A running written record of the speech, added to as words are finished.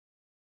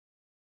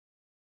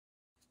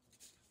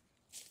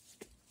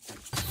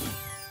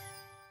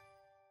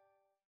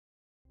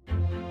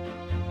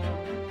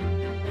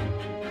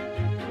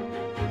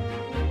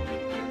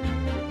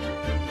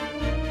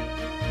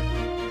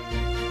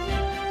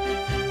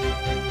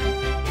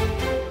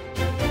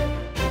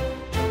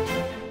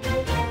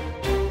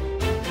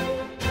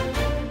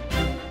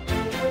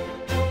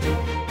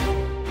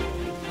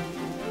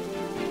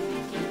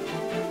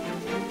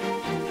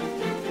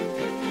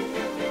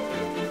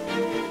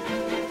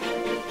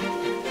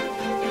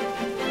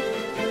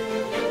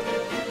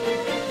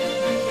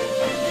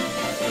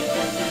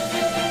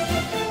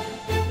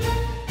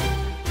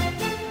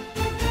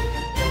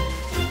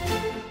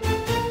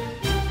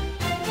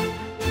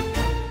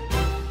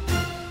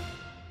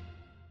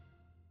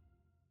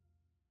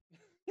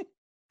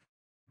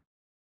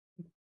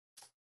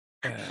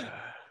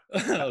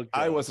Oh,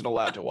 I God. wasn't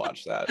allowed to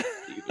watch that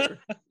either,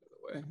 by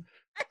the way.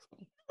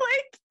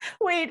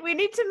 Wait, we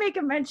need to make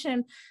a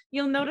mention.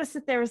 You'll notice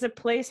that there was a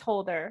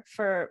placeholder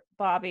for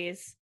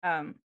Bobby's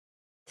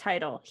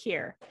title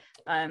here.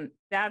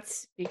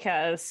 That's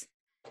because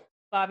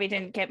Bobby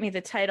didn't get me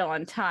the title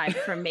on time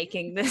for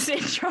making this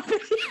intro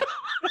video.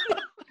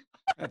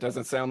 That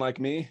doesn't sound like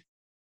me.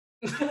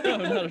 No,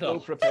 not at all.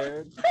 So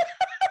prepared.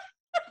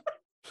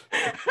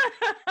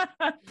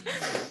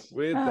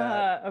 With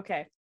that,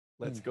 okay.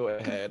 let's go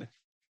ahead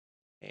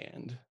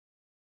and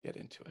get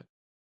into it.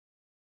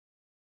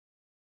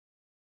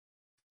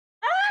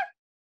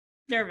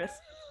 Nervous.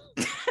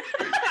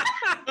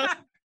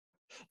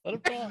 Let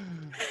him talk.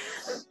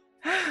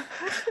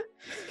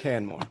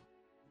 Canmoor,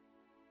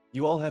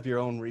 you all have your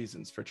own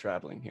reasons for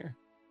traveling here,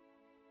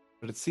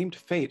 but it seemed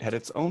fate had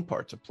its own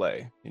part to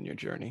play in your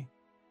journey.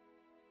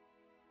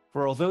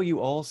 For although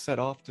you all set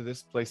off to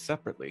this place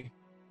separately,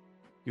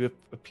 you have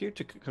appeared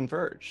to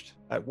converged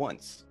at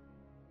once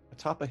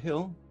atop a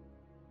hill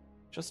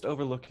just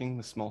overlooking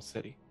the small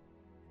city.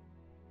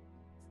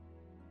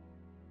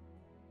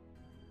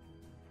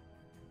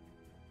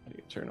 How do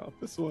you turn off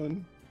this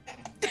one?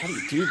 How do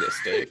you do this,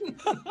 Dave?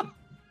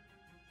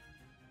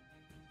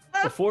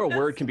 Before a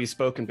word can be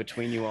spoken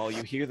between you all,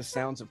 you hear the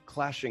sounds of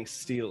clashing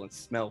steel and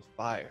smell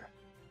fire.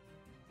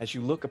 As you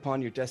look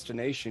upon your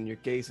destination, your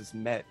gaze is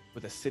met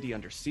with a city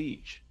under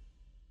siege.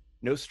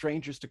 No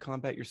strangers to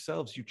combat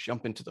yourselves, you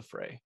jump into the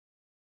fray.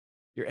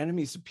 Your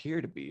enemies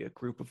appear to be a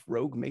group of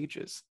rogue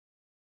mages.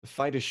 The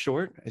fight is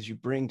short as you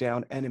bring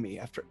down enemy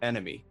after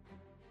enemy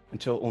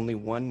until only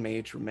one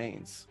mage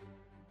remains.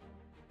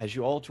 As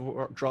you all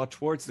draw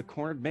towards the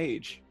cornered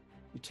mage,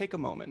 you take a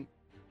moment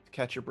to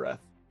catch your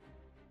breath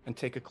and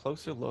take a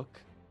closer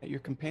look at your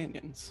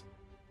companions.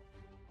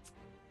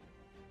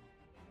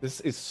 This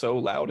is so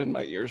loud in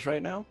my ears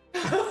right now.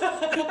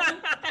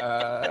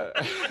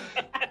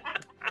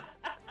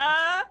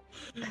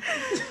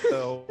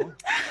 So,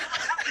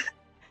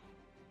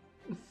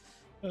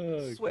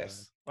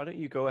 Swiss, why don't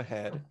you go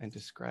ahead and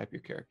describe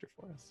your character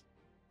for us?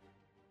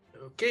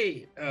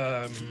 Okay.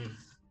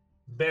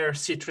 Bear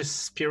Citrus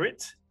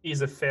Spirit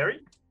is a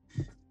fairy,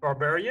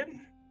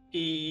 barbarian.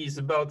 He's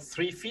about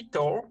 3 feet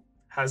tall,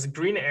 has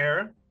green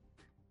hair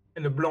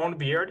and a blonde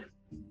beard.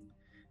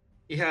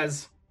 He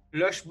has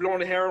lush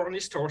blonde hair on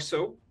his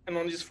torso and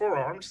on his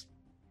forearms,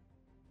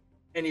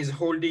 and he's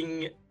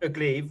holding a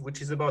glaive,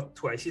 which is about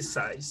twice his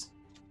size.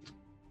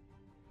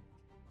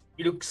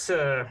 He looks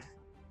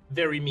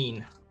very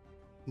mean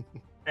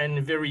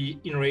and very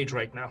enraged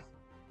right now.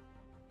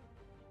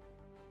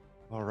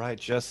 All right,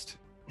 just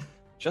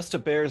to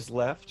Bear's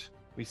left,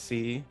 we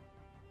see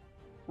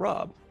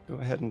Rob. Go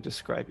ahead and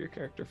describe your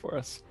character for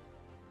us.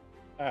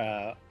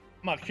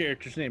 My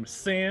character's name is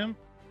Sam.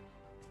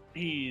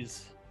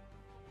 He's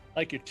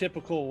like your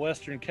typical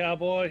Western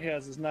cowboy. He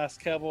has his nice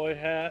cowboy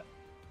hat,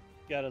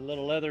 got a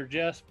little leather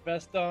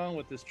vest on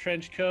with his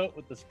trench coat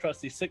with this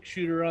trusty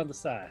 6-shooter on the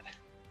side.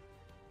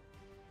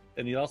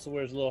 And he also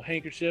wears a little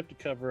handkerchief to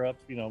cover up,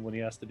 when he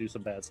has to do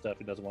some bad stuff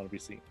he doesn't want to be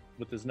seen,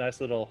 with his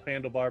nice little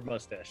handlebar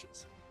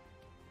mustaches.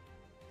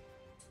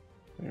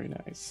 Very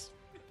nice.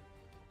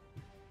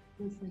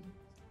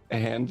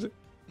 And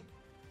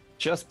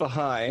just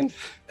behind,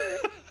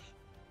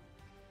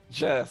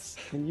 Jess,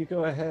 can you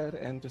go ahead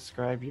and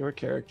describe your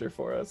character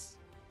for us?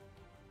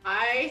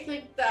 I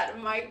think that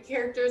my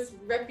character's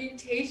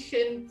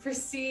reputation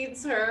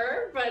precedes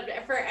her, but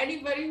for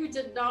anybody who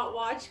did not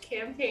watch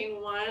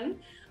Campaign 1,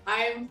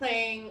 I am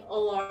playing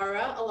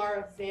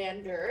Alara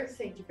Vander.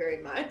 Thank you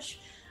very much.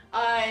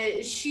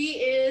 She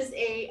is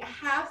a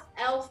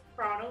half-elf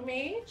chrono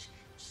mage.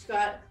 She's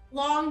got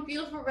long,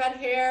 beautiful red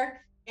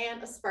hair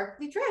and a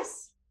sparkly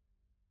dress.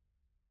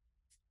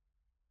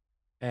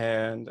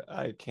 And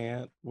I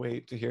can't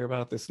wait to hear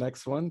about this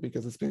next one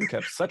because it's been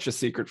kept such a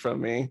secret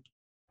from me.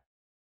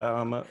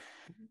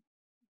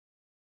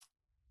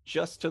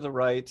 Just to the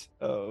right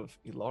of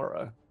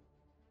Ilara,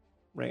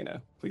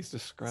 Raina, please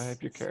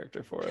describe your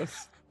character for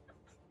us.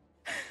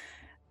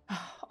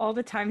 All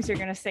the times you're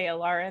going to say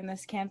Alara in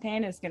this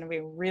campaign is going to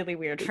be really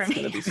weird for me.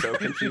 It's going to be so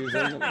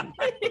confusing.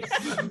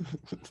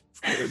 Let's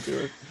get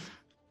into it.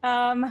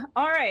 All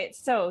right,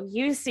 so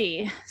you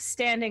see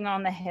standing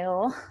on the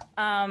hill,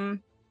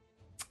 an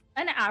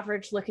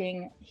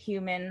average-looking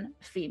human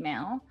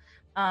female,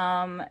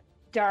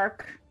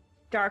 dark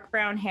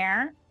brown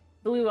hair,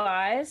 blue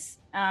eyes.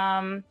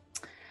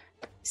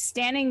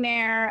 Standing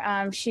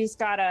there, she's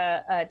got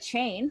a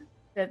chain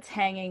that's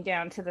hanging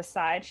down to the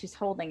side. She's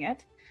holding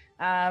it.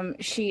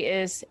 She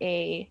is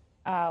a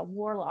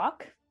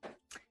warlock,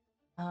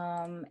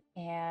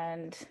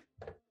 and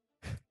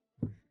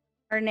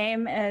her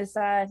name is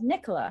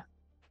Nicola.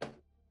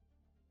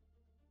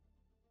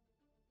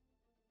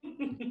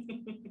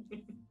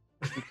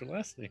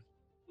 Interesting.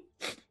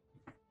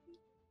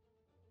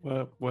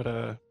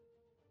 What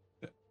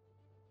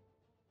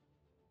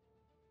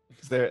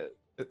is there?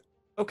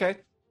 Okay,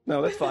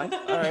 no, that's fine.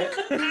 All right.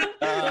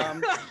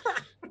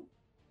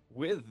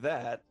 With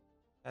that,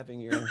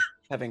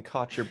 having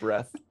caught your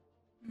breath,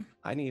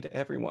 I need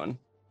everyone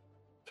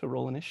to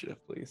roll initiative,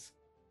 please.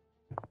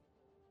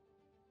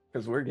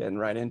 Because we're getting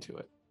right into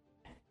it.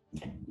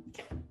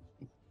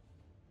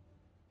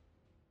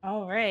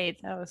 All right,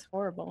 that was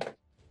horrible.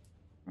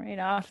 Right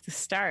off the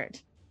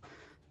start.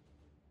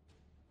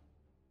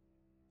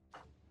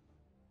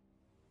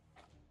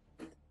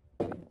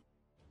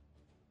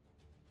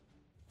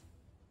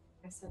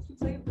 I said to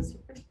play this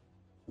word.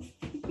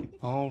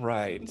 All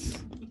right.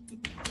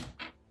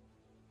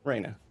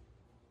 Raina.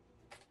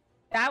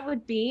 That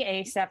would be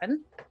a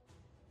 7.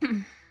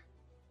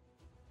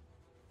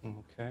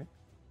 Okay.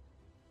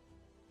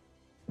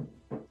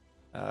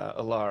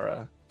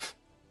 Alara.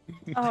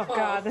 Oh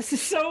God, this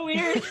is so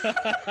weird.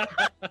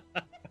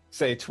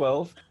 Say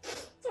 12.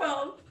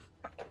 12.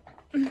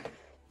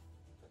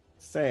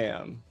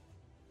 Sam.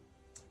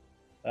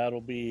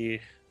 That'll be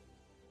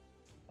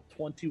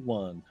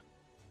 21.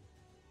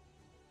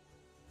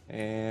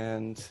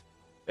 And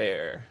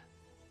Bear.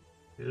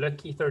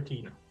 Lucky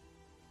 13.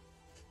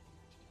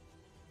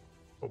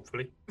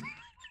 Hopefully.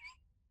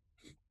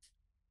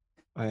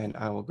 And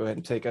I will go ahead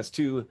and take us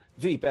to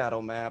the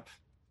battle map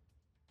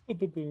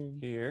Boom.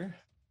 here.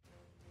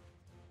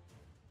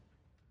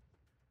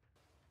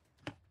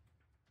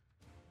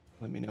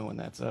 Let me know when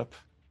that's up.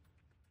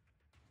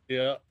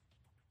 Yeah.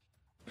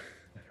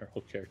 Our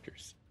whole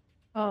characters.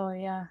 Oh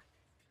yeah.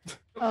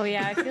 Oh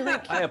yeah, I feel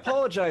like I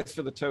apologize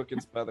for the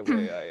tokens, by the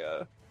way.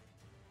 I,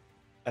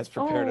 as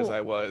prepared as Oh.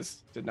 I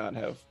was, did not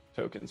have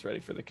tokens ready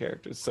for the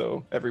characters.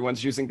 So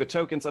everyone's using the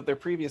tokens of their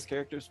previous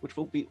characters, which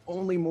will be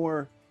only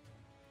more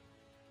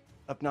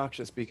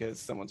obnoxious because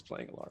someone's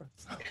playing Alara.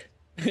 So.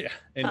 Yeah.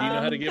 And do you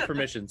know how to Um, get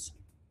permissions?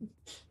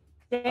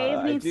 Dave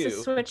I needs to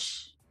do.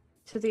 switch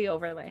to the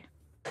overlay.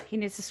 He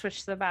needs to switch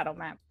to the battle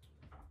map.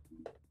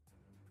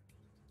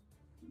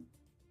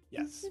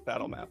 Yes,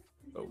 battle map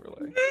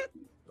overlay.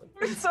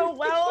 We're so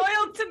well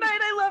oiled tonight.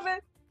 I love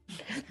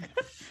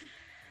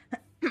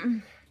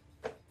it.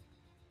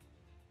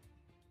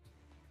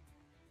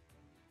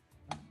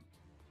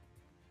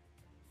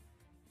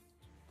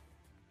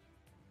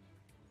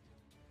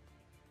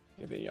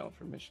 Giving y'all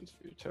permissions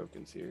for your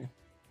tokens here.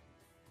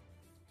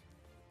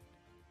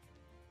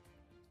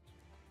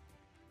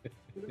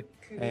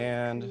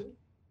 And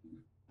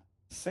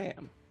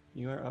Sam,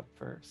 you are up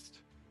first.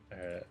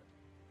 The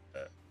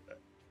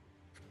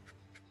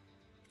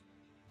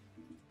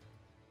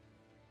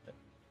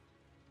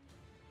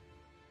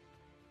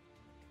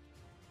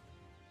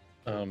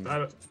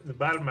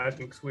battle map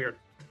looks weird.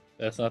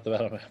 That's not the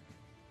battle map.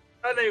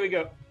 Oh, there we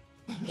go.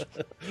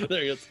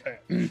 There you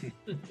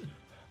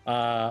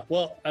go.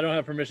 Well, I don't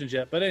have permissions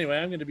yet, but anyway,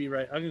 I'm going to be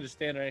right. I'm going to just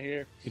stand right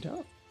here. You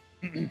don't?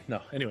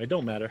 No, anyway,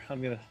 don't matter.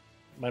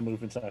 My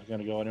movement's not going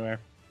to go anywhere.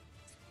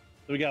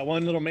 So we got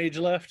one little mage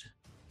left.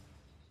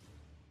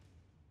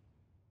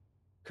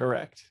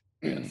 Correct.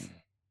 Yes.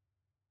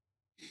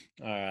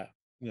 All right.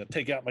 I'm going to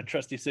take out my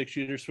trusty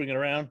 6-shooter, swing it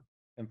around,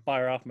 and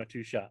fire off my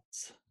 2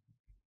 shots.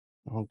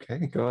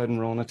 Okay, go ahead and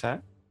roll an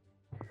attack.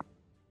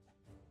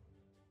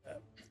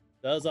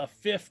 That was a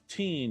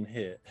 15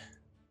 hit.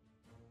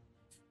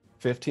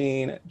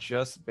 15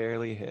 just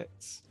barely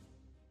hits.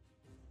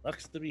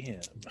 Looks to be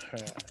him. All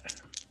right.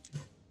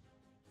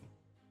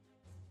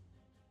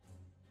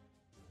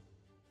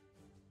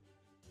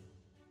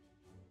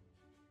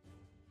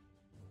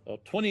 So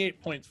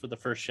 28 points for the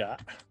first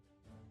shot.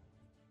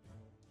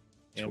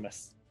 And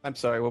I'm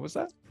sorry, what was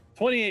that?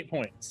 28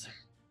 points.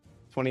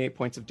 28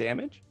 points of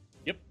damage?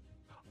 Yep.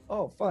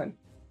 Oh, fun.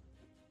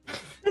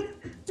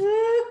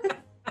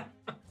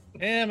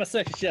 And my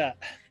second shot.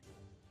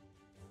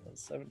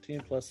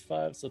 17 plus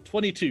 5, so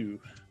 22.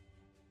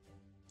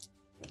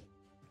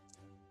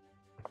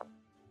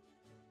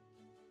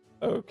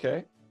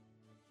 Okay.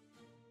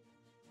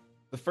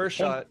 The first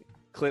shot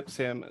clips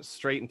him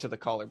straight into the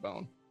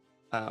collarbone,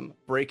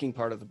 breaking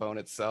part of the bone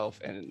itself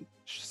and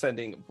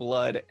sending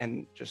blood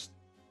and just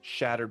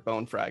shattered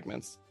bone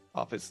fragments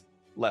off his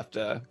left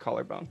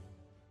collarbone.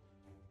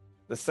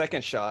 The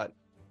second shot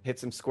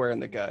hits him square in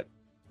the gut,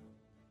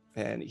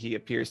 and he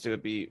appears to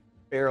be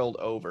barreled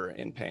over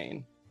in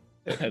pain.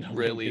 I It don't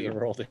really,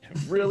 rolled it.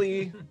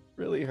 really,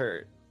 really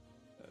hurt.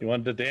 You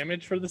wanted the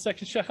damage for the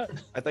second shot?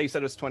 I thought you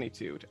said it was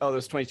 22. Oh, there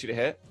was 22 to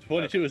hit?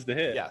 22 is the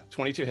hit. Yeah,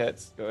 22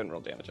 hits. Go ahead and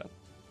roll damage on.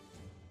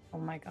 Oh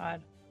my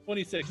God.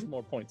 26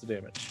 more points of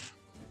damage.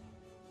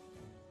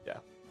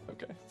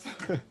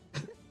 Okay.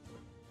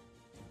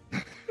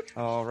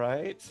 All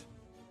right.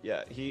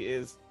 Yeah, he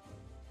is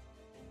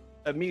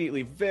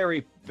immediately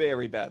very,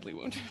 very badly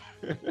wounded.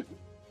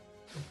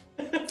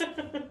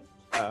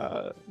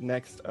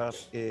 Next up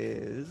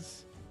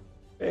is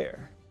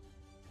Bear.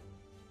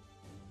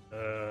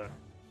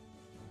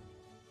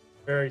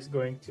 Bear is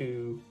going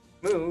to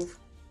move,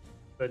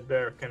 but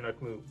Bear cannot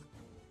move.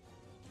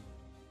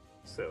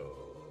 So,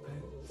 I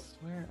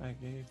swear I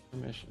gave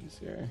permissions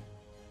here.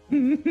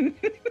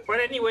 but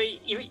anyway,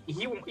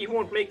 he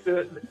won't make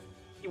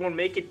he won't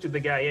make it to the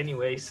guy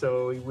anyway.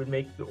 So he will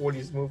make all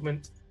his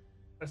movement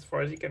as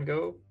far as he can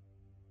go,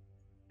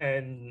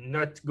 and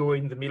not go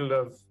in the middle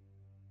of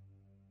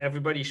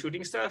everybody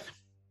shooting stuff.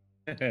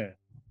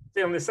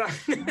 Stay on the side.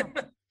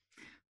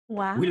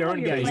 Wow. We learn,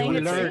 you're guys, playing we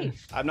it learn.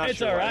 safe. I'm not It's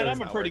sure. all why right. that's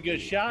I'm a not pretty working.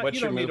 good shot. What's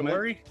You your don't need to movement?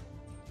 worry.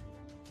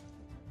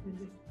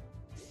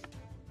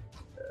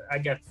 I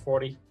got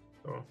 40.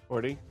 So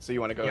 40. So you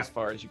want to go Yeah. as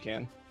far as you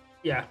can.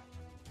 yeah.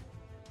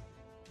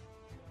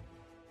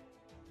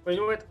 But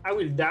you know what? I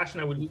will dash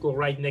and I will go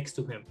right next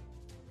to him.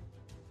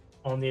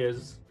 On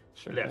his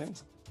Sure. left. thing.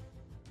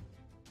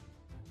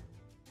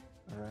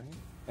 All right.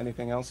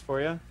 Anything else for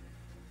you?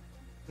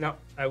 No,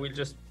 I will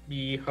just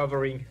be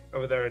hovering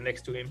over there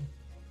next to him,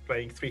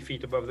 flying 3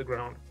 feet above the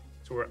ground.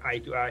 So we're eye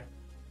to eye.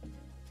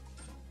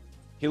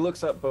 He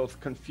looks up both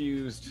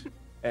confused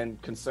and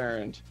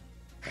concerned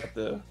at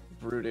the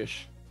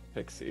brutish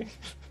pixie.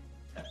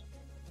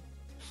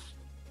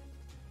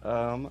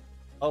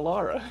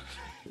 Alara.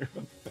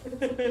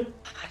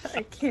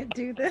 I can't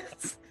do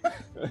this.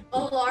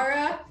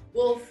 Alara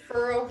will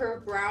furrow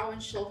her brow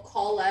and she'll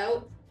call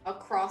out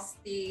across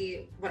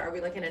the, what are we,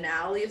 like in an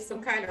alley of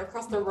some kind, or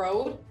across the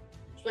road?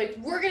 She's like,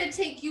 we're gonna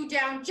take you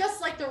down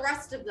just like the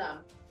rest of them.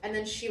 And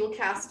then she will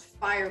cast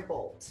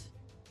Firebolt.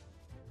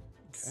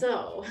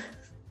 So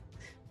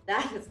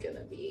that is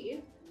gonna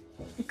be,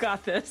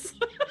 Got this.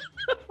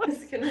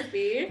 it's gonna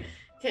be,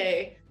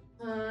 okay,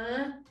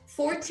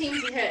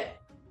 14 to hit.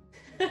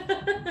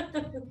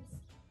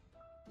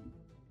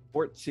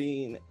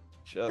 14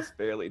 just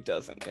barely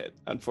doesn't hit,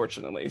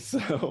 unfortunately.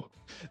 So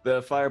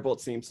the firebolt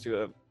seems to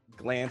have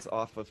glanced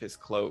off of his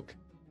cloak,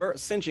 or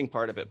singeing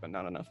part of it, but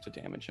not enough to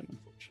damage him,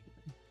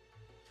 unfortunately.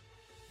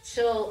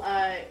 She'll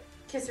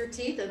kiss her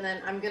teeth, and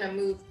then I'm gonna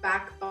move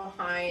back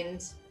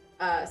behind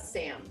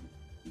Sam.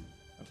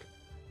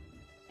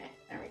 Okay,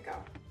 there we go.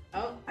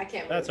 Oh, I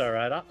can't move. That's all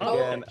right.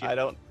 Again, I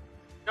don't.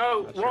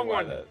 Oh, not sure wrong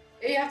why one. that-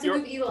 You have to You're-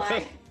 move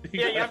Eli.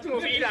 Yeah, you have to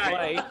move Eli.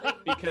 Right,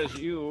 because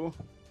you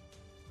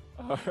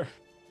are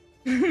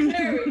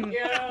There we go.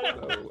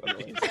 so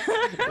amazing.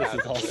 This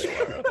is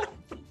also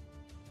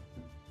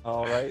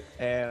All right,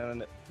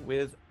 and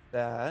with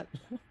that,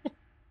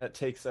 that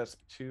takes us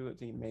to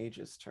the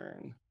mage's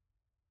turn.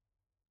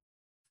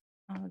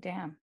 Oh,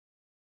 damn.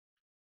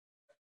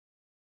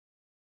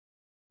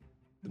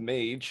 The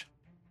mage,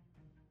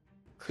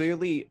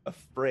 clearly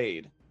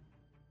afraid,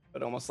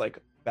 but almost like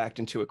backed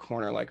into a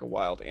corner like a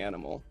wild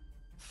animal,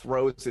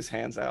 throws his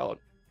hands out,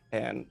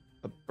 and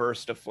a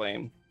burst of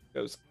flame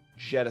goes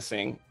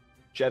jettisoning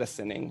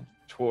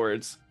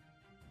towards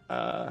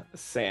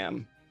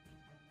Sam.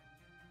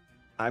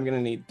 I'm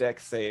gonna need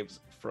dex saves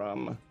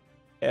from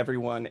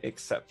everyone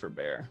except for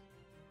Bear.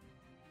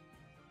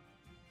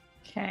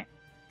 Okay.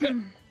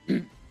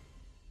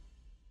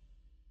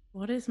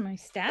 What is my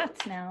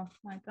stats now?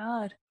 My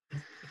God.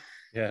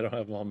 Yeah, I don't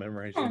have them all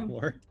memorized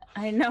anymore.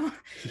 I know.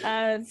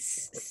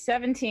 It's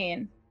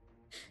 17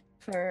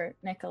 for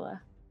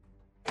Nicola.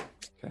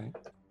 Okay.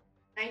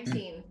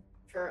 19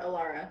 for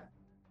Alara.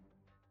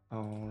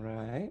 All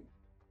right.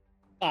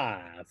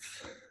 5.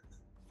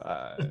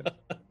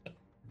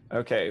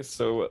 Okay,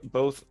 so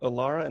both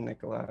Alara and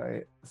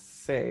Nikolai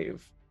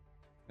save,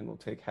 and will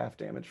take half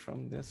damage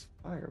from this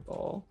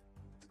fireball.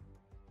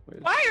 Which,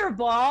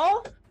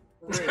 Fireball?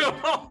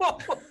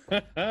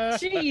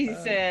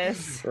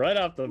 Jesus. Right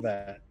off the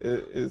bat.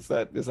 is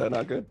that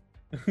not good?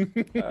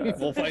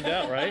 We'll find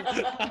out, right?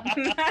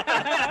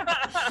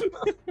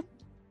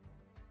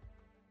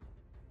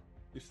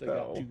 You still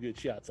got So- 2 good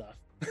shots off.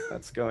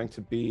 That's going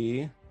to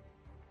be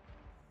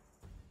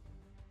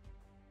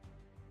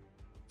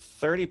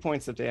 30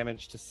 points of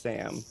damage to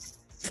Sam,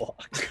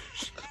 Fuck.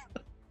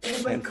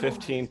 and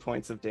 15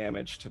 points of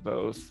damage to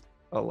both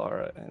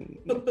Alara and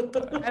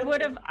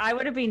Nikolai. I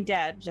would have been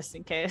dead just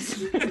in case.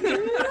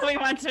 We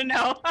want to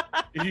know.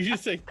 Did you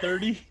just say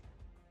 30?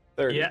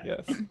 30, Yeah.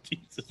 yes.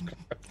 Jesus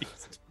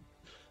Christ.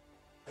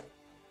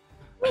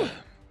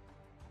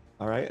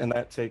 All right, and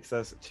that takes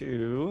us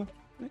to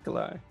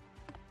Nikolai.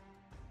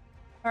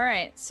 All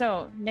right,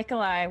 so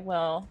Nikolai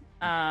will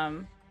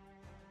Kick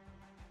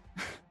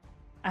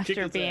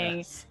after his being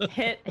ass.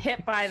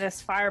 hit by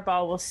this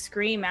fireball will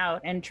scream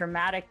out in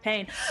dramatic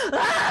pain.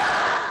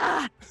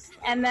 "Ah!"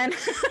 And then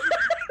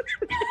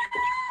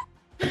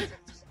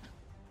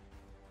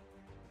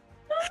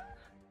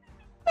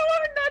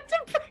not to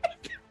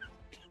break.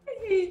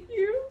 I hate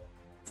you.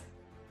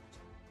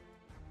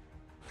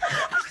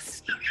 I'm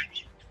sorry.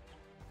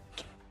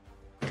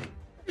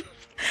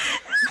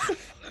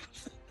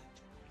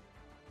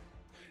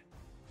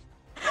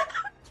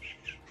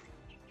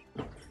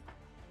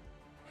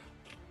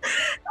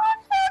 Oh,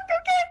 fuck,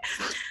 okay.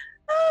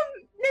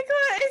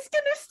 Nicola is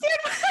gonna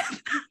stand with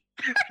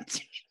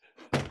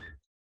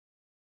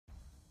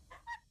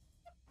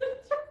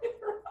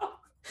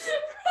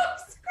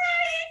Rob's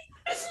crying.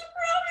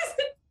 Rob is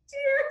in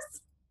tears.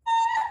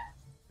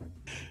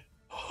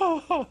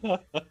 Oh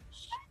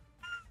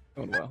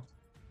well.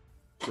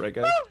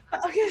 Rega.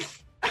 Okay.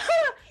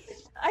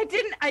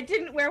 I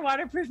didn't wear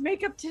waterproof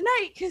makeup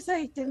tonight because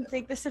I didn't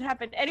think this had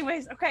happened.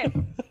 Anyways, okay. Get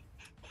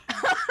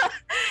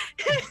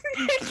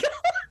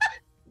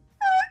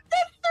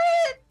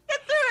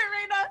through it,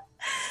 Raina.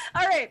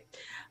 All right.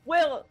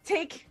 We'll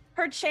take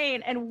her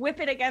chain and whip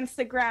it against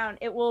the ground.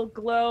 It will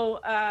glow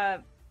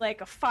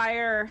like a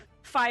fire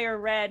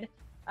red.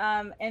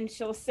 And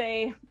she'll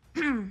say,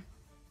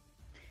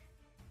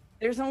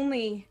 there's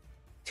only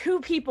 2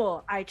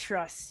 people I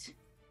trust.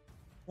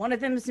 One of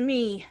them's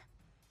me,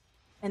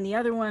 and the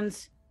other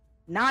one's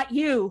not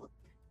you.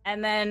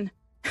 And then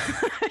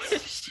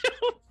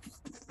she'll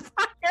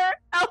fire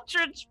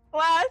Eldritch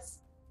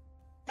Blast.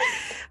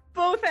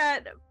 both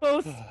at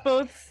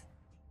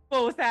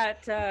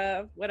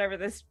whatever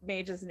this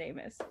mage's name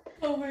is.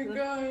 Oh my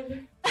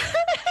god.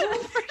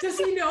 Does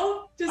he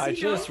know? I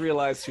just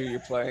realized who you're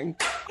playing.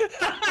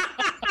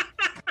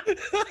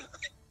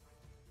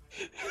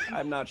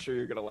 I'm not sure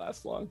you're gonna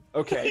last long.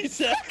 Okay.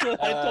 Exactly.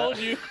 I told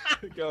you.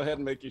 Go ahead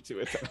and make your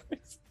 2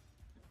 attacks.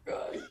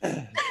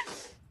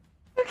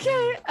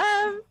 Okay,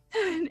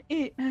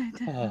 8, 9,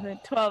 10, 11,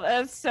 12.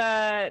 That's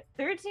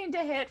 13 to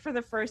hit for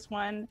the first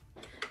one,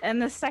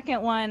 and the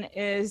second one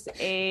is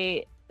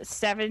a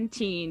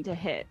 17 to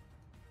hit.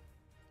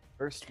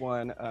 First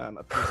one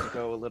appears to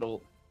go a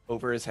little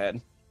over his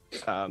head.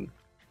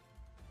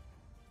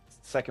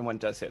 Second one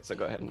does hit, so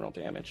go ahead and roll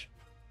damage.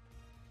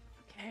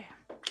 Okay.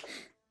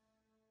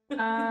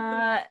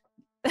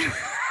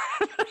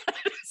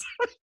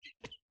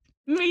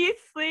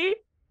 Measly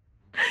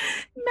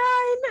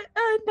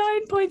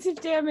 9 points of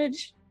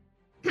damage.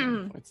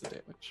 9 points of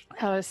damage.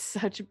 That was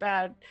such a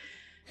bad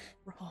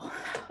roll.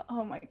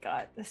 Oh my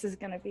god, this is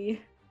gonna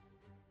be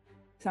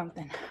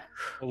something.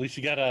 At least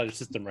you got it out of your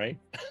system, right?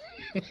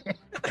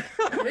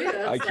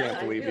 I can't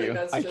believe you.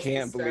 I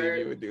can't believe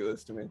you would do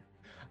this to me.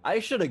 I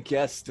should have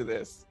guessed to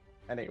this.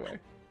 Anyway.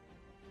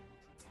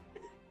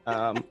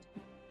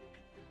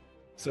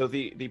 So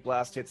the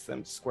blast hits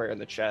them square in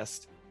the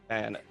chest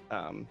and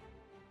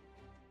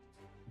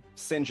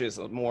singes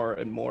more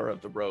and more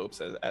of the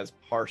robes as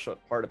part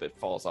of it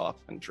falls off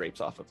and drapes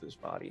off of his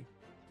body.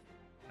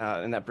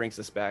 And that brings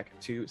us back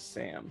to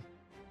Sam.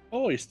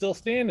 Oh, he's still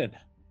standing.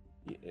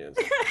 He is.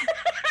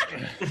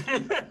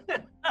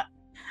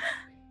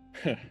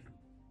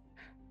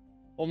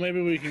 Well,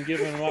 maybe we can give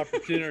him an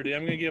opportunity.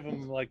 I'm going to give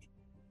him like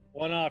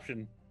one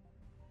option.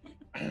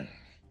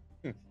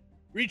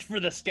 Reach for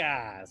the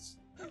skies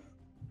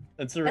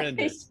and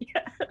surrender.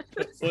 Yeah.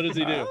 What does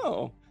he do?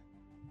 Oh.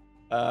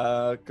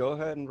 Go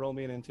ahead and roll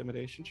me an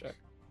intimidation check.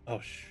 Oh,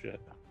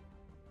 shit.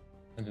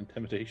 An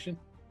intimidation?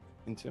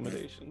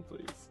 Intimidation,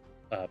 please.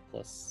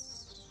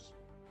 Plus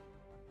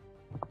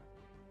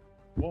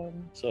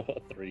 1, so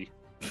a 3.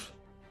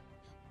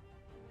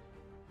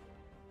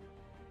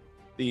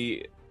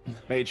 The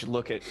mage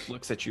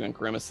looks at you and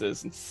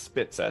grimaces and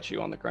spits at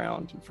you on the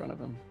ground in front of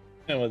him.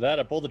 And with that,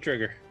 I pull the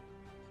trigger.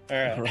 All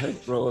right. All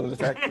right, roll an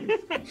attack.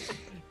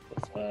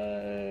 Plus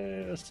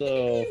 5.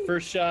 So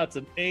first shot's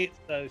an 8.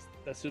 I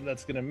assume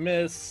that's gonna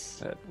miss.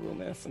 That will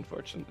miss,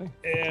 unfortunately.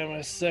 And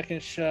my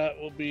second shot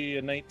will be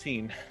a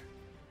 19.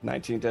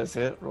 19 does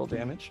hit. Roll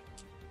damage.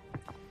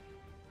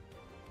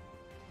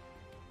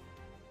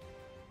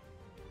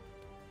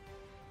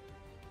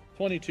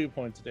 $22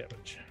 points of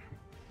damage.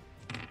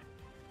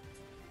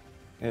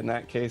 In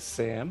that case,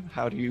 Sam,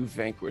 how do you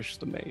vanquish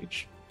the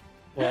mage?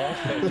 Well,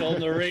 I told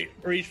him to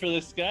reach for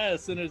this guy.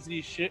 As soon as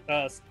he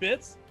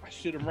spits, I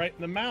shoot him right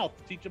in the mouth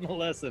to teach him a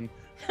lesson.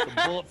 The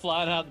bullet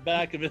flying out the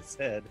back of his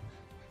head.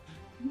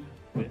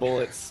 The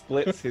bullet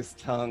splits his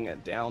tongue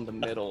down the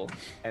middle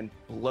and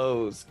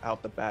blows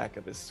out the back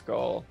of his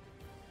skull,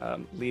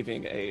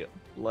 leaving a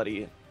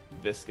bloody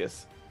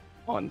viscous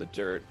on the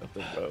dirt of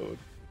the road.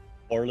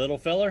 Poor little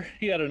feller.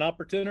 He had an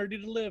opportunity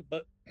to live,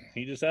 but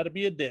he just had to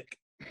be a dick.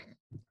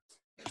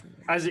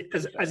 As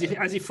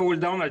he falls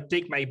down, I'll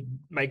take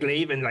my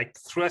glaive and like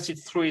thrust it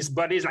through his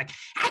body. He's like,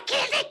 I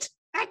killed it!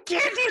 I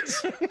killed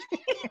it!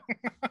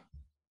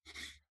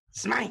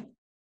 It's mine.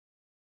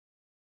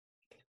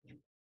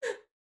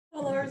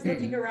 Lara's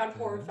looking around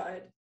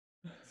horrified.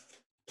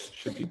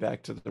 Should be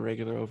back to the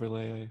regular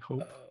overlay, I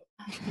hope.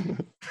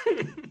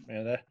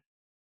 Man,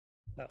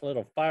 that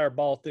little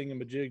fireball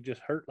thingamajig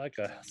just hurt like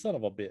a son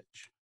of a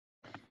bitch.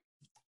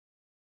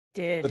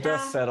 Did The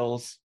dust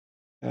settles,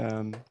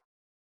 and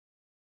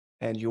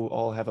you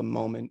all have a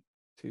moment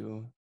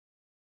to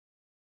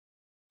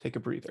take a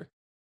breather.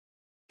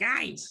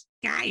 Guys,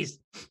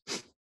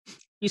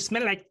 you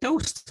smell like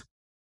toast.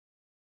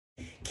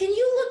 Can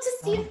you look to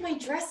see if my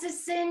dress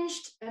is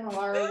singed? And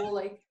Alara will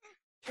like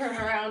turn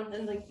around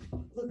and like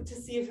look to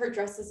see if her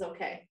dress is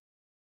okay.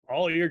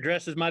 Oh, your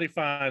dress is mighty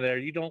fine there.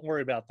 You don't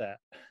worry about that.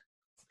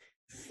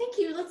 Thank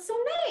you. That's so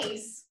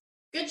nice.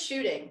 Good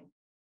shooting.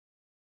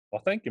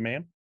 Well, thank you,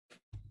 ma'am.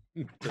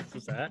 This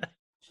is that.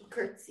 She'll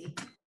curtsy.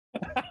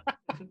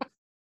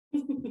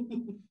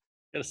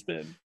 Gotta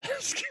spin.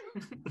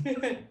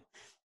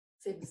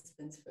 Save the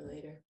spins for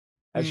later.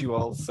 As you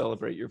all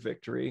celebrate your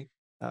victory,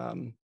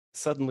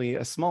 suddenly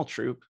a small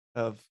troop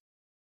of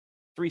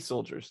 3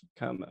 soldiers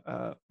come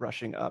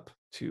rushing up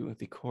to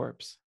the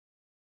corpse.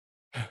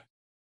 Did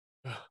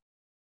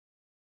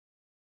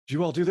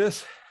you all do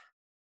this?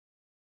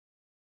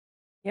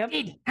 Yep.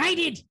 I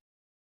did.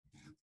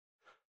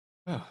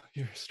 Oh,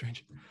 you're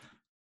strange.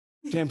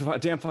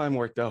 Damn fine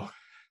work, though.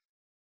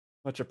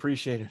 Much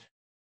appreciated.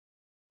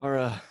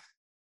 Our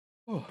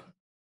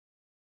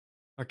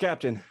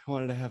captain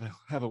wanted to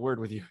have a word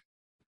with you.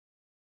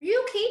 Are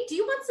you okay? Do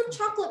you want some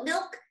chocolate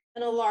milk?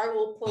 And Alara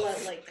will pull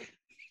out like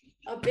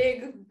a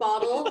big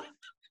bottle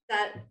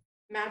that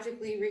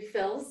magically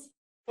refills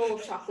full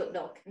of chocolate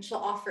milk, and she'll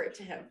offer it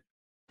to him.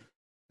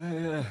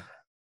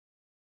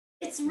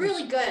 It's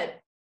really good.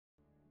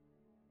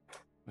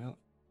 Well,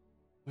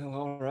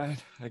 all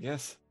right, I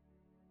guess.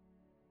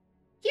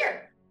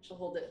 Here, she'll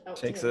hold it out.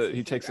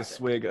 He takes a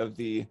swig of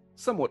the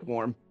somewhat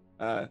warm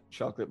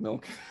chocolate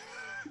milk.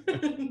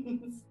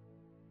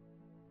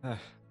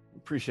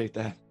 Appreciate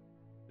that.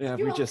 Yeah,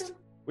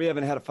 we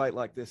haven't had a fight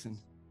like this in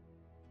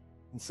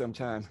some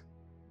time.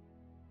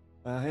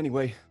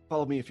 Anyway,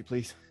 follow me if you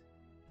please.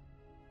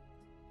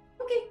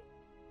 Okay.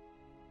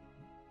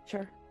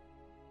 Sure.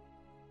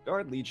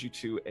 Guard leads you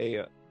to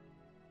a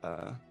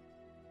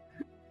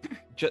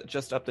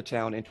just up the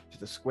town into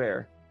the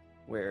square,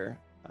 where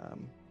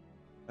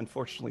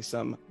unfortunately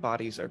some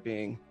bodies are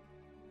being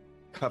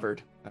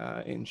covered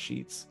in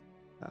sheets.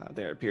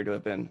 There appear to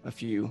have been a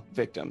few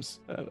victims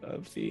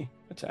of the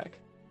attack.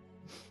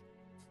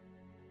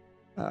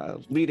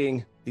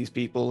 Leading these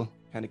people,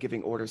 kind of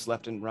giving orders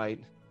left and right,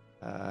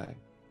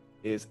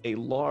 is a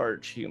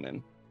large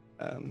human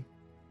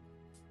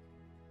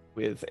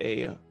with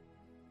a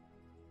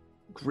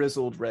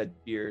grizzled red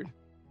beard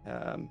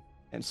and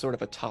sort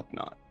of a top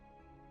knot.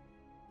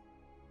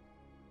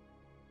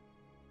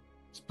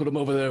 Just put him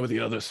over there with the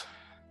others.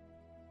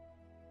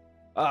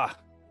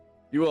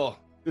 You all,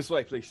 this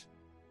way, please.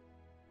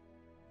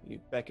 He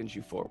beckons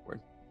you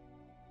forward.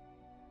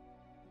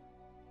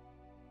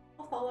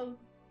 I'll follow.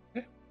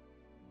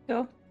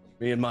 Go.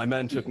 Me and my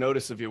men took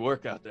notice of your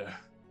work out there.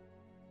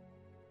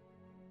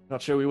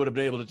 Not sure we would have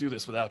been able to do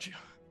this without you.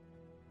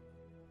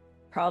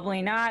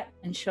 Probably not.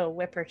 And she'll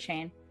whip her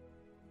chain.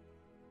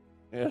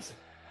 Yes.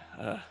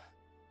 There's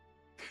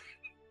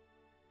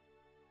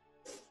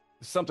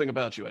something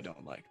about you I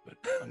don't like, but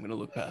I'm going to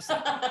look past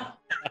that.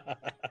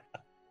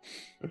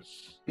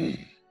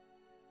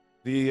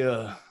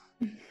 The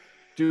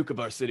Duke of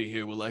our city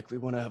here will likely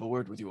want to have a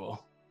word with you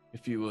all.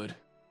 If you would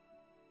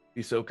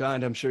be so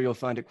kind, I'm sure you'll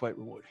find it quite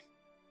rewarding.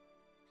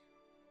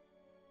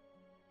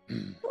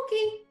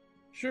 Okay.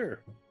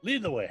 Sure.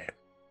 Lead the way.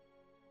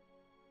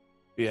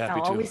 Be happy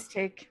I'll to. always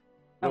take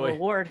a Roy,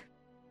 reward.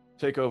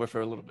 take over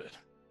for a little bit.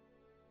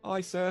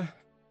 Aye, sir.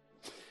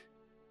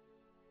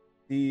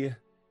 The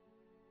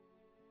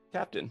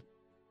captain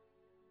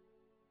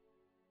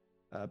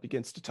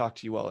begins to talk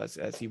to you all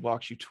as he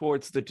walks you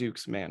towards the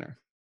Duke's manor.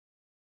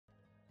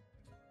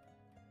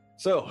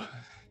 So,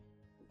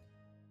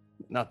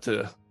 not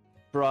to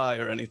pry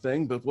or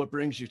anything, but what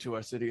brings you to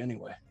our city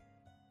anyway?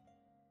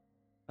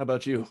 How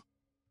about you?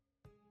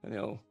 And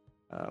he'll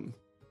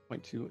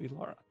point to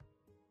Ilara.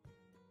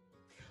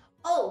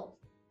 Oh,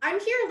 I'm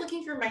here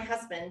looking for my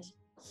husband.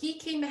 He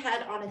came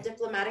ahead on a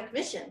diplomatic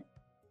mission.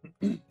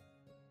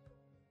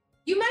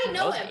 You might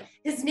know him.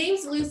 His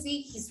name's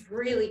Lucy. He's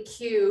really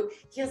cute.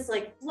 He has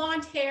like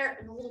blonde hair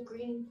and a little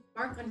green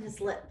mark on his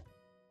lip.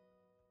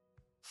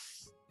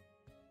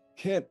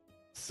 Can't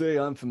say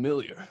I'm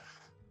familiar.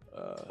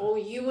 Oh,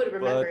 you would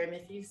remember him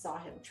if you saw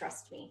him.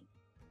 Trust me.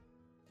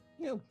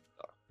 You know,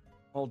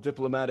 all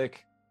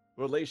diplomatic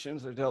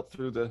relations are dealt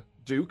through the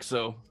Duke,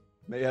 so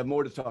may have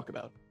more to talk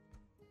about.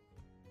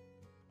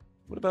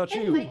 What about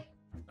Anyway.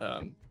 you?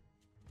 And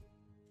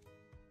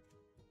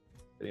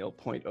he'll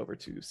point over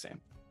to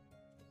Sam.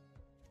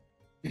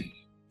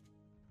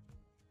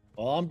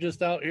 Well, I'm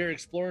just out here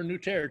exploring new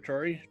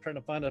territory, trying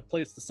to find a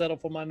place to settle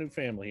for my new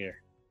family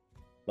here.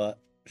 But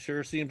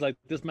sure seems like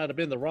this might have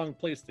been the wrong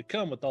place to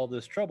come with all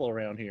this trouble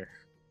around here.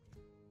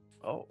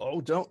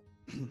 Oh, don't.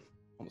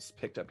 Almost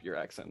picked up your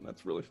accent.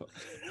 That's really fun.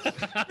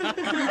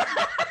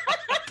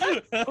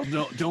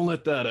 Don't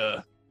let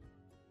that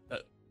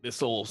this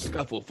whole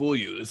scuffle fool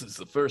you. This is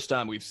the first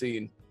time we've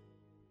seen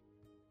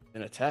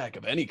an attack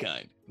of any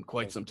kind in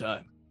quite some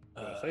time.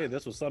 I say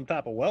this was some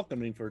type of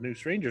welcoming for new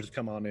strangers to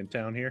come on in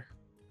town here.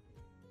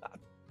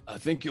 I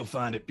think you'll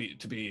find it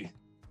to be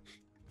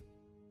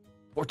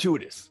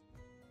fortuitous.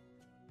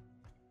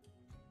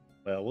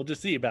 Well, we'll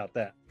just see about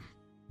that.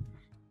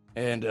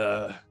 And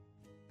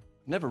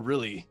never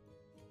really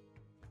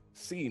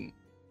seen,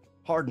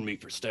 pardon me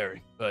for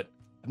staring, but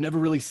I've never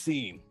really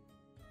seen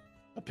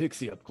a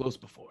pixie up close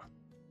before.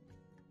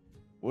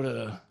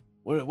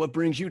 What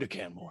brings you to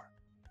Canmoor?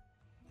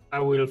 I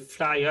will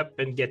fly up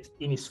and get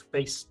in his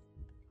face.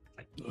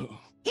 Oh,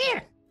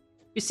 Here,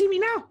 you see me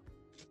now?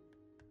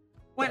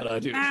 that I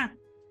do.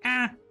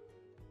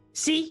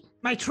 See,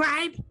 my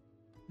tribe,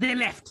 they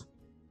left.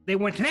 They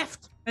went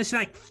left. It's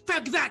like,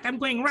 fuck that, I'm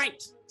going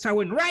right. So I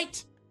went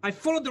right, I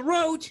followed the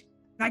road,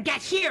 and I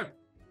got here.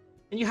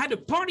 And you had a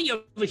party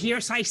over here,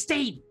 so I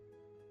stayed.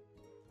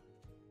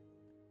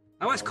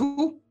 That was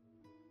cool.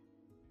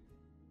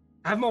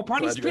 I have more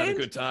parties Glad you had a planned.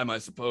 good time, I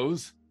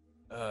suppose.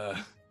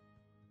 Glad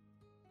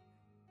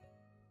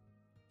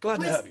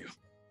to have you.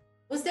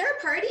 Was there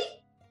a party?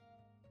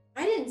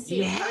 I didn't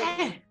see a party.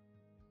 Yeah.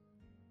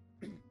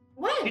 You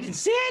When? didn't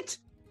see it?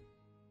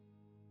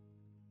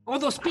 All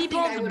those I think people,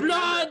 I the would remember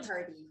blood, a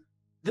party.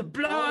 the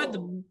blood,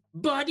 Oh. the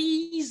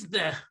bodies,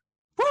 the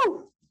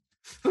woo.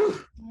 Hmm.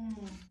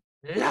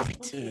 Love it.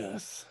 Okay.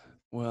 Yes.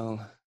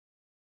 Well,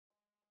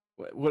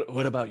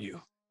 what about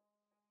you?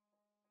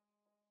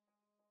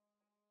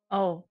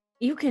 Oh,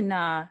 you can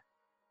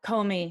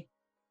call me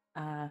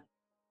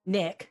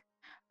Nick.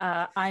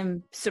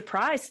 I'm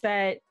surprised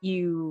that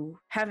you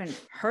haven't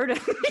heard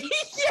of me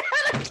yet.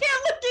 I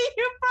can't look at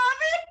you,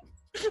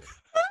 Bobby.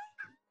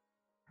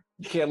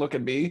 You can't look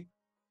at me.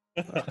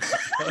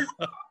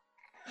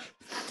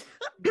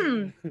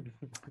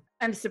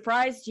 I'm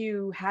surprised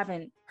you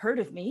haven't heard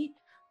of me.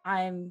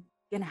 I'm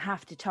gonna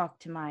have to talk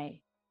to my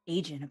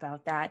agent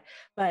about that.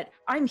 But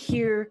I'm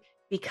here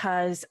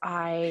because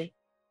I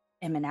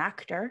am an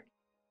actor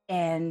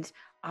and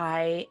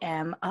I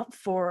am up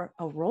for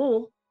a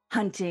role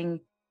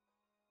hunting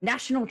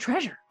national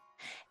treasure.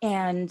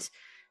 And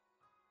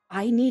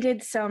I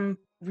needed some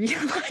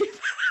real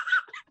life.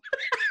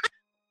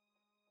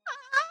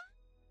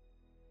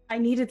 I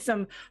needed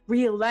some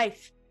real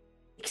life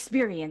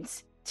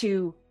experience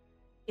to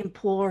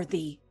implore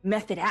the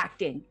method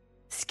acting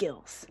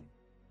skills.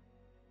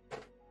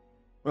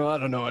 Well, I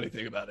don't know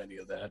anything about any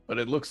of that, but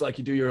it looks like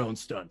you do your own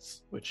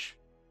stunts, which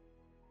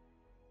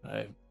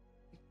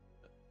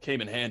came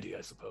in handy,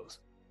 I suppose.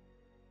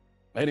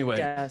 Anyway,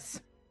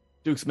 Yes.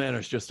 Duke's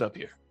Manor's just up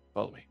here.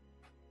 Follow me.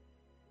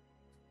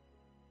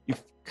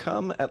 You've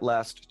come at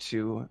last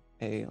to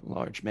a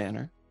large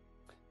manor.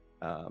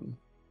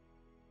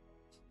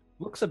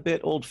 Looks a bit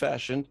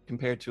old-fashioned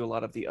compared to a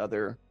lot of the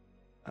other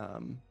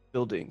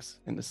buildings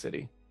in the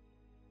city.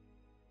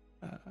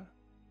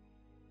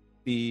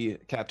 The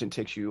captain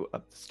takes you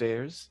up the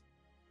stairs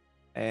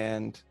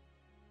and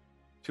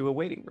to a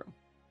waiting room.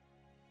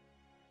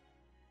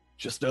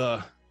 Just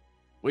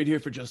wait here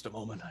for just a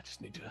moment. I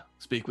just need to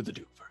speak with the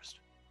Duke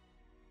first.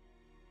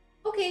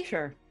 Okay.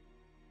 Sure.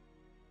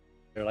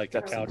 They're like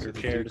a That's couch or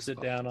the chair to Duke's sit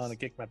down on office. and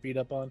kick my feet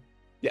up on.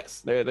 Yes,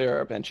 there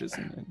are benches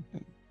and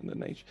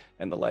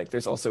the like.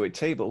 There's also a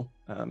table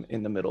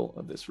in the middle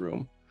of this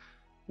room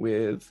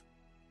with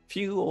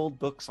few old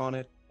books on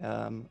it,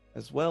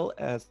 as well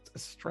as a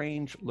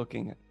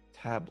strange-looking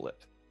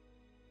tablet,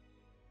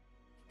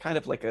 kind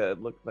of like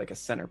a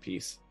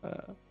centerpiece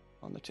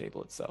on the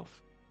table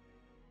itself.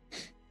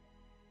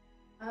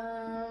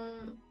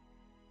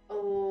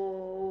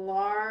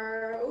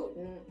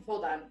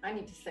 Hold on. I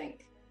need to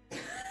think.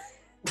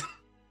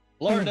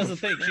 Laura doesn't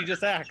think; she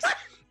just acts.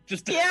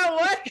 Just Yeah,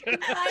 what?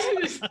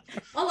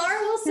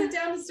 Alara will sit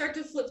down and start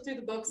to flip through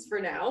the books for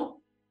now.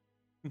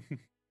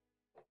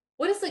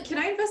 What is it? Can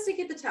I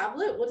investigate the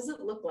tablet? What does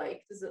it look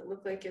like? Does it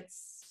look like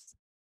it's...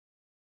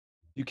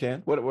 You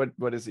can.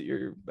 What is it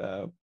you're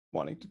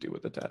wanting to do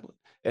with the tablet?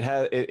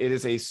 It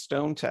is a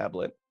stone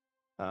tablet.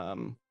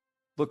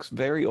 Looks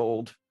very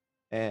old,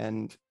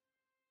 and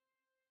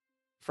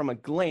from a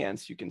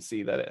glance, you can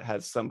see that it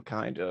has some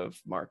kind of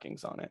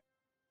markings on it.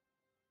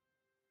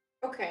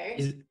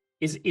 Okay.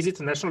 Is it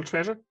a national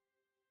treasure?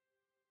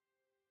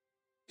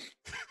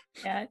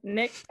 Yeah,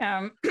 Nick.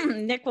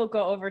 Nick will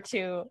go over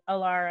to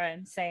Alara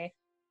and say,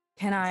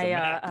 "Can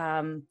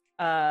I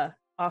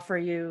offer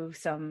you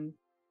some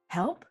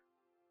help?"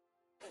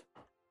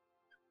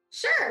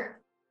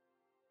 Sure.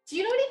 Do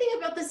you know anything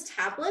about this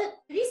tablet?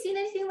 Have you seen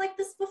anything like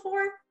this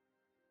before?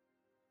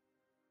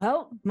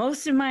 Well,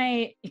 most of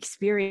my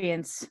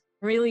experience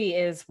really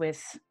is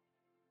with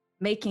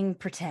making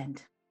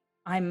pretend.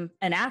 I'm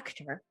an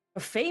actor, a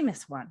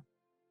famous one,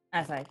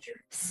 as I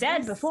said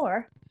Yes.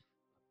 before.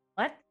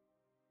 What?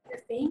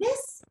 You're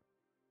famous?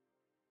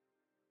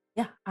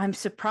 Yeah, I'm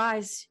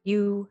surprised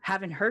you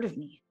haven't heard of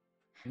me.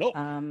 Nope,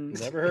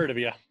 never heard of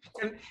you.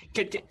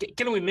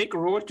 Can we make a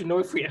roll to know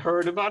if we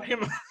heard about him?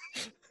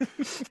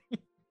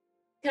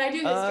 Can I do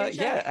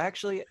history Yeah, check?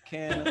 actually,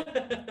 can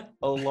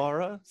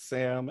Alara,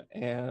 Sam,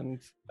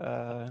 and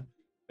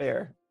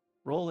Bear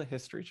roll a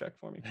history check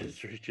for me, please?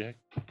 History check.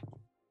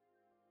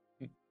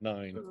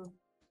 9.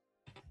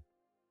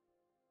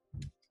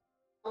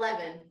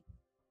 11.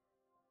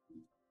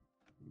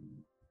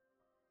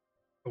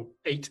 Oh,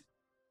 8.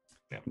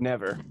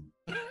 Never.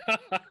 No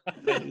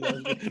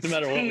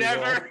matter what.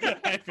 Never. We roll,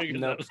 I figured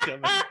No. that was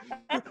coming.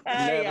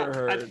 Never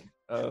heard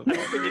of. I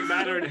don't think it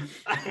mattered.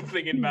 I don't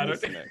think it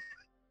mattered. listening.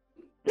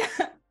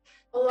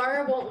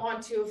 Alara won't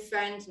want to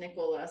offend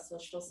Nicola, so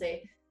she'll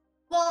say,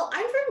 well,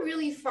 I'm from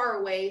really far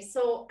away,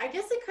 so I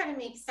guess it kind of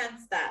makes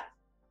sense that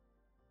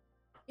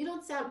you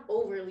don't sound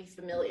overly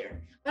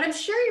familiar. But I'm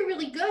sure you're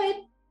really good.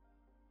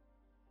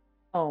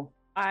 Oh,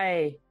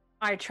 I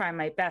try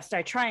my best.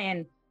 I try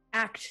and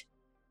act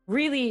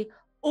really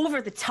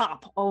over the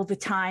top all the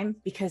time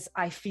because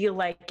I feel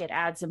like it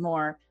adds a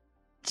more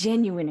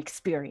genuine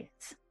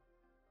experience.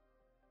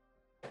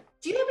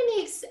 Do you have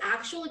any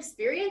actual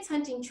experience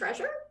hunting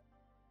treasure?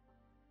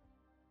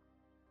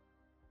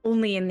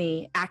 Only in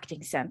the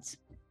acting sense,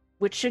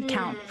 which should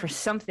count for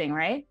something,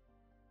 right?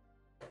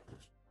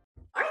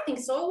 I think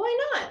so. Why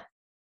not?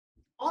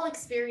 All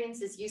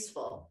experience is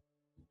useful.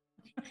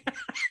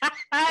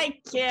 I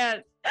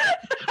can't.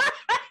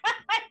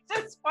 I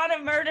just want to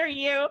murder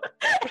you.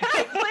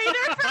 I played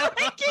her for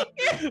liking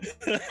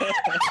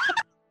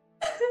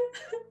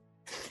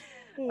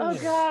you. Oh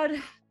God.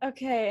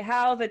 Okay,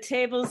 how the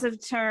tables have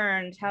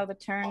turned. How the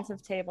turns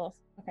of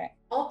tables. Okay.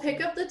 I'll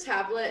pick up the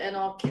tablet and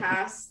I'll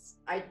cast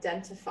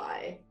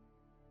Identify.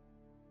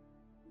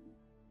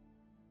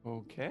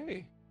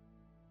 Okay.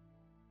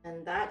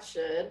 And that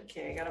should,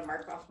 okay, I gotta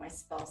mark off my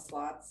spell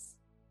slots.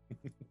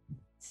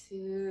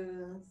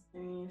 2,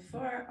 3,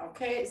 4.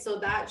 Okay, so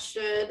that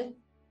should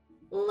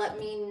let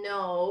me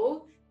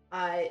know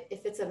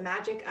if it's a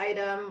magic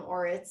item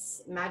or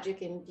it's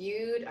magic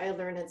imbued. I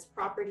learn its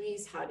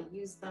properties, how to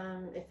use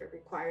them, if it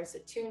requires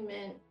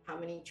attunement, how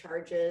many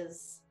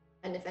charges,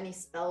 and if any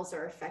spells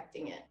are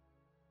affecting it.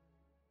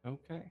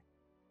 Okay.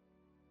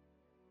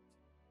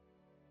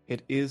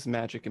 It is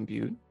magic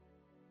imbued.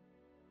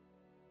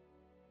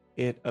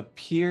 It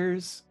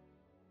appears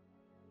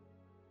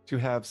to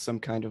have some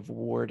kind of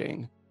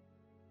warding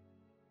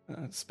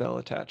spell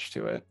attached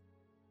to it.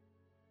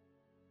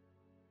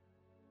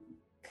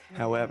 Okay.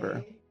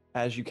 However,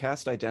 as you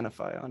cast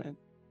Identify on it,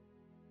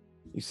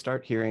 you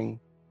start hearing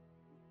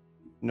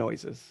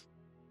noises,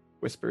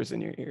 whispers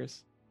in your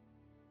ears.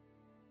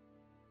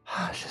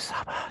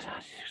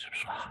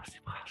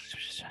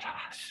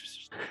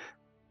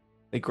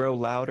 They grow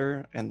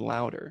louder and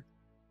louder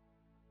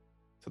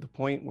to the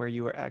point where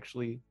you are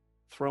actually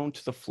thrown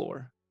to the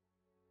floor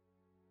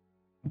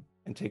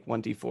and take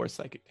 1d4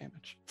 psychic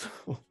damage.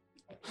 Oh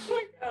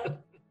my god.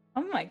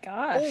 Oh my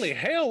gosh. Holy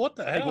hell! What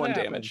the Take hell? 1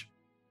 happened? damage.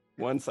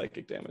 1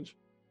 psychic damage.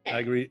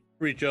 I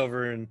reach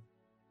over and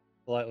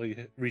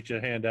politely reach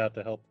a hand out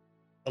to help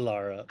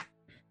Alara up.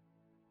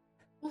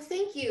 Well,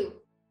 thank you.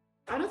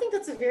 I don't think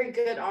that's a very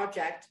good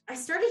object. I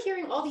started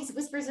hearing all these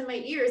whispers in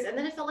my ears, and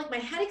then it felt like my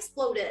head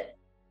exploded.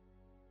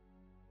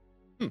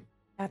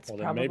 That's Well,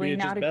 then probably maybe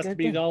it's not just a best to good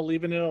be thing. all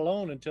leaving it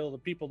alone until the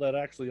people that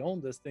actually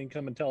own this thing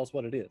come and tell us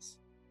what it is.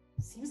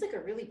 Seems like a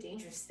really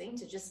dangerous thing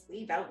to just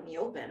leave out in the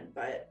open,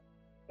 but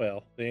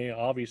Well, they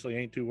obviously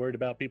ain't too worried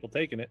about people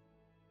taking it.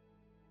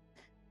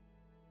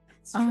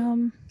 it's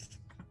true.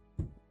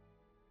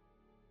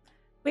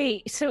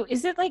 Wait, so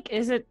is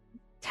it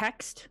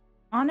text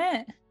on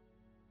it?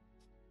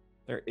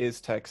 There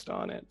is text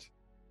on it.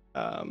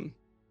 Can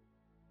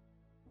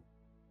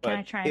But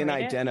I try and in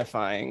read it?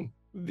 identifying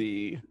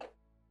the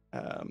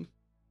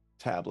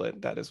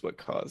tablet, that is what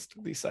caused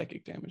the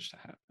psychic damage to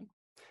happen.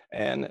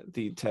 And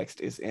the text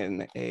is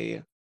in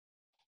a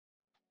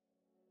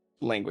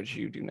language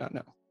you do not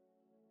know.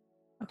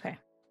 Okay.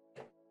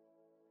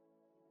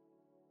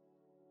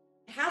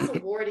 It has a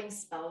warding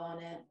spell on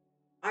it.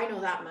 I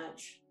know that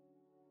much.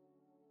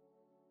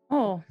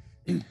 Oh,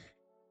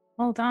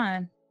 hold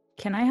on.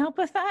 Can I help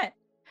with that?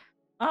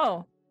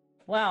 Oh,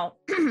 well,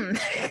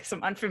 because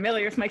I'm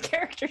unfamiliar with my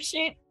character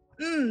sheet.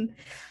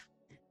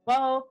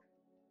 Well,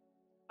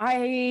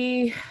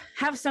 I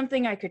have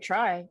something I could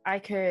try. I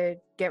could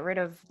get rid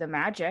of the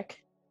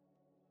magic.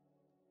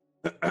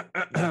 How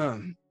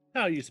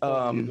are you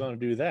supposed you're going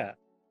to do that?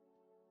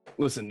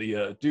 Listen,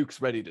 the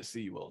Duke's ready to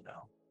see you all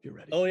now. If you're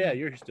ready. Oh yeah,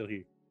 you're still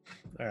here.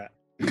 All right.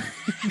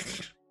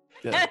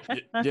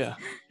 Yeah,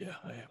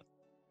 I am.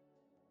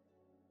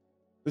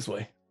 This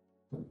way.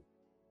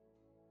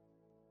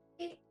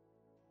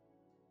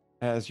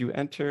 As you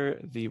enter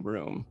the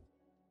room,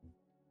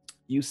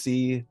 you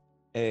see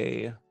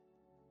a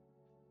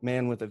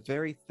man with a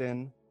very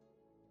thin,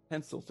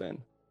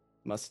 pencil-thin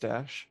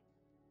mustache.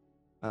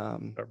 I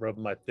rub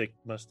my thick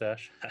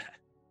mustache.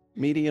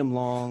 Medium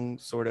long,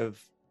 sort of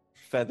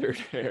feathered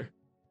hair.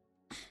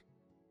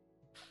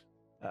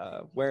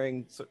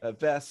 Wearing a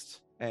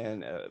vest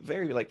and a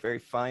very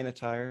fine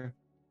attire,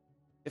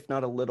 if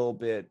not a little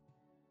bit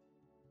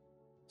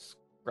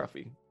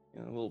scruffy,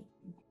 little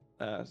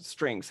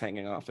strings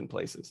hanging off in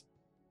places.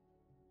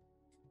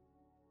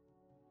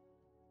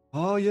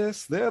 Oh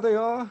yes, there they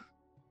are.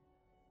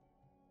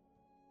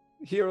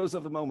 Heroes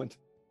of the moment.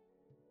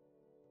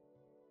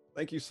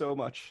 Thank you so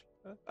much.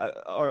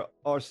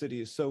 Our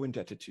city is so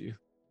indebted to you.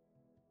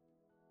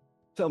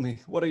 Tell me,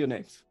 what are your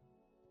names?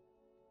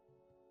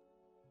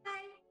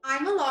 Hi,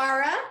 I'm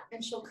Alara,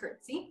 and she'll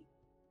curtsy.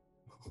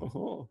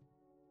 Oh,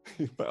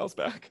 he bows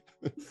back.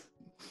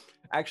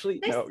 Actually,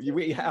 Nice no, to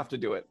we have to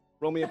do it.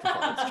 Roll me a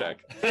performance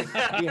check.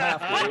 We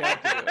have to do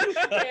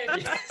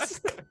it.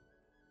 Yes.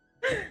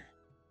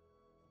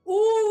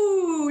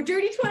 Ooh,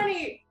 dirty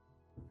 20.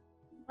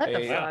 What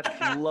the A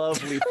fuck?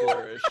 lovely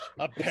flourish.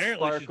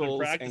 Apparently she's been Sparkles and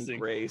practicing.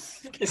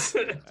 grace It's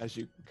as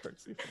you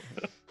curtsy.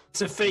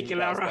 a fake He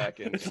bows Alara. back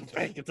in. It's a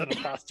fake. It's an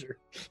imposter.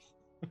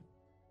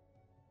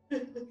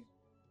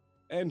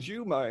 And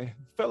you, my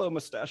fellow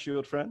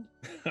mustachioed friend.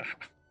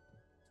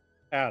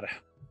 Howdy.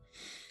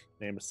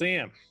 Name is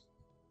Sam.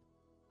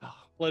 Oh,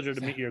 Pleasure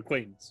to meet your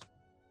acquaintance.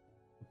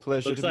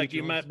 pleasure. Looks to like meet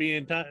you might be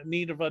in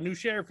need of a new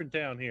sheriff in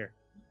town here.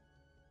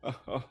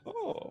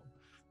 Oh,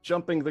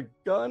 jumping the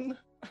gun.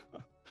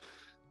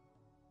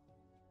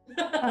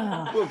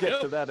 Ah. We'll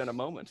get to that in a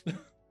moment.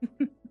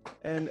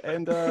 And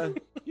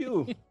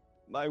you,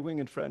 my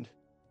winged friend.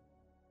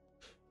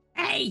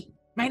 Hey,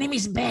 my name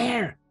is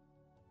Bear.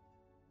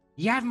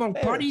 You have more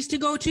Fair. parties to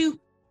go to?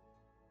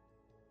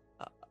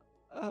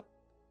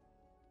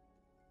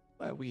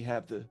 Well, we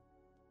have the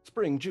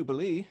Spring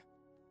Jubilee.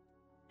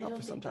 I Not don't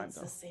for some think time, that's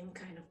though. the same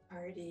kind of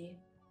party.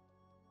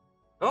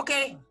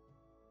 Okay.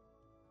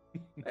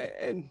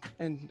 And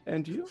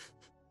you?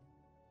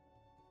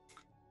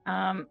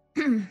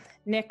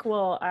 Nick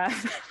will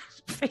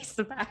face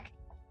the back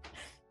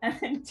and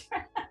then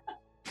turn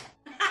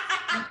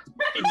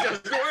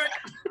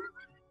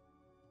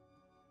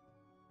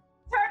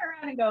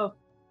around and go,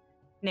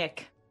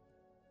 Nick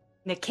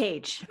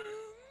Cage,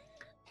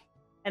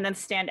 and then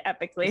stand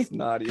epically. It's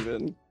not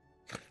even.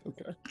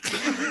 Okay.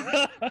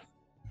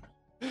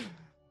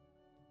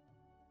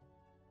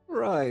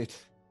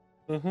 Right.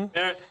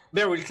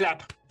 Bear will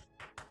clap.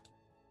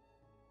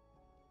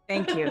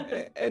 Thank you.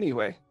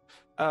 Anyway,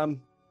 I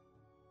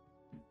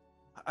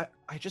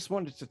just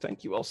wanted to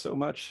thank you all so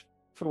much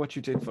for what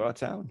you did for our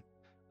town.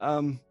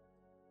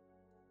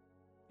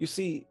 You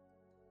see,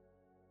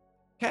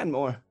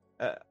 Canmoor,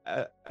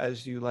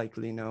 as you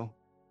likely know,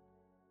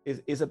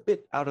 is a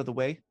bit out of the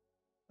way.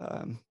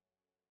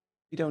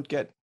 We don't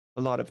get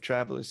a lot of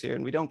travelers here,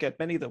 and we don't get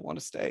many that want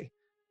to stay.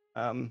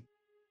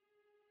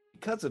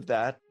 Because of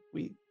that,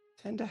 we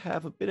tend to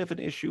have a bit of an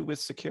issue with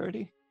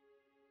security.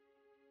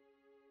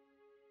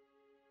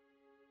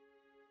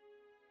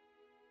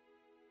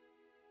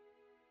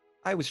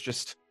 I was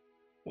just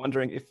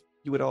wondering if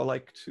you would all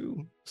like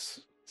to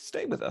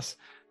stay with us.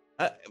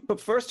 But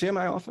first, hear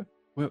my offer.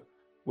 We're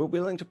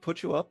willing to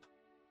put you up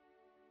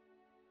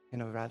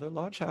in a rather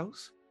large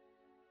house.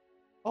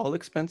 All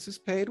expenses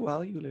paid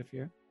while you live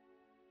here.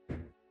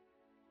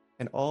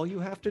 And all you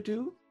have to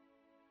do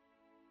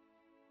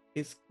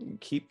is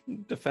keep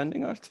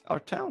defending our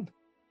town.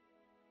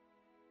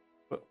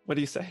 What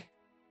do you say?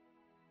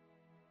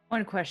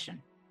 One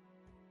question.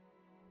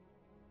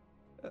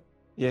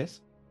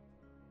 Yes?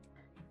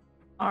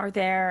 Are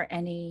there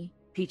any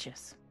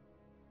peaches?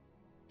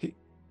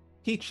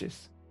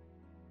 Peaches?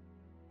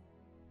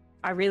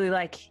 I really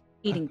like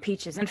eating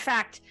peaches. In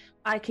fact,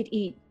 I could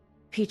eat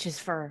peaches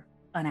for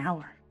an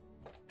hour.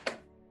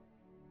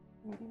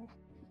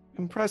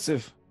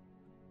 Impressive.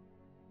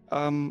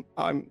 I'm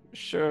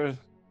sure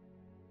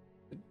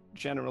the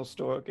general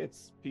store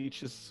gets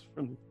peaches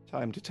from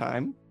time to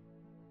time.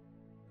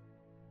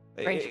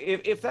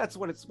 Great. If that's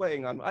what it's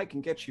weighing on, I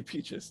can get you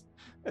peaches.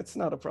 It's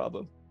not a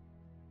problem.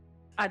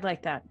 I'd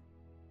like that.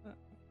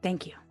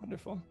 Thank you.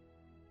 Wonderful.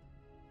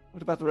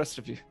 What about the rest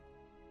of you?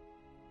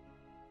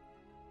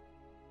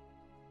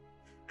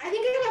 I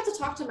think I'd have to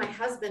talk to my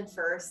husband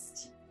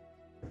first.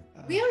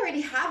 We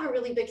already have a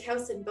really big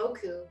house in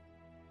Boku.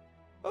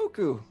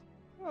 Boku.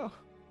 Oh,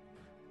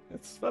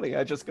 it's funny.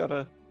 I just got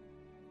a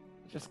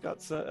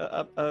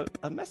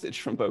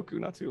message from Boku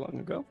not too long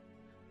ago.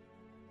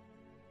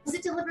 Was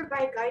it delivered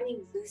by a guy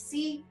named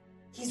Lucy?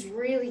 He's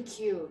really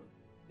cute.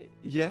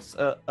 Yes,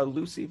 a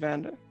Lucy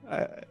Vander,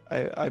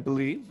 I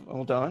believe.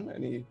 Hold on,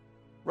 and he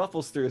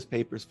ruffles through his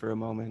papers for a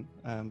moment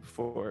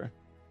before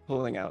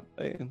pulling out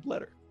a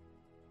letter.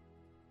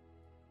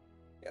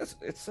 Yes,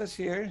 it says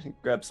here. He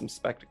grabs some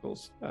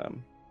spectacles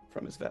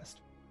from his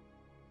vest.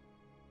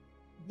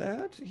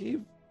 That he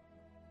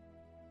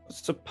was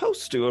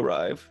supposed to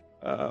arrive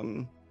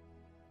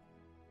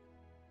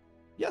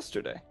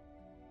yesterday.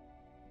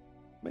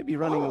 Maybe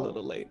running a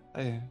little late.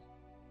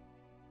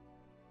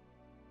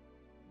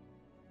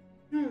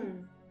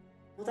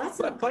 Well, that's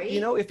not great. But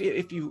you know, if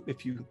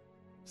you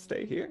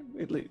stay here,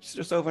 at least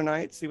just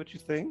overnight, see what you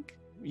think.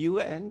 You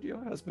and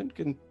your husband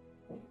can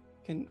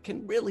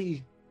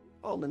really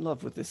fall in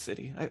love with this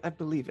city. I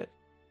believe it.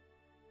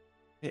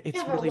 It's we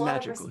have really a lot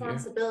magical of here.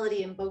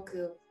 responsibility in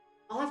Boku.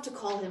 I'll have to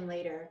call him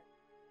later.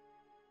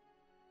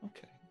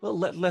 Okay. Well,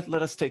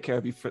 let us take care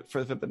of you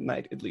for the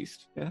night at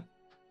least. Yeah.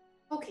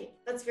 Okay,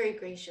 that's very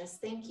gracious.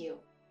 Thank you.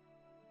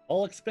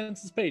 All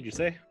expenses paid, you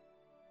say?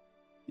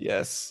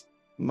 Yes,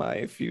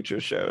 my future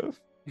sheriff.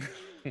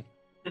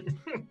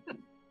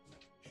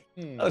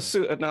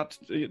 Not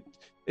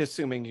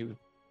assuming you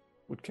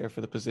would care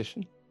for the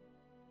position.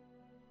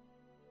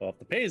 Well, if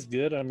the pay's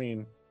good, I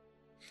mean,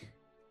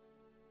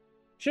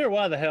 sure,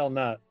 why the hell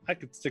not? I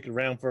could stick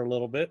around for a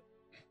little bit.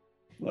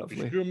 If you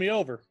Lovely. screw me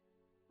over,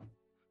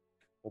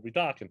 we'll be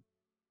talking.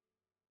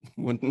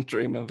 Wouldn't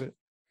dream of it.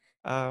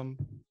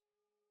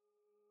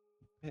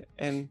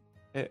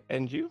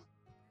 And you?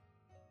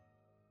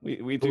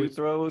 We do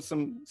throw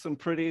some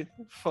pretty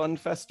fun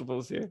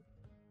festivals here.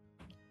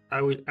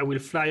 I will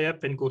fly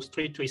up and go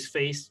straight to his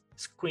face,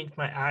 squint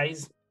my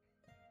eyes,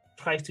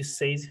 try to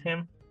seize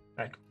him,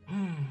 like,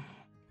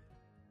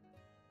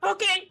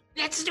 Okay,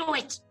 let's do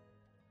it.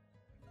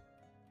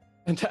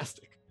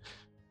 Fantastic.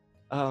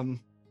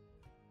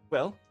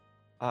 Well,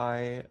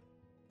 I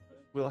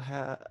will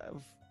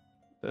have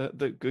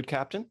the good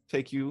captain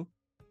take you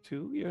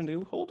to your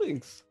new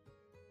holdings.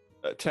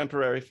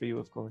 Temporary for you,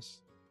 of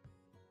course.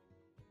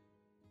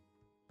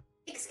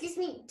 Excuse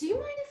me, do you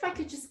mind if I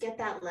could just get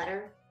that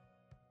letter?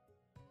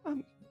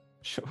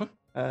 Sure.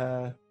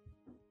 Don't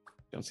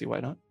see why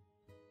not.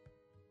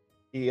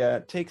 He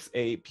takes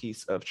a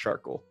piece of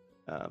charcoal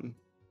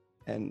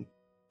and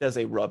does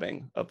a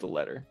rubbing of the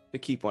letter to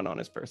keep one on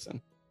his person,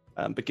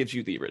 but gives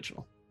you the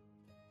original.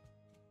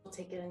 She'll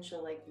take it and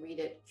she'll like read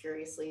it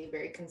curiously,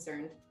 very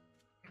concerned.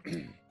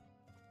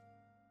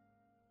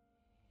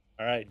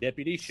 All right,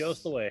 deputy, show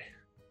us the way.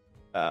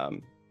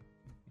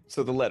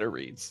 So the letter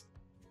reads,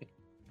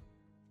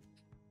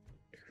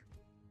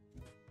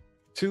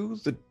 to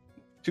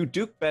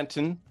Duke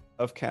Benton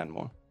of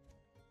Canmoor.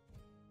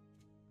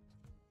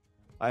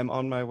 I am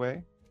on my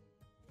way.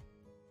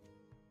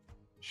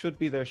 Should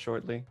be there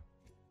shortly.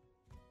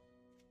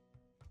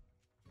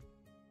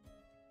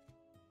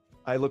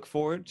 I look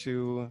forward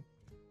to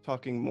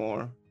talking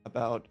more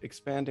about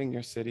expanding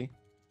your city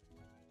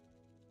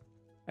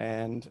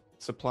and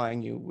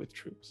supplying you with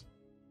troops.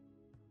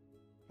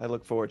 I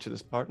look forward to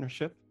this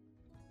partnership.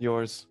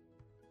 Yours,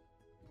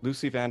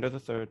 Lucy Vander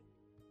III.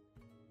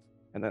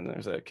 And then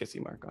there's a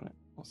kissy mark on it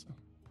also.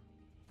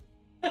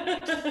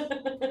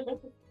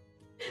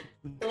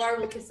 Pilar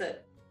will kiss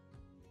it.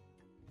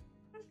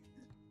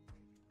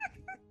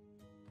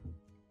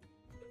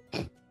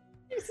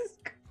 Jesus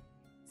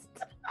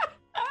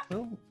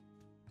Well,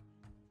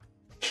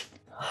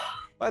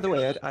 by the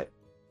way,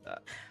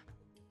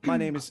 my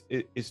name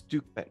is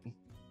Duke Benton.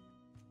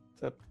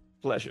 It's a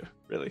pleasure,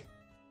 really.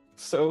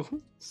 So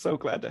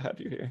glad to have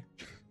you here.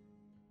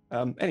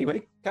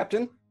 Anyway,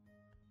 Captain,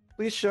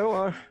 please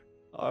show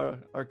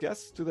our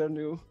guests to their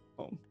new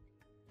home.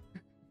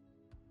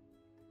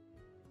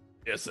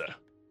 Yes, sir.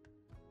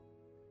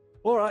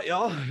 All right,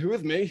 y'all, you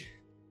with me?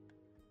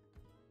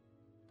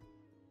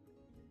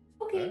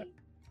 Okay.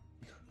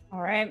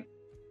 All right.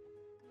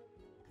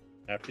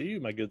 After you,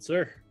 my good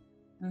sir.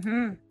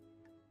 Mm-hmm.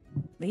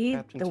 Lead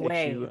Captain the takes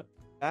way. you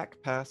back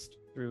past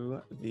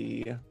through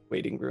the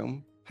waiting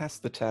room,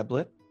 past the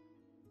tablet,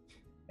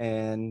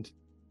 and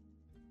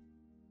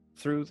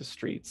through the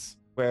streets,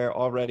 where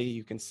already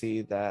you can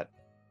see that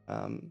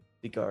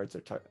the guards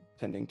are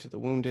tending to the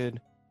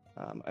wounded,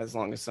 as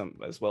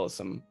well as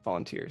some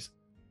volunteers.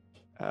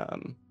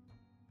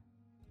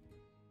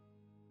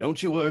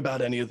 Don't you worry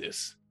about any of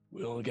this.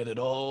 We'll get it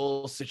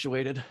all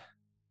situated.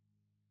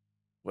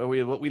 What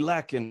we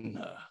lack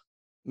in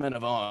men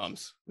of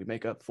arms, we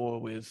make up for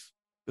with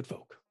good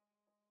folk.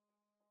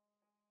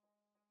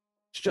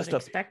 It's just Would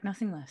up. expect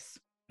nothing less.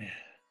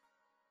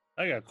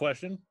 I got a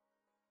question.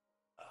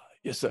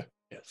 Yes, sir.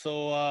 Yes.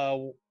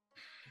 So,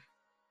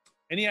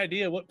 any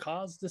idea what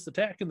caused this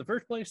attack in the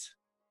first place?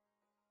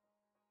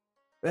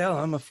 Well,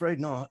 I'm afraid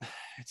not.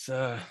 It's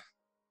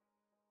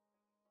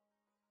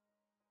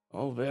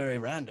all very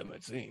random,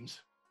 it seems.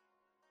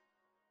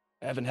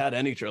 I haven't had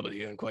any trouble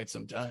here in quite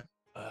some time.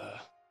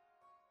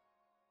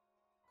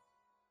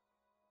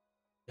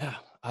 Yeah,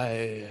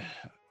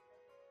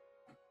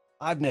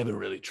 I've never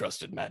really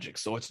trusted magic,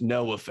 so it's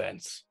no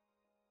offense.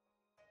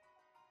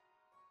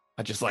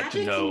 I just like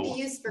Magic to can know be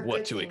used for what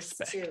good to things,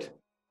 expect. too.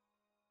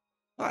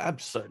 I'm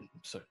certain.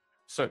 In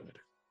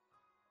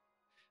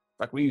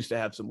fact, we used to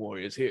have some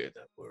warriors here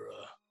that were,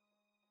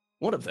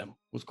 one of them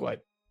was quite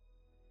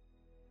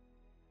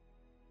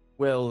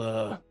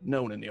well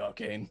known in the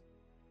arcane.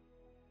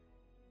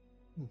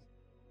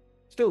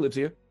 Still lives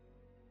here.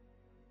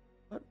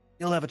 But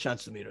you'll have a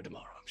chance to meet her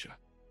tomorrow, I'm sure.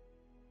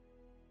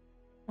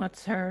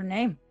 What's her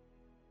name?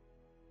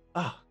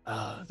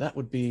 That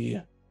would be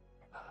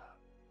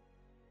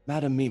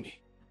Madame Mimi.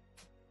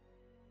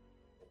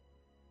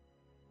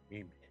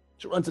 Mimi.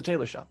 She runs a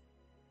tailor shop.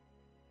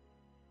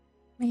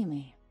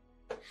 Mimi.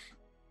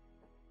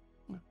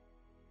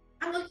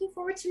 I'm looking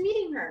forward to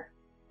meeting her.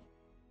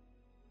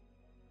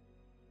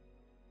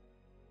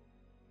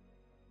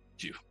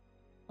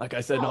 Like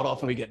I said, not Oh.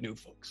 often we get new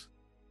folks.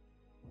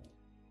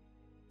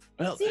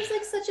 Well, Seems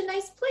like such a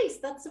nice place.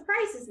 That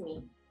surprises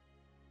me.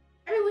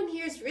 Everyone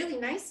here is really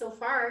nice so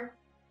far,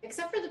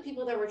 except for the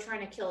people that were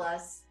trying to kill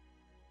us.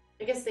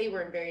 I guess they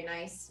weren't very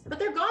nice, but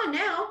they're gone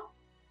now.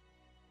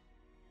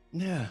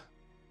 yeah.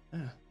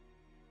 Kind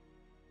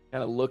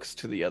of looks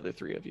to the other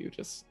three of you,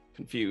 just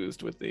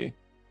confused with the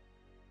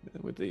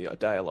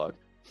dialogue.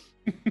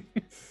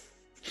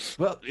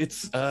 Well,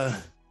 it's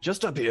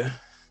just up here.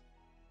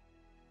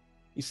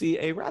 You see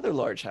a rather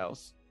large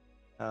house,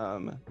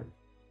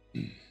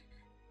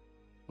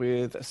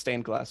 with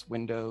stained glass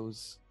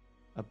windows,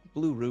 a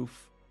blue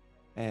roof,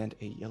 and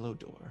a yellow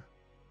door.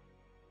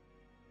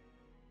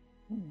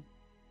 You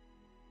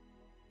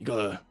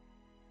gotta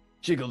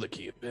jiggle the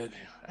key a bit.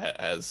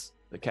 As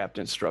the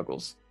captain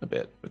struggles a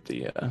bit with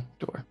the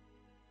door.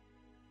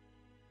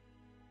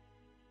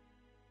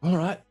 All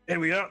right, here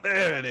we are.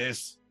 There it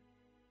is.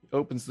 He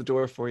opens the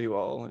door for you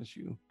all as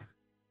you.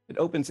 It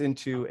opens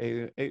into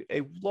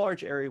a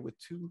large area with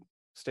two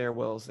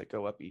stairwells that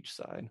go up each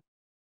side.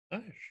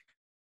 Nice.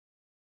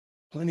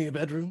 Plenty of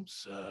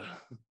bedrooms.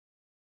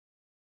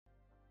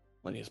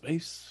 Plenty of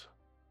space.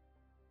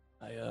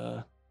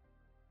 I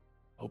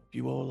hope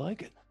you all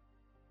like it.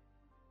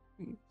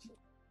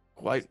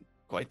 Quite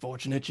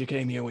fortunate you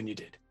came here when you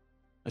did.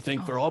 I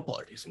think for all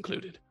parties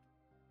included.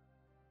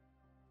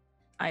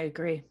 I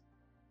agree.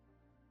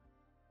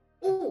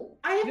 Oh,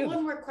 I have Yeah.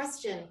 one more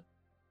question.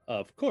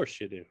 Of course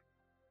you do.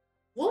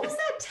 What was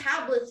that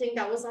tablet thing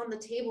that was on the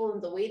table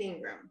in the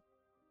waiting room?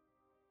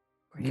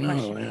 Great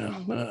question. yeah,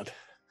 but...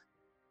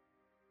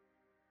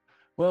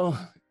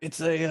 Well, it's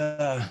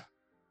a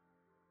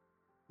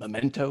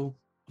memento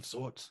of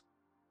sorts.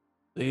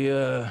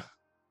 The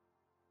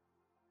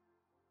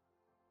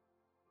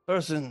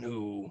person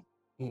who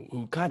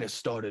kind of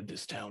started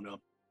this town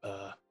up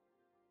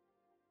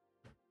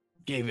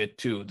gave it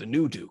to the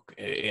new Duke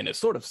in a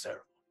sort of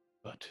ceremony,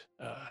 but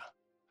I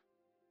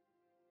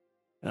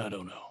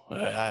don't know.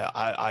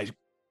 I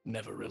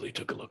never really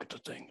took a look at the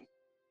thing.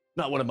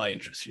 Not one of my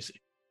interests, you see.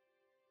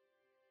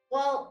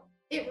 Well,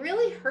 it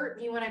really hurt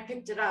me when I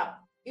picked it up.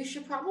 You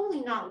should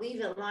probably not leave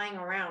it lying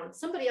around.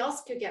 Somebody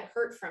else could get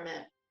hurt from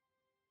it.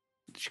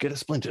 Did you get a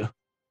splinter?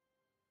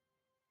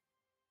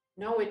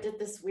 No, it did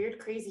this weird,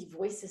 crazy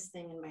voices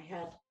thing in my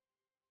head.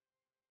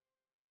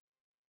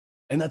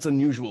 And that's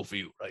unusual for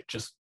you, right?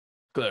 Just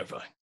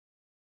clarifying.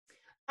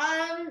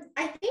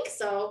 I think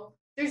so.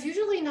 There's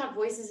usually not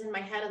voices in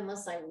my head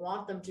unless I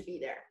want them to be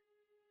there.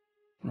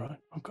 Right.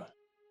 Okay.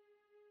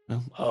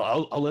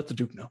 Well, I'll let the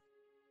Duke know.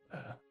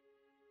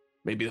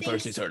 Maybe the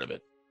first he's heard of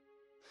it.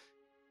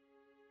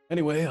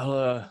 Anyway,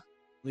 I'll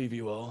leave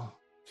you all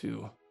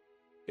to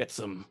get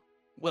some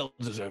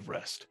well-deserved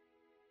rest.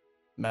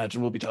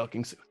 Imagine we'll be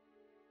talking soon.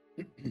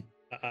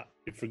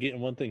 You're forgetting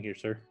one thing here,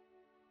 sir.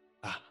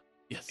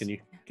 Yes. Can you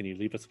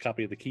leave us a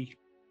copy of the key?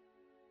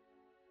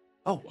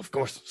 Oh, of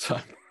course.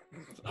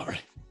 Sorry.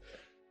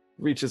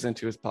 Reaches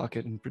into his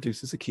pocket and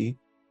produces a key.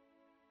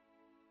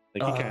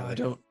 Thank you, kindly. I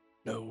don't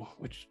know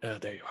which. There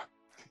you are.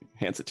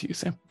 Hands it to you,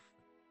 Sam.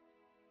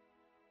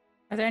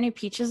 Are there any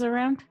peaches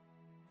around?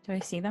 Do I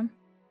see them?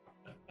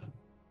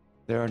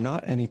 There are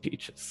not any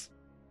peaches.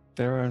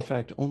 There are, in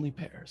fact, only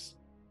pears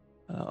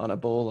on a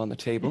bowl on the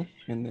table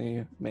in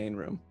the main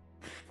room.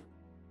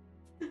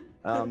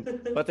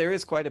 But there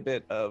is quite a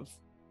bit of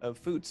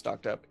food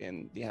stocked up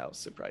in the house,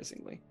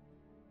 surprisingly,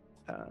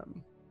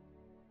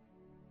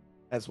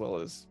 as well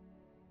as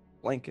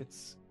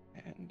blankets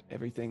and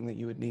everything that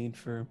you would need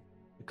for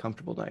a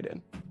comfortable night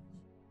in.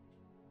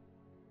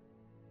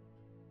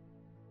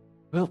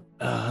 Well,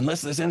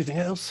 unless there's anything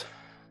else.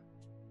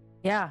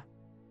 Yeah.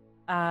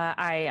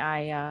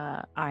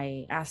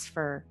 I asked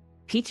for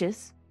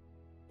peaches.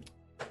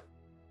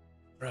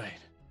 Right.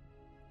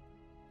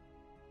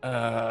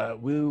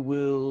 We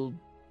will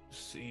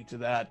see to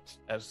that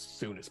as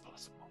soon as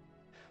possible.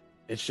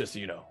 It's just,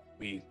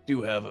 we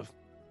do have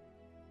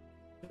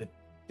the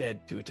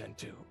dead to attend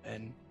to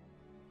and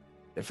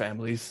their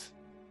families.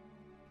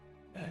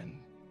 And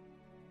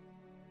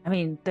I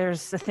mean,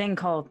 there's a thing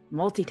called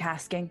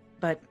multitasking,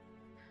 but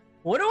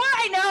what do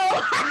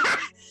I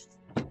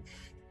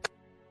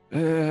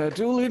know?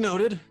 Duly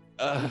noted.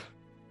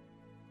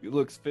 He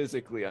looks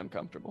physically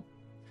uncomfortable.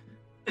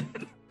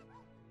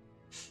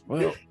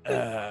 well,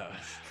 Yeah,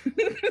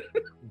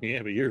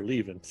 but you're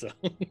leaving, so.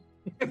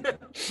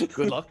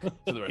 good luck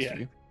to the rest Yeah. of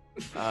you.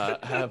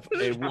 Have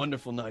a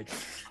wonderful night.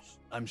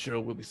 I'm sure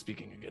we'll be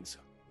speaking again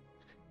soon.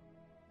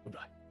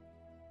 Goodbye.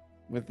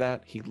 With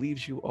that, he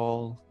leaves you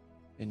all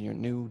in your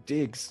new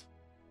digs.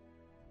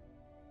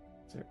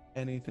 Is there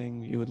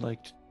anything you would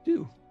like to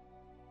do?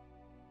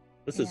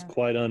 This is Yeah.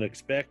 quite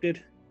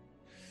unexpected.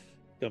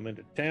 Come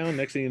into town,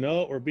 next thing you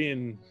know, we're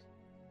being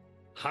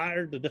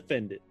hired to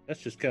defend it.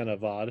 That's just kind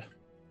of odd.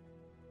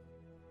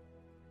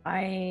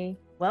 I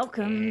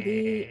welcome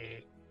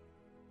the.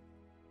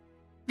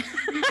 Did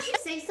you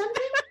say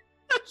something?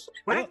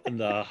 What in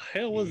the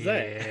hell was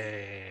that?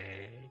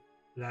 Yeah,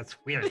 that's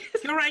weird.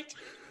 You're right.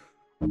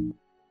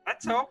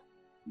 That's all.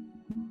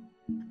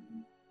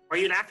 Why are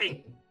you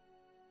laughing?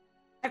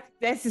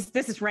 This is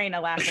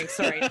Raina laughing.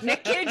 Sorry,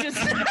 Nick can't just.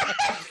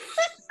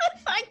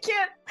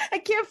 I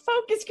can't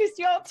focus because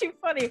you're all too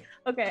funny.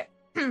 Okay.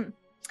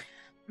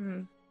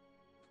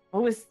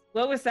 What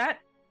was that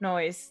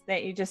noise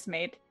that you just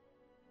made?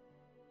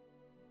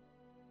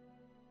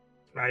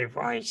 My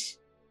voice.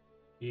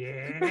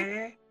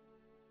 Yeah.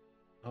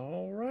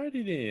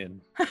 Alrighty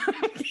then.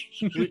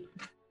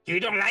 You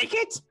don't like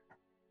it?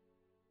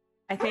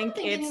 I think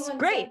don't it's anyone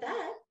great. said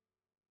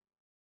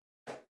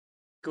that.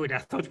 Good. I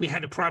thought we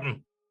had a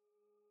problem.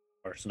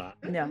 Of course not.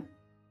 No.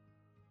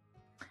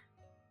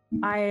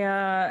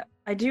 I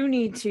do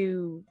need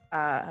to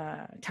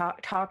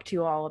talk to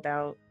you all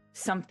about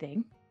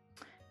something.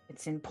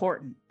 It's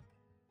important.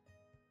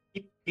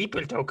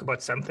 People talk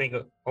about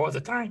something all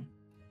the time.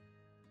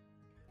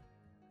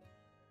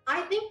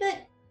 I think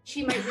that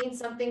she might mean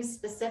something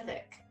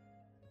specific.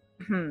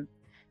 To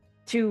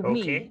Okay.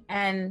 me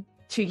and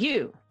to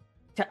you,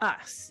 to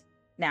us,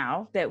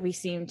 now that we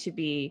seem to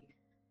be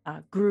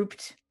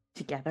grouped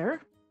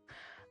together.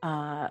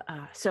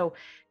 So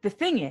the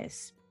thing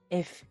is,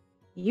 if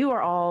you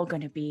are all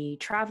going to be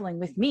traveling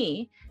with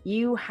me,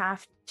 you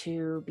have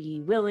to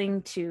be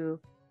willing to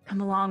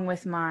come along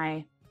with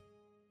my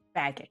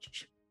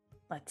baggage,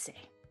 let's say.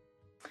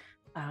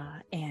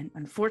 And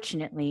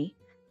unfortunately,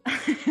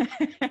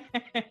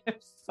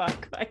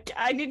 fuck,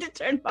 I need to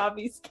turn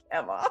Bobby's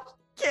cam off.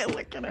 Can't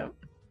look at him.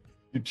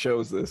 You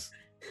chose this.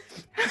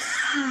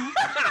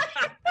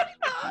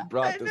 You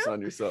brought this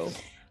on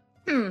yourself.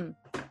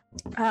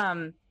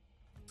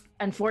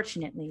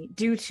 Unfortunately,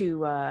 due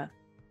to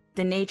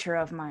the nature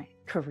of my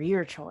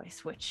career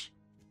choice, which,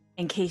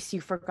 in case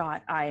you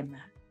forgot, I'm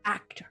an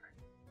actor.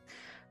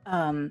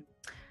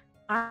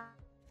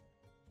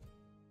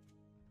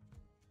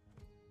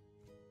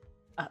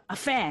 A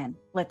fan,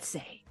 let's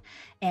say,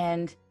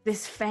 and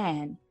this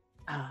fan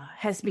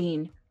has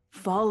been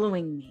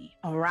following me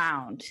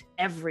around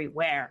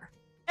everywhere.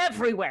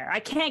 I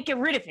can't get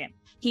rid of him.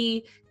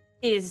 He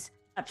is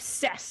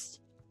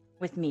obsessed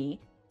with me.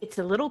 It's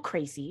a little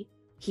crazy.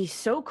 He's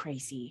so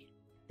crazy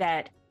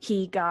that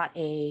he got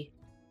a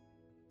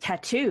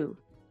tattoo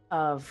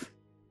of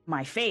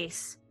my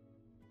face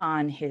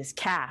on his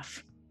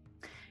calf.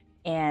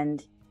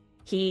 And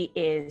he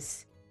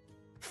is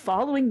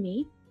following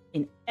me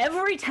in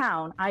every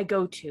town I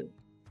go to.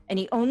 And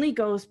he only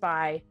goes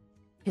by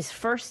his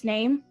first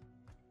name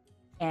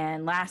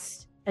and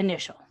last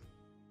initial.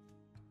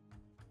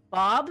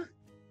 Bob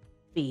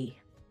B.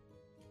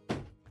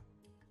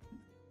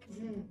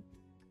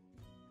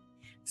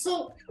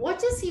 So, what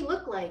does he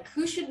look like?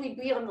 Who should we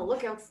be on the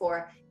lookout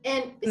for?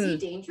 And is he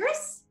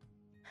dangerous?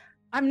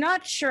 I'm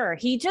not sure.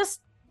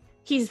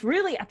 He's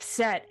really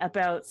upset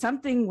about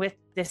something with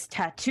this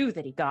tattoo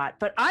that he got.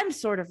 But I'm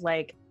sort of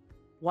like,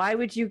 why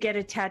would you get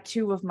a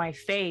tattoo of my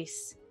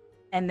face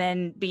and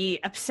then be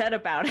upset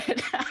about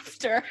it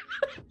after?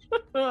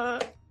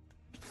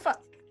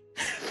 Fuck.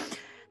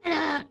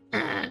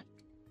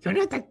 You're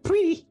not that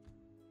pretty.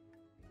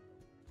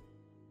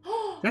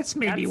 That's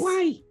maybe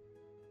why.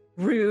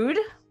 Rude.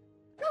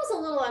 That was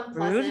a little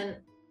unpleasant. Rude.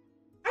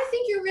 I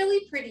think you're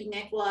really pretty,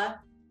 Nicola.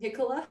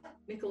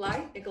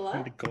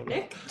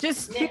 Nick?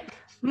 Just Nick.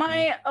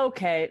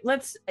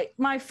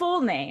 my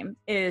full name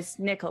is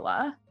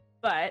Nicola,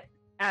 but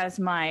as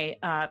my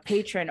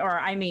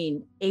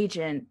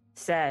agent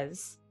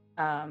says,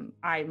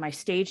 my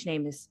stage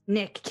name is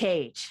Nick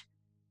Cage.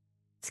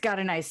 It's got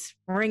a nice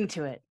ring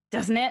to it,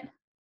 doesn't it?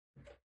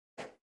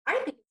 I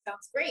think it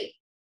sounds great.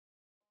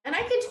 And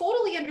I can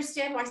totally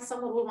understand why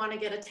someone would want to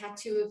get a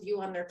tattoo of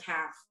you on their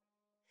calf,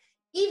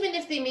 even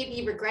if they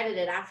maybe regretted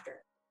it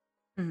after.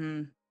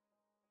 Mm-hmm.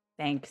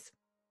 Thanks.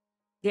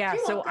 Yeah,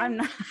 You're so welcome. I'm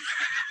not...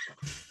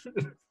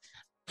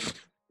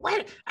 Well,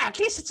 at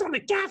least it's on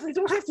the calf. They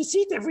don't have to see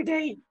it every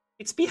day.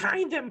 It's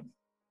behind them.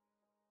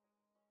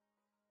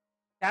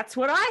 That's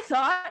what I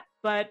thought,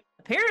 but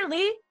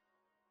apparently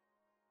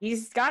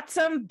he's got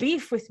some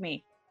beef with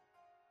me.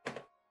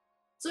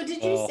 So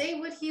did you say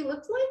what he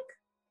looked like?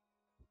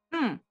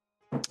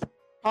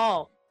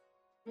 Paul.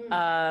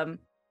 Brown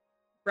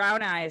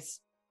eyes,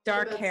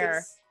 dark About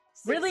hair,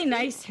 six really feet?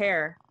 nice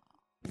hair.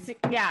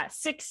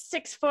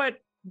 6'1",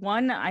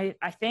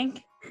 I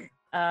think.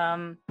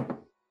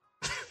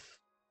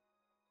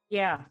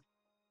 Yeah.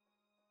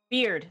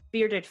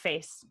 Bearded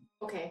face.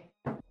 Okay.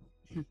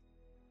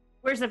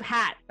 Wears a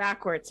hat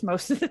backwards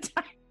most of the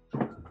time.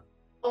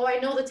 Oh, I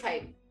know the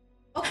type.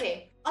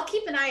 Okay, I'll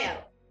keep an eye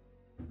out.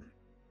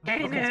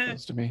 And That's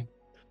close to me.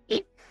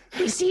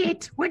 we see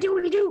it. What do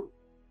we do?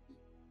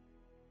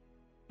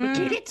 We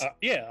get it?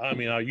 Yeah, I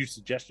mean, are you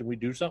suggesting we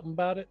do something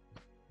about it?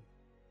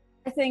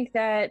 I think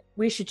that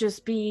we should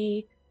just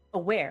be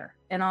aware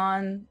and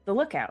on the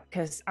lookout,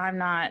 because I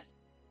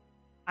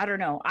don't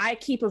know. I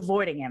keep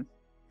avoiding him,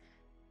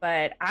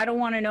 but I don't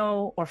want to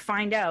know or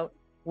find out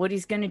what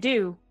he's going to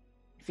do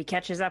if he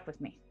catches up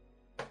with me.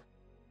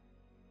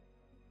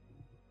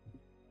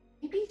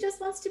 Maybe he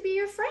just wants to be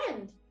your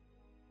friend.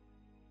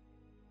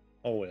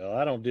 Oh, well,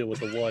 I don't deal with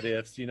the what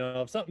ifs. You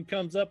know, if something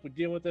comes up, we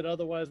deal with it.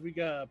 Otherwise, we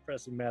got a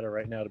pressing matter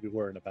right now to be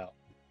worrying about.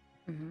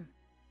 Mm-hmm.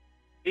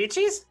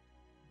 Peaches?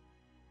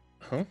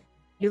 Huh?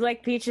 You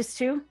like peaches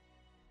too?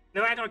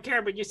 No, I don't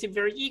care, but you seem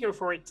very eager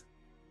for it.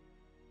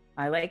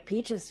 I like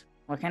peaches.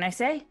 What can I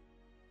say?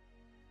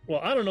 Well,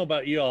 I don't know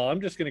about y'all.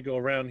 I'm just going to go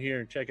around here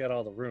and check out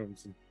all the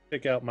rooms and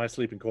pick out my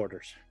sleeping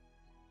quarters.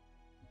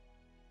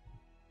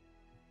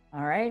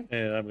 All right.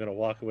 And I'm going to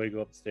walk away, go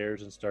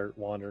upstairs, and start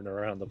wandering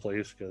around the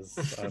place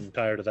because I'm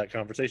tired of that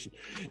conversation.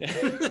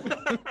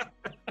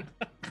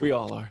 We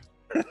all are.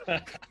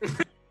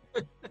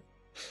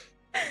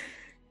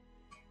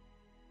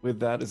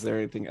 With that, is there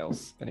anything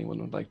else anyone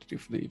would like to do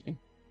for the evening?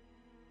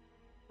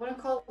 I want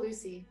to call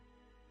Lucy.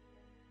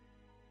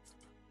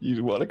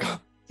 You want to go?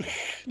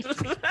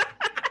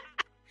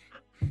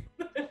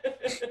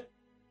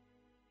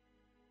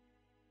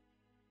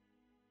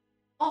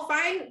 I'll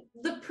find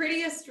the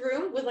prettiest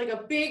room with like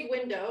a big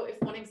window if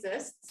one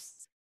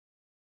exists.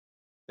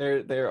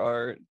 There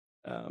are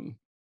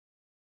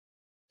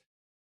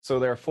so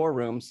there are 4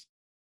 rooms,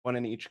 one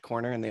in each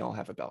corner, and they all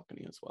have a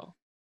balcony as well.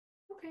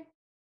 Okay.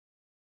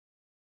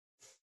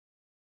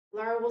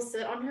 Lara will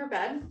sit on her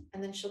bed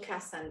and then she'll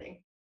cast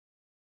sending.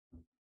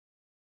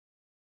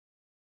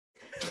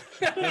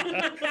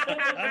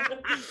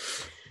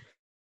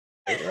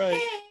 Right.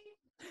 Hey,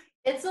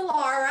 it's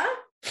Alara.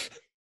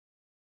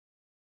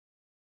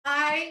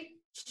 I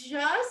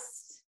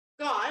just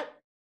got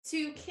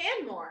to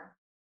Canmoor.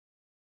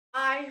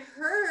 I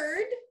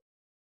heard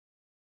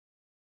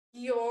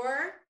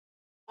you're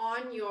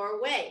on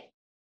your way.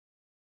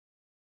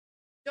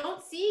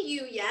 Don't see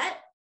you yet.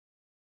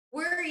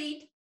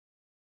 Worried.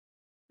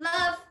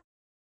 Love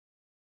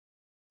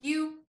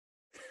you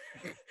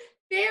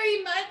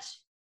very much.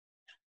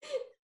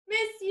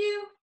 Miss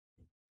you.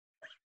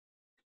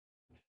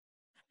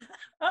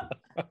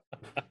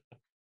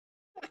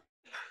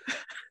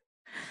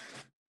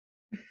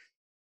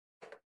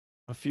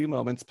 A few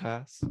moments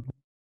pass,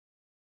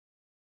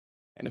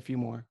 and a few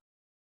more.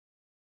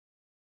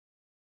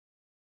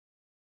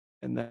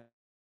 And then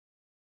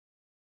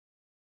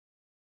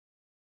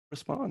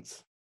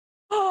response.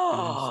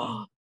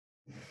 Oh,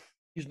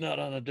 He's not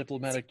on a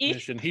diplomatic See?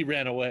 mission. He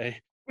ran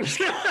away.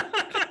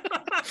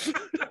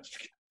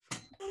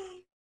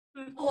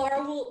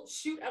 Laura will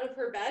shoot out of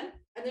her bed,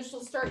 and then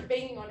she'll start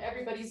banging on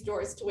everybody's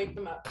doors to wake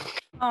them up.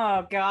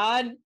 oh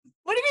God.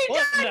 What have you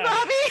What done, the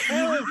Bobby?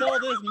 hell is all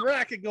this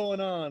racket going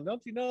on?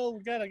 Don't you know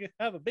we gotta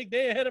have a big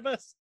day ahead of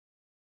us?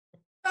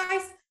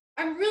 Guys,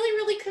 I'm really,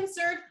 really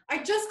concerned.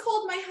 I just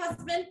called my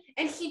husband,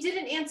 and he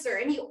didn't answer,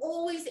 and he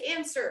always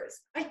answers.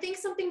 I think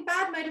something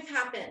bad might have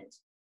happened.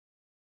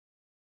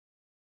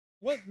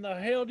 What in the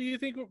hell do you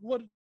think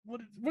what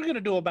we're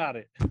gonna do about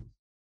it?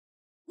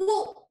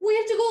 Well, we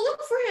have to go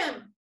look for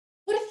him.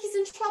 What if he's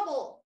in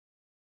trouble?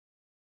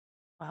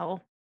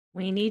 Well,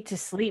 we need to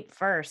sleep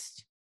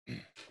first.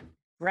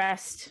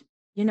 Rest.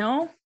 You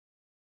know,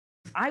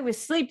 I was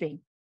sleeping.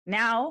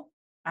 Now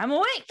I'm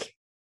awake.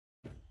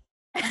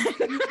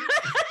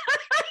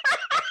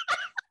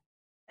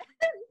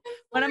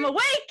 When I'm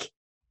awake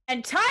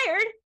and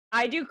tired,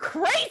 I do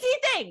crazy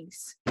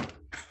things. Well,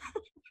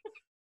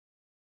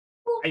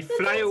 I then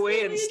fly that's away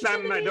really and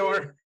slam my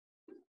door.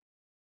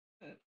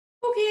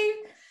 Okay.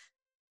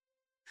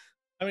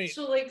 I mean,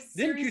 She'll like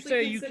didn't you seriously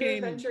say you consider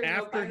came venturing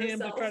out after by him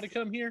to herself. try to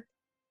come here?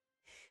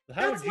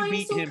 How That's would you why I'm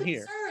meet so him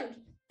here? concerned.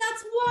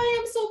 That's why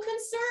I'm so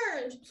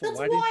concerned. So That's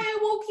why why, did you- I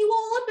woke you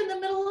all up in the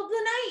middle of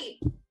the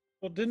night.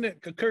 Well, didn't it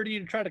occur to you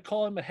to try to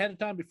call him ahead of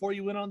time before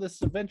you went on this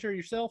adventure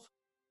yourself?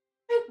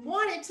 I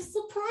wanted to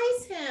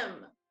surprise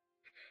him.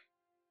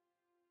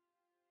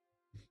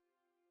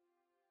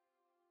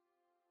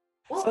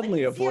 Well,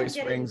 Suddenly I a can see I'm voice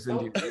getting rings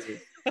into your focused.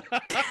 ears.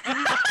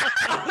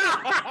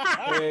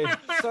 Hey,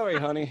 sorry,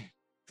 honey.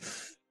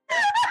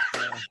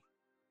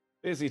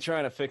 Busy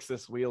trying to fix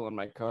this wheel on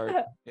my cart.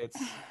 It's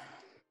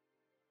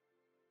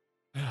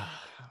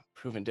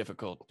proven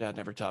difficult. Dad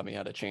never taught me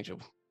how to change a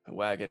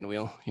wagon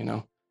wheel, you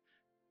know.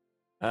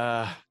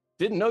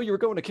 Didn't know you were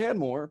going to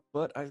Canmoor,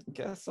 but I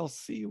guess I'll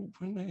see you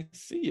when I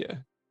see you.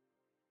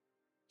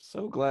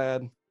 So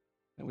glad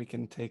that we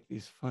can take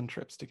these fun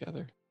trips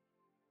together.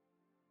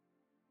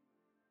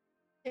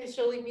 And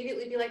she'll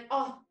immediately be like,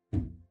 oh,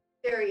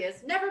 there he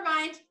is. Never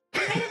mind.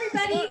 Good night,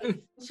 everybody.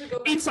 And she'll go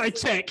back to Inside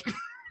sleep.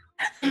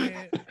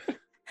 check.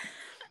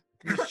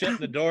 He's shutting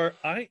the door.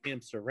 I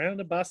am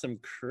surrounded by some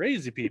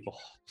crazy people.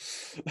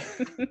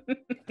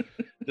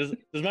 Does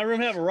my room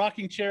have a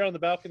rocking chair on the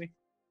balcony?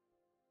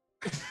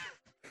 Fuck,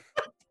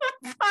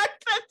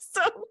 that's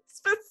so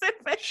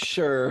specific.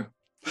 Sure.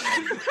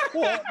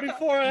 Well,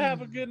 before I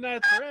have a good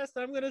night's rest,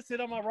 I'm gonna sit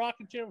on my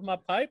rocking chair with my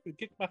pipe and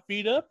kick my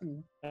feet up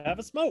and have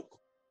a smoke.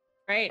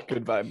 Right.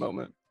 Good vibe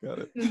moment.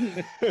 Got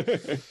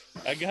it.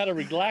 I gotta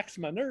relax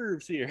my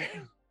nerves here,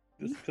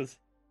 just because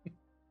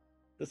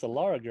this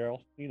Alara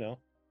girl, you know.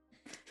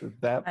 With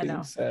that I know.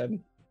 being said,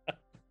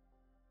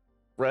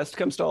 rest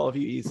comes to all of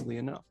you easily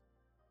enough.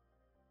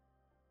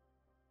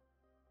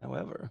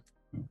 However,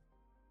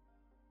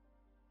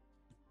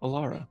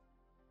 Alara,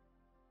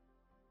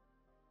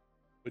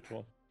 Which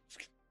one?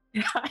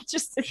 Yeah, I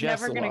just it's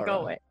never gonna go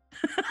away.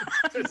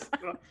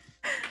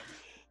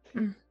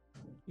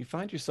 you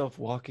find yourself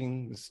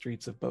walking the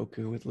streets of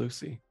Boku with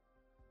Lucy.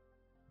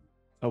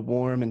 A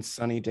warm and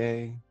sunny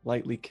day,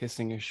 lightly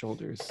kissing your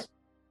shoulders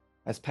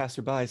as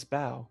passerbys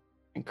bow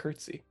and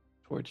curtsy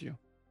towards you.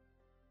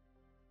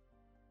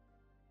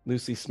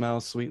 Lucy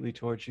smiles sweetly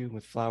towards you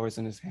with flowers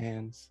in his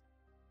hands.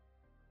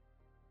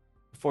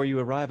 Before you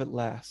arrive at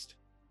last,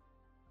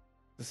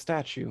 the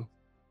statue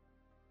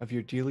of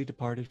your dearly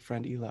departed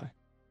friend Eli.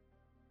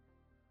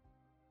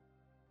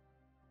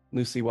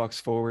 Lucy walks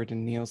forward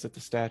and kneels at the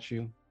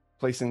statue,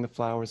 placing the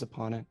flowers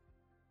upon it.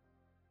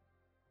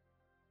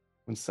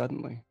 When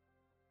suddenly,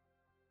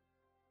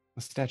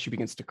 the statue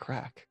begins to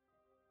crack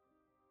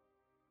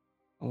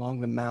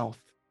along the mouth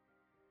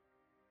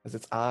as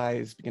its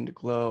eyes begin to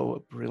glow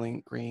a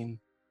brilliant green.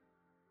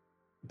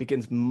 It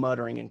begins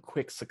muttering in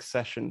quick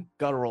succession,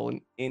 guttural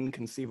and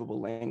inconceivable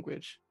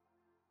language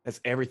as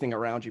everything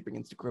around you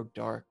begins to grow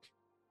dark.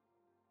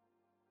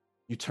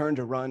 You turn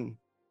to run,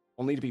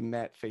 only to be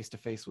met face to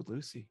face with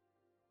Lucy.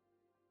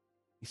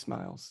 He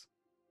smiles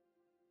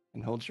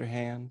and holds your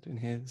hand in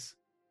his.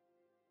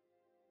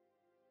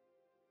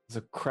 As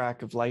a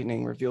crack of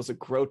lightning reveals a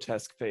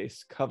grotesque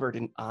face covered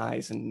in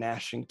eyes and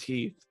gnashing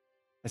teeth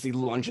as he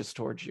lunges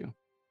towards you.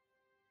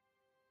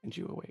 And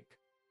you awake.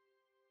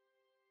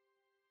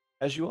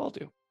 As you all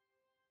do.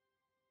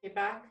 Get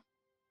back.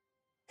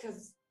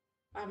 Because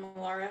I'm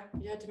Alara.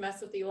 You had to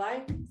mess with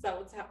Eli. Is that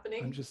what's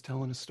happening? I'm just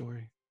telling a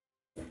story.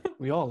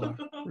 We all are.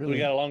 Really. We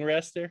got a long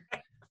rest there.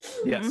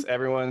 Yes,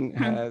 everyone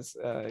has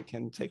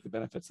can take the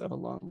benefits of a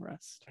long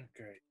rest.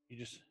 Great. You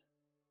just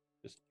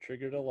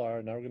triggered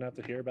Alara. Now we're gonna have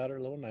to hear about her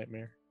little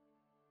nightmare.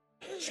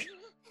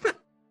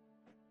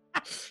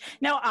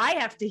 No, I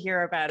have to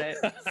hear about it.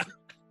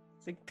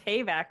 It's like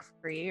payback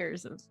for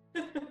years of.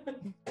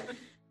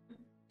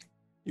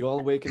 You all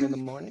awaken in the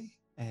morning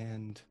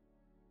and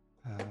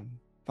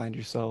find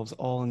yourselves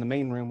all in the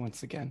main room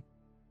once again.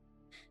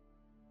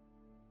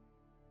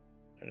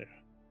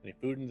 Any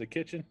food in the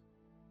kitchen?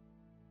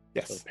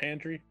 Yes. The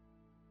pantry?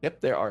 Yep,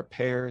 there are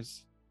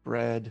pears,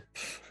 bread,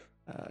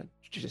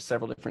 just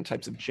several different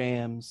types of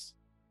jams.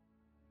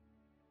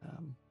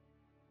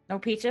 No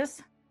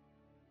peaches?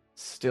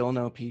 Still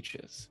no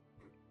peaches.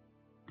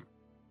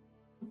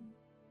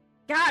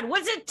 God, what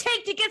does it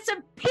take to get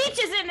some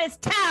peaches in this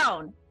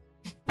town?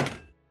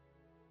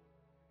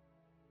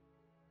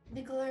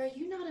 Nicola, are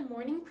you not a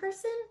morning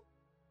person?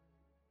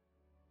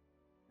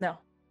 No. I'm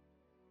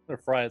gonna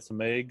fry it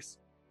some eggs.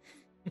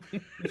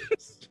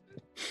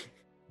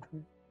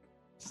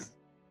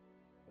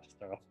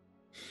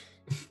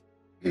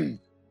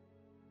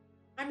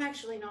 I'm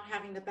actually not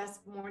having the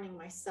best morning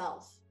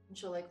myself. And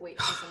she'll like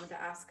wait for someone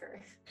to ask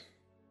her.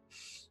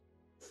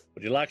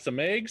 Would you like some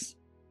eggs?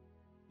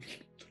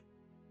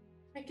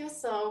 I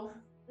guess so.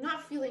 I'm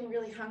not feeling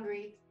really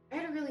hungry. I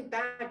had a really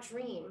bad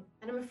dream,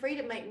 and I'm afraid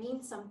it might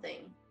mean something.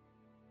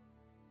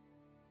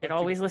 You should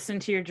always listen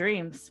to your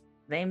dreams.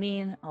 They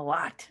mean a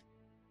lot.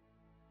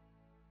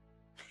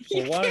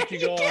 Well, why don't you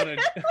go on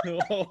and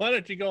why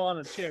don't you go on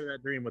and share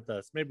that dream with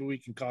us? Maybe we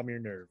can calm your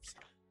nerves.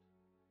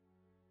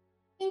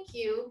 Thank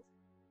you.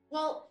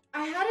 Well,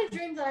 I had a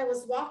dream that I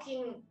was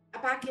walking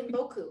back in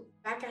Boku,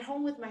 back at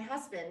home with my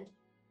husband,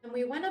 and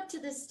we went up to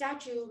this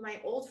statue of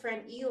my old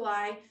friend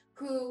Eli,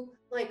 who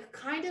like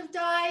kind of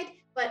died,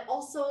 but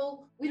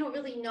also we don't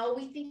really know.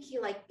 We think he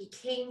like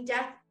became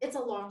death. It's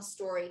a long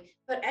story.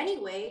 But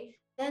anyway,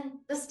 then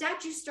the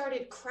statue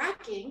started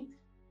cracking,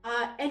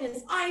 and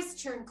his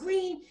eyes turned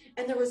green,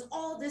 and there was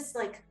all this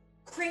like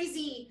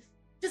crazy,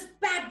 just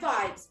bad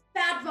vibes.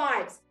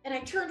 And I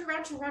turned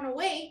around to run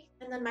away,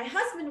 and then my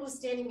husband was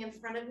standing in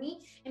front of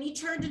me, and he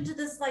turned into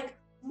this like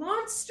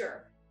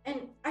monster,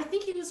 and I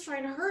think he was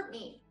trying to hurt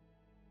me.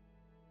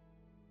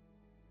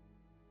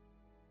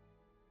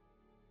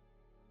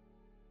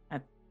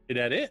 Is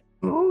that it?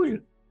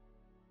 Ooh,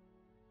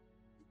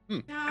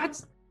 Yeah,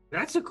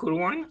 that's a cool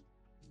one.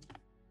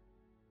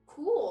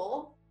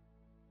 cool.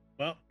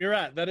 Well, you're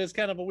right. That is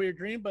kind of a weird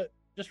dream, but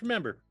just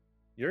remember,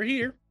 you're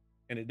here,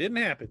 and it didn't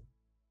happen.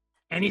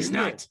 And he's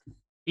You're not.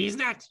 He's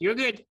not. You're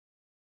good.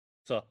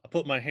 So I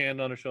put my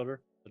hand on her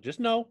shoulder. But just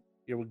know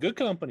you're with good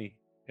company,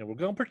 and we're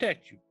gonna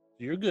protect you.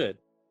 So you're good.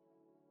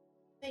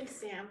 Thanks,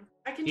 Sam.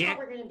 I can Yeah. tell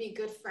we're gonna be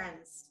good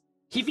friends.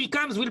 If he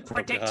comes, we'll Oh,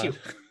 protect you.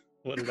 God.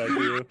 What did I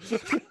do?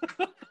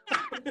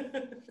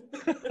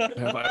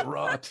 Have I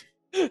wrought?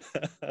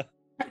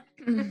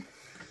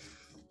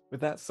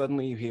 With that,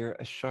 suddenly you hear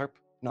a sharp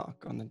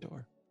knock on the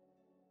door.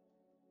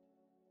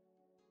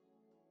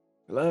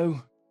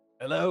 Hello?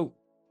 Hello?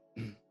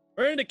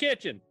 We're in the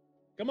kitchen.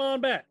 Come on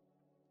back.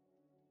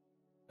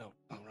 Oh,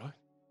 all right.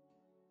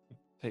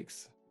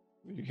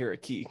 You hear a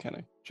key kind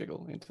of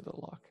jiggle into the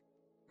lock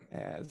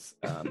as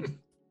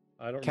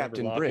I don't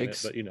Captain remember locking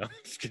Briggs. it, but you know.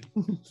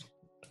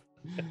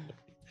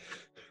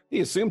 he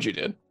assumed you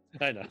did.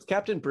 I know.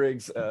 Captain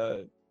Briggs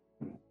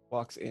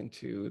walks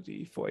into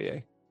the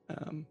foyer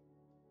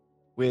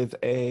with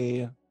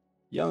a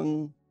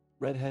young,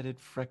 red-headed,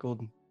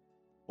 freckled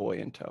boy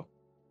in tow.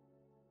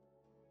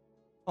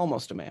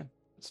 Almost a man,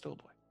 but still a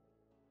boy.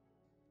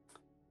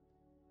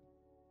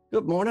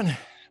 Good morning.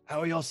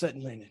 How are y'all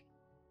settling in?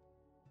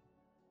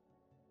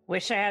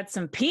 Wish I had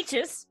some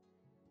peaches.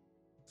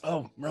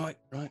 Oh, right.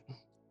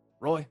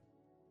 Roy.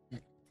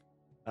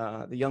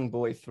 The young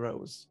boy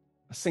throws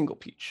a single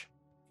peach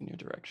in your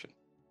direction.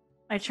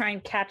 I try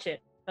and catch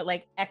it, but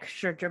like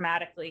extra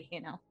dramatically,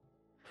 you know.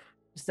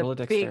 Just a Roll a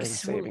big dexterity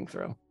swoop. saving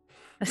throw.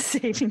 A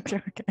saving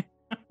throw.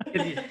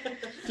 Okay.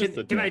 Just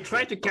a Can I dog.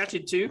 try to catch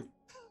it too?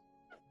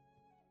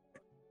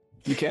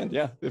 You can,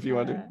 yeah, if you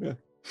want to.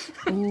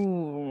 Yeah.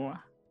 Ooh.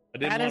 I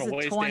didn't That want is to a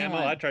waste 21.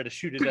 ammo. I tried to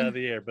shoot it out of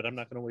the air, but I'm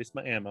not going to waste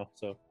my ammo.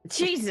 So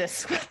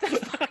Jesus. What the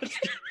fuck?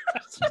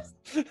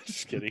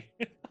 just kidding.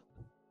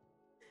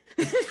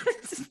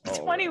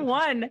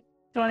 21.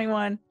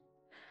 21.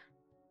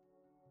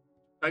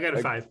 I got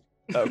a Like- 5.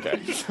 Okay.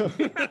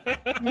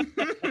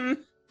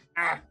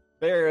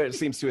 There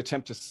seems to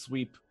attempt to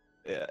sweep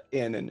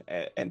in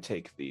and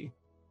take the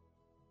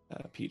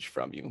peach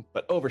from you,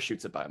 but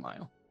overshoots it by a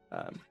mile.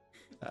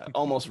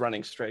 Almost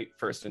running straight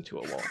first into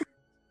a wall.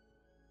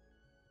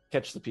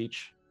 Catch the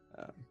peach.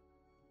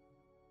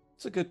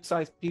 It's a good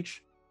sized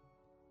peach.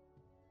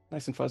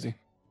 Nice and fuzzy.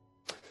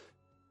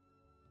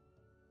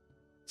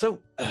 So,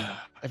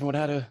 everyone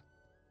had a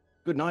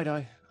good night,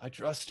 I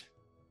trust.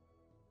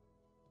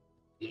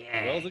 Well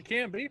as Yeah. it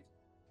can be. You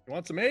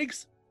want some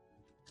eggs?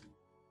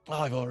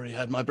 I've already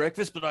had my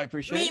breakfast, but I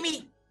appreciate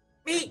it.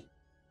 Me.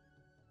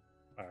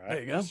 All right.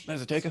 There you go.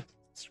 There's a taker.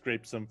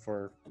 Scrape some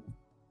for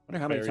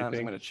Wonder how many Fairy times I'm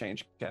pink. going to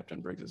change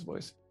Captain Briggs's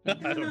voice. I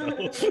don't know.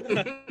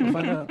 We'll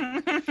find out.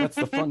 That's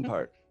the fun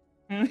part.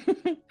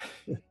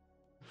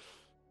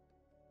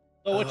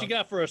 So what you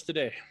got for us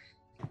today?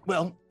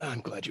 Well,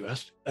 I'm glad you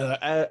asked.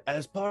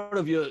 As part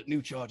of your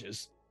new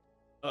charges,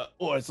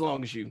 or as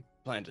long as you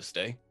plan to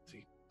stay, As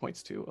he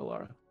points to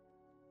Alara.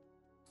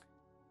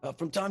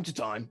 from time to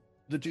time,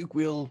 the Duke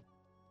will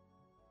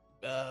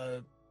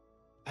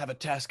have a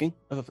tasking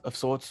of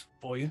sorts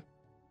for you.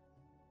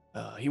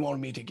 He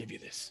wanted me to give you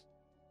this.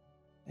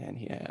 And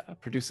he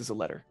produces a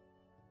letter.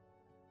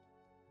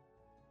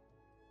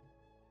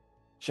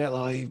 Shall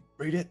I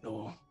read it,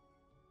 or?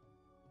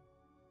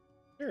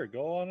 Sure,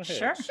 go on ahead.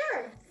 Sure.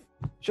 Sure.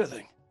 Sure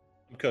thing.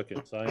 I'm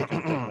cooking, so I ain't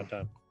gonna take my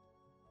time.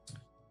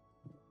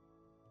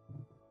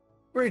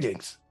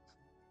 Greetings.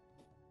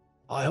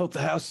 I hope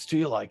the house is to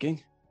your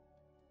liking.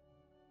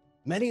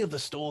 Many of the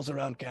stores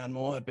around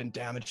Canmoor have been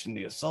damaged in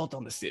the assault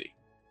on the city.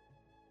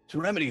 To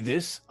remedy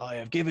this, I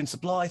have given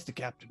supplies to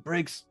Captain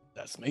Briggs,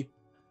 that's me,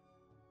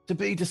 to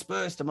be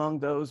dispersed among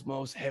those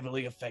most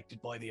heavily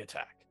affected by the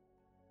attack.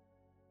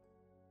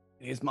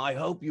 It is my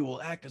hope you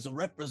will act as a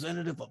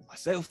representative of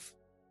myself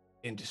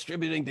in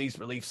distributing these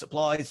relief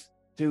supplies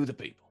to the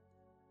people.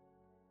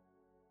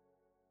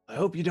 I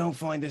hope you don't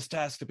find this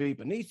task to be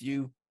beneath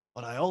you,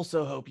 but I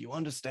also hope you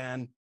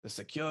understand the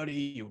security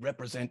you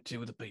represent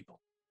to the people.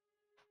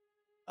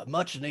 A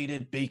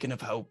much-needed beacon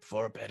of hope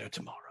for a better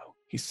tomorrow.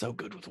 He's so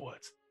good with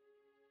words.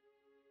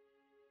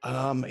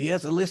 He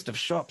has a list of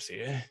shops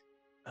here.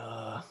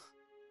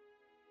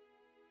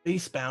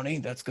 Beast Bounty,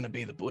 that's going to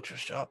be the butcher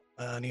shop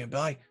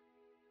nearby.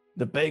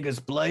 The Beggar's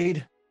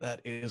Blade,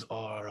 that is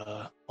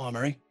our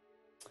armory.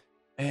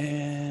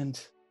 And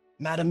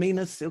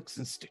Madamina's Silks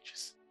and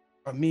Stitches.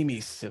 Or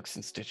Mimi's Silks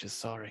and Stitches,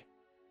 sorry.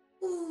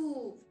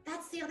 Ooh,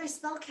 that's the other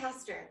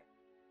spellcaster.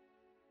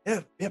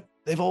 Yep,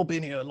 they've all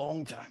been here a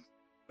long time.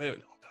 Very long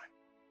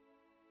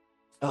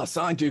time.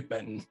 Signed Duke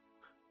Benton.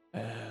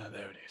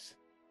 There it is.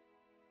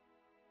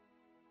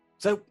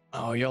 So,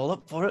 are y'all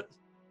up for it?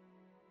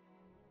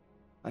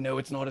 I know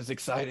it's not as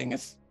exciting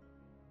as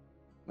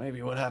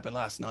maybe what happened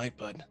last night,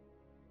 but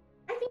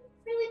I think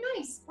it's really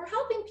nice. We're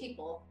helping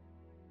people.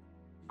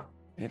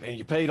 And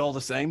you paid all the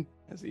same,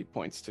 as he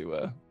points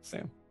to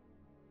Sam.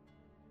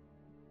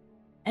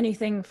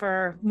 Anything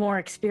for more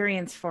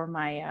experience for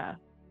my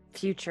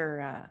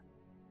future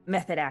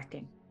method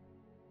acting.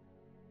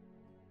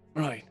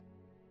 Right.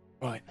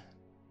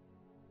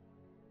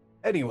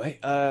 Anyway,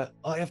 I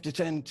have to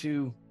tend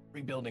to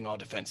rebuilding our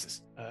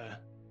defenses.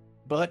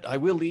 But I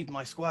will leave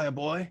my squire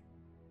boy,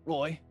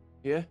 Roy,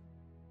 here.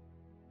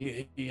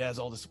 He has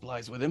all the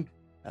supplies with him.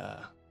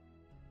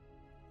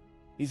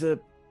 He's a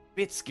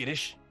bit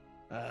skittish,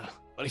 but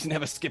he's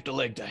never skipped a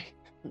leg day.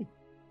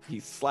 He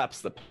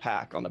slaps the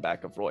pack on the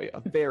back of Roy, a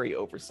very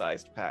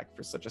oversized pack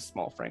for such a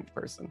small-framed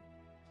person.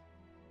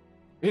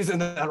 Isn't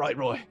that right,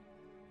 Roy?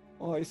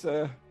 Why,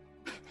 sir?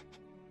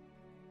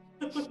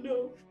 Oh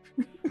no.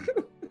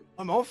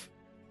 I'm off.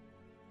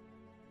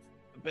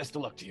 Best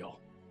of luck to y'all.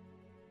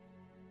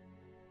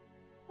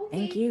 Okay.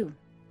 Thank you.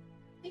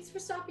 Thanks for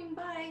stopping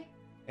by.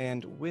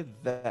 And with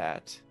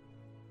that,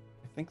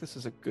 I think this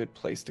is a good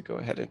place to go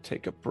ahead and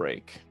take a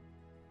break.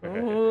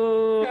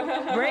 Ooh,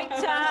 break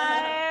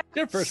time.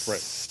 Your first break.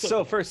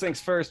 So first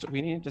things first,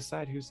 we need to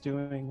decide who's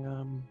doing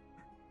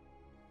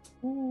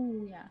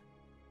Ooh, yeah.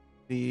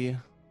 the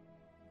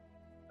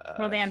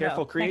World Anvil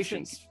Careful next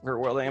Creations for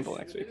World Anvil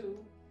next week.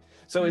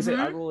 So is it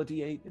I roll a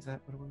d8? Is that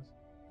what it was?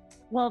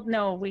 Well,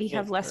 no, we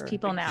have less or-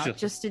 people now.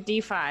 Just a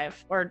D5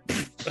 or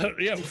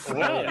Yeah,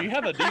 wow, you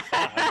have a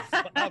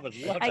D5. I would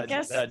love I to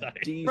guess- do that.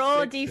 D6, Roll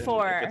a and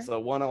D4. If it's a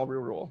 1, I'll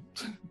reroll.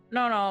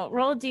 no,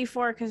 roll a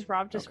D4 because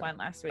Rob just Okay. went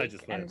last week.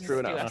 just went. And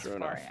True just do enough, us true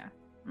four, enough. yeah.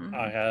 Mhm.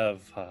 I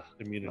have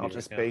immunity. I'll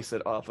just right now. base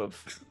it off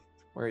of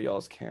where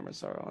y'all's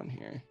cameras are on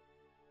here.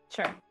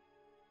 Sure.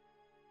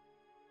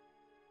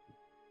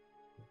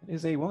 It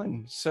is a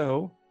 1.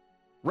 So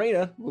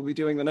Raina will be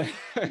doing the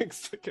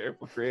next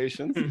Careful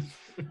Creations.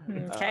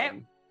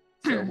 Okay.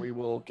 So we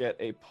will get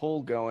a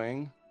poll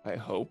going, I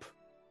hope,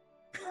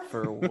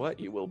 for what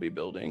you will be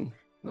building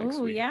next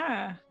Ooh, week.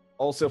 yeah.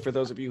 Also, for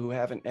those of you who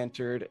haven't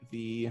entered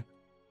the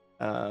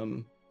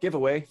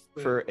giveaway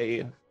for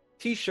a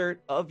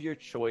t-shirt of your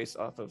choice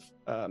off of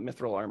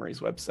Mithril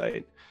Armory's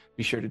website,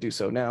 be sure to do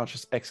so now.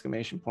 Just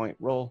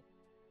 !roll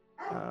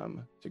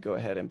to go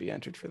ahead and be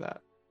entered for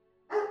that.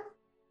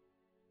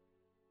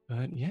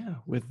 But yeah,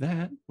 with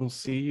that, we'll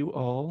see you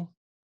all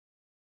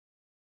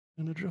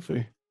in a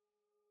jiffy.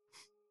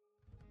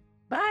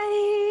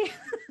 Bye.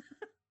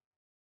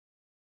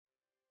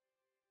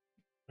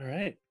 All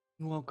right.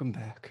 Welcome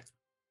back.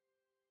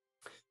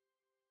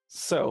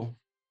 So,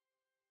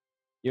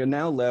 you're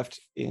now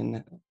left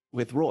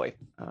with Roy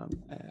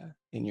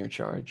in your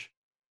charge.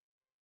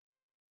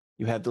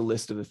 You have the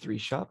list of the 3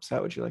 shops.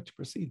 How would you like to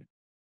proceed?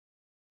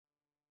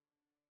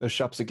 Those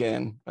shops,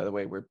 again, by the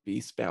way, were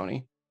Beast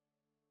Bounty,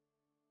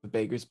 the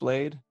Beggar's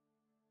Blade,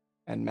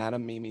 and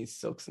Madame Mimi's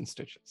Silks and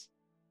Stitches.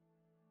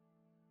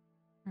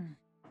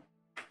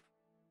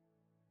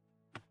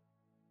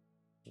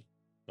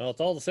 Well, it's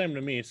all the same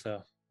to me,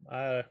 so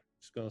I'm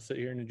just gonna sit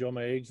here and enjoy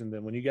my eggs, and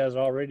then when you guys are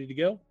all ready to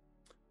go,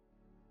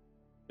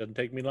 doesn't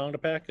take me long to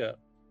pack up.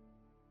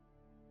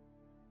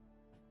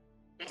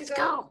 Let's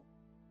go.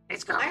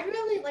 Let's go. I'd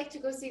really like to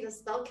go see the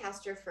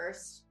spellcaster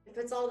first, if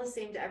it's all the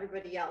same to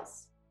everybody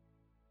else.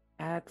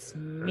 That's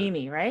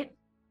Mimi, right?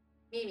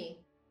 Mimi.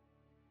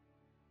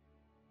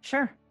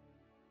 Sure.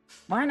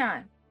 Why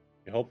not?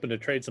 You hoping to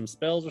trade some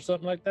spells or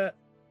something like that?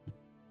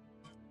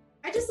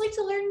 I just like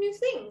to learn new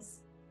things.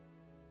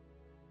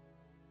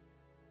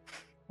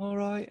 All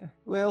right.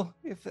 Well,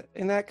 if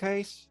in that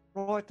case,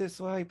 right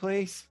this way,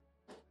 please.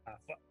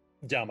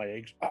 Down my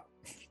eggs.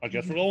 I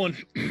guess we're going.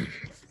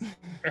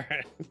 All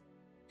right.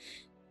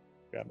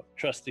 Grab my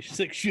trusty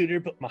 6-shooter,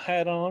 put my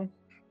hat on,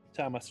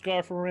 tie my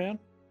scarf around.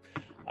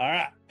 All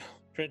right.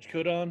 Trench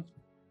coat on.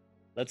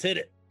 Let's hit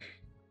it.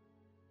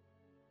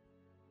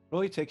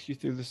 Roy takes you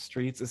through the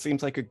streets. It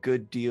seems like a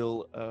good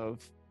deal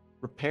of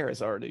repair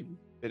has already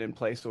been in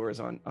place or is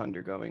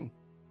undergoing.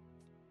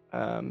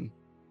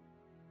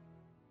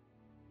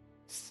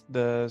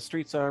 The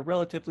streets are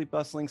relatively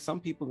bustling. Some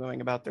people going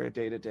about their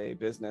day-to-day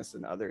business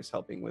and others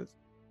helping with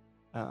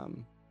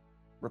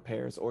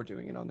repairs or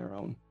doing it on their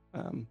own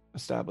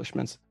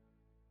establishments.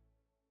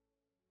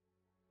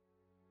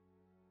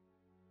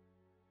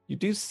 You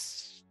do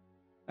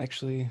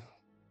actually...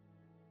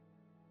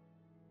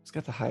 It's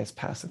got the highest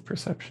passive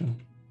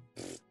perception.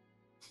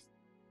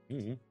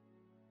 Mm-hmm.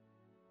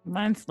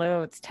 Mine's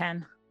low. It's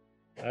 10.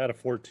 I had a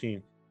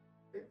 14.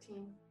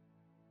 13.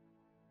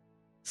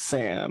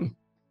 Sam,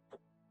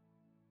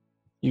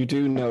 you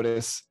do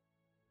notice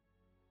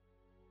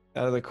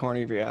out of the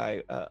corner of your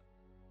eye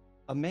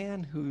a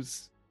man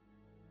who's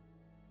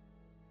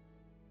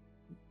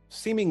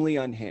seemingly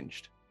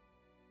unhinged,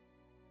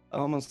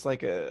 almost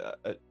like a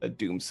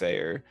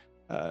doomsayer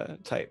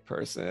type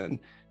person.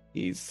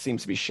 He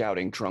seems to be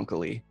shouting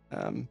drunkenly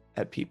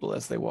at people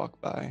as they walk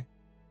by.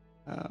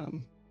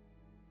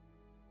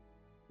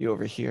 You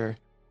overhear,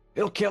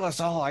 "He'll kill us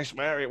all, I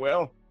swear he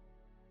will.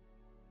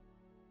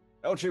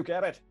 Don't you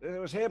get it? It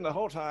was him the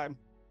whole time."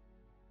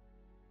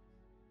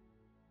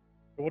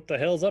 What the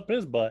hell's up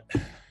his butt?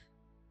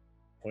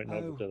 Pointing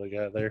over Oh. to the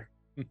guy there.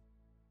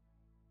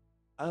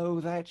 Oh,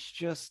 that's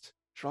just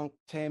drunk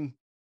Tim.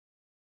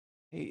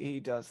 He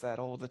does that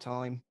all the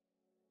time.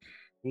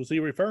 Who's he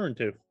referring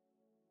to?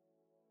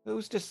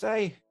 Who's to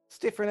say? It's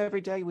different every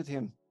day with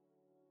him.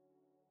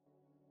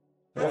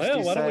 Well, First hell,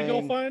 he's why don't we go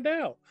saying, find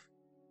out?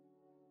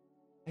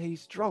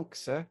 He's drunk,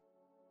 sir.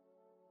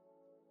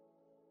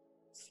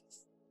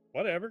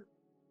 Whatever.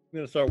 I'm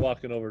gonna start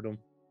walking over to him.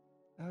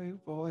 Oh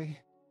boy.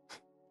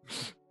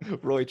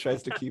 Roy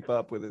tries to keep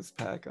up with his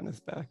pack on his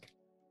back.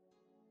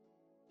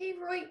 Hey,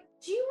 Roy,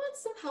 do you want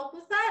some help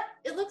with that?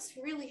 It looks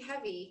really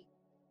heavy.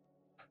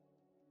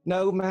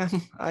 No, ma'am,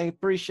 I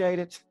appreciate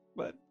it,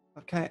 but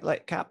I can't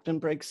let Captain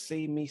Briggs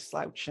see me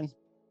slouching.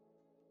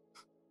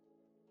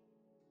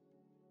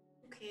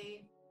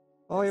 Okay.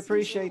 I That seems a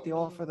appreciate the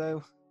little offer,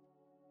 though.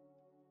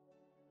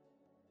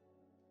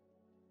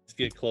 Let's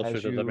get closer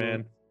As to the you-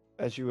 man.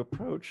 As you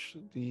approach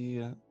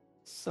the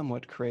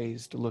somewhat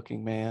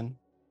crazed-looking man.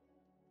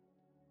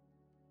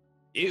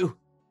 You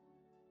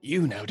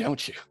know,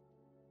 don't you?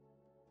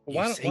 Why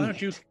You've don't seen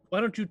you? it.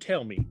 Why don't you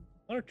tell me?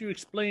 Why don't you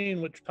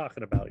explain what you're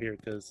talking about here?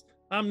 Because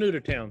I'm new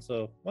to town,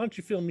 so why don't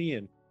you fill me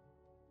in?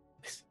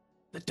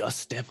 The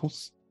Dust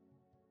Devils?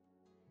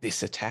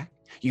 This attack?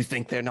 You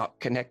think they're not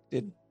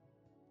connected?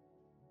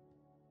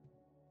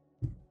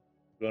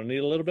 Gonna need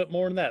a little bit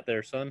more than that,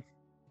 there, son.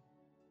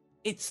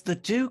 It's the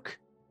Duke.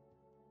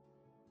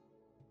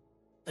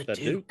 The The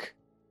Duke.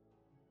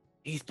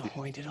 He's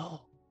behind it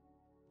all.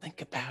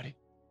 Think about it.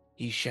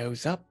 He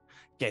shows up,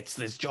 gets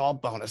this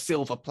job on a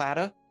silver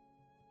platter,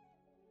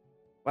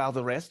 while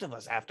the rest of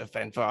us have to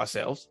fend for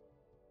ourselves.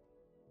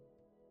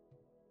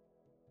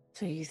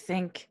 So you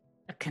think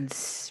a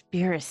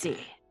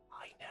conspiracy?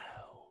 I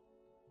know.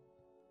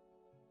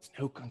 It's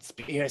no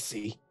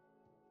conspiracy.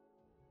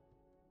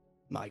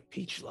 My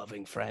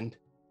peach-loving friend.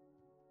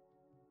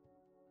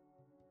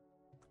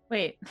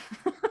 Wait.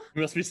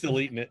 You must be still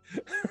eating it.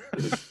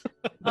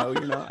 No,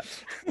 you're not.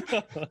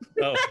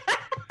 Oh.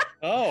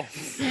 Oh.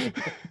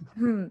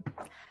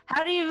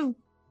 How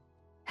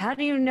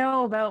do you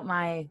know about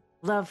my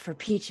love for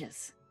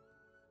peaches?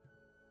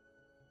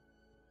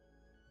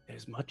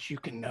 There's much you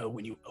can know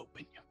when you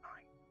open your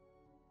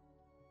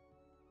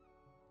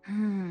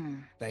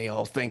mind. They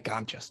all think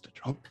I'm just a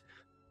drunk.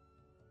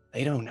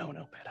 They don't know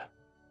no better.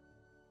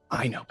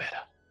 I know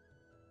better.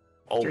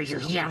 Do Always you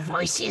know hear better.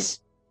 voices?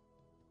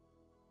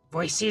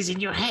 Voices in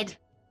your head?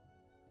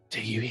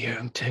 Do you hear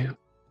them too?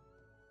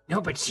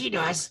 No, but she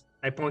does.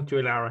 I point to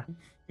Elara.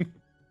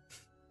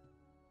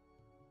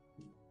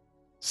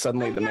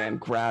 Suddenly, the man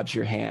grabs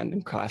your hand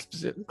and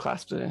clasps it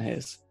in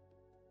his.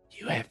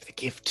 You have the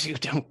gift too,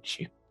 don't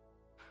you?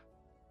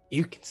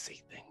 You can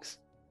see things.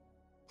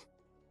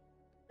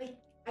 Like,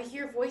 I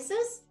hear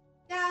voices?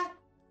 Yeah.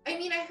 I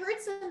mean, I heard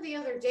some the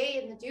other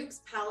day in the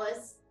Duke's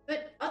palace,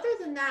 but other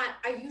than that,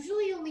 I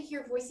usually only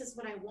hear voices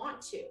when I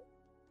want to.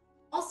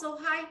 Also,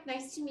 hi,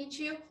 nice to meet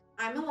you.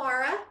 I'm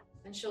Alara,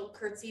 and she'll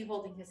curtsy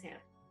holding his hand.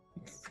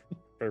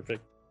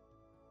 Perfect.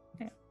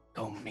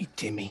 Call me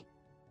Timmy.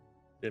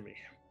 Timmy.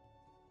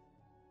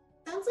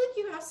 Sounds like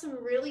you have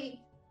some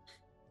really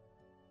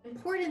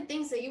important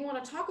things that you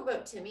want to talk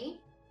about,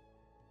 Timmy.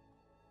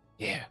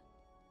 Yeah.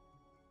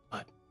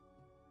 But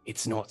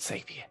it's not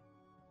safe here.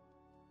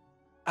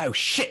 Oh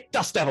shit,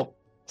 Dust Devil!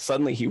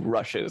 Suddenly he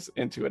rushes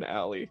into an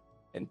alley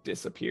and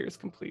disappears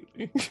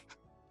completely.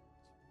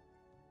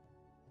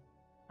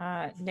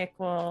 Nick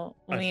will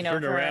I lean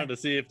turn over. around to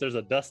see if there's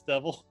a dust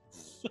devil.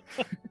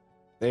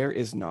 There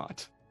is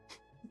not.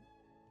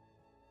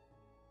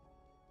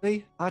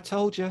 See, I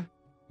told you.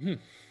 Hmm.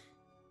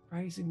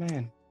 Crazy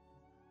man.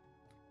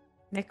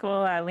 Nick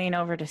will lean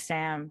over to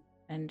Sam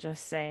and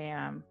just say,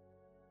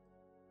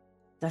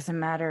 doesn't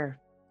matter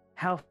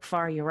how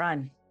far you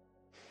run.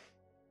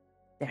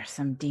 There's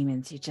some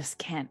demons you just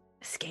can't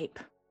escape.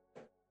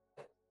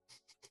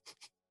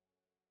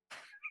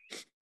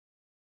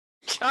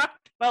 Chock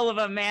full of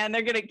them, man.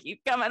 They're gonna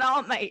keep coming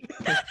all night.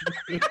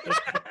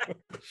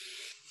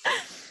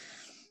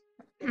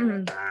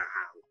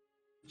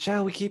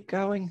 Shall we keep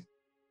going,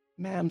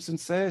 ma'ams and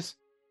sirs?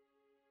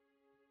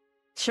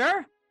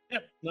 Sure.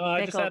 Yep. No,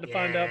 I just had to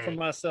find out for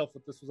myself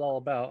what this was all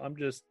about. I'm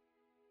just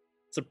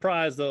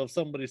surprised though if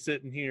somebody's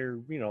sitting here,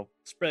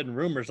 spreading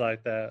rumors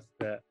like that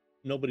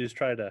nobody's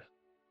tried to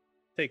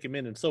take him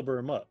in and sober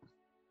him up.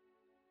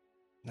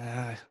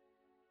 Nah.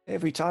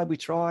 Every time we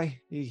try,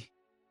 he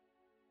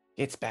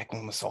gets back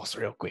on the sauce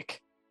real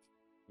quick.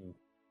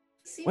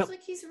 Seems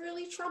like he's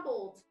really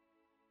troubled.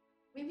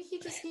 Maybe he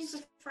just needs a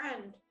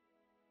friend.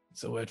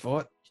 It's a word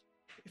for it.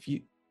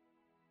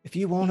 If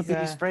you want to be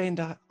He's, his friend,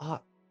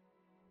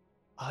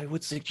 I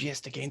would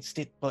suggest against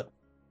it, but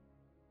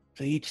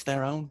to each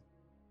their own.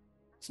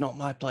 It's not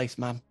my place,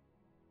 ma'am.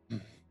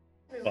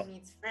 Everyone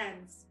needs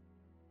friends.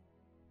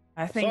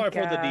 I think. Sorry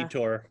for the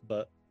detour,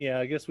 but yeah,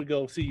 I guess we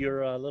go see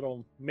your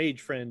little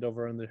mage friend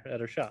over at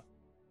her shop.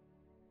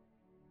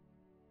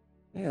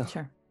 yeah,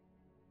 Sure.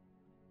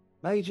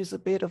 mage is a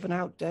bit of an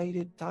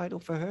outdated title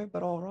for her,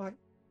 but all right.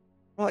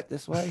 Right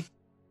this way.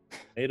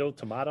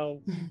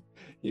 Tomato.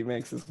 He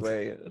makes his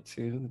way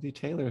to the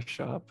tailor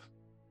shop.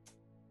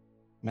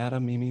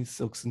 Madame Mimi's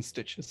Silks and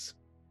Stitches.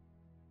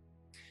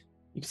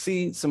 You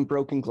see some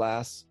broken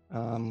glass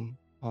on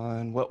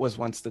what was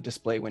once the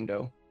display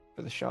window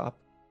for the shop,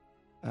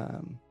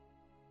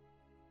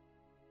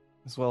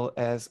 as well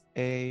as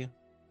a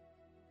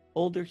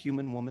older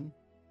human woman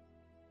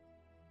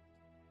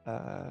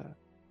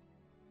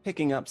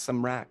picking up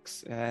some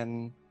racks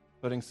and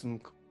putting some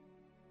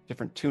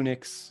different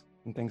tunics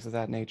and things of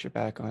that nature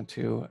back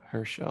onto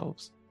her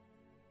shelves.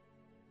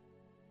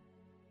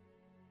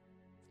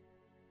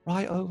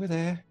 Right over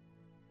there.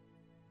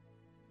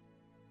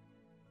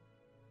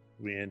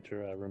 We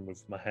enter. I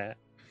remove my hat.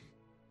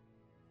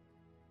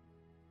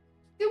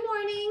 Good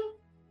morning.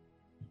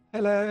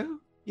 Hello.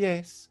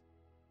 Yes.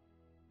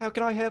 How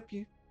can I help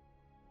you?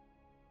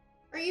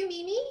 Are you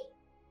Mimi?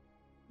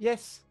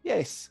 Yes,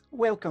 yes.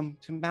 Welcome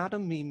to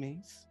Madame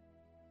Mimi's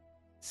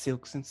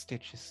Silks and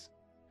Stitches.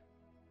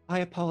 I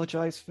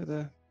apologize for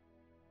the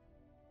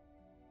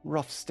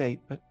rough state,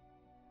 but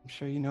I'm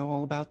sure you know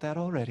all about that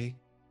already.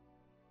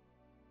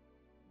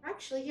 We're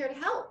actually here to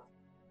help.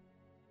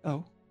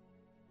 Oh.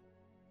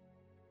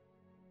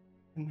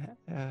 And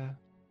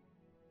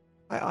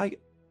I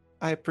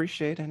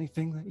appreciate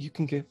anything that you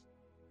can give.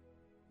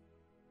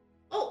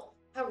 Oh,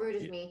 how rude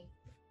of me.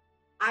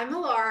 I'm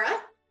Alara.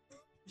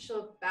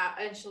 She'll bow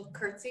and she'll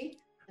curtsy,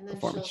 and then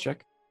Performance she'll.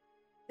 check.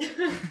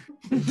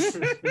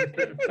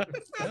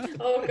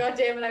 Oh god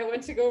damn it! I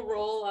went to go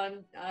roll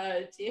on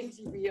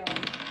TNT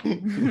Beyond,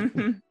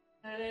 and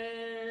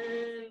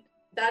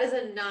that is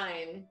a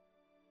 9.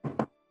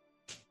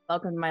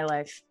 Welcome to my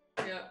life.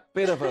 Yeah.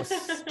 Bit of a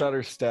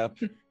stutter step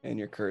in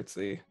your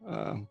curtsy.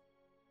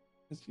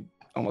 As you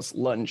almost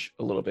lunge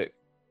a little bit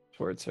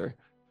towards her.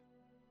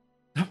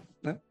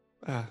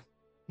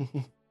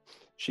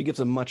 She gives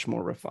a much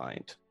more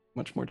refined,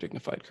 much more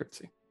dignified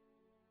curtsy.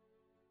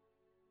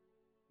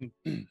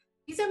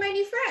 These are my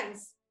new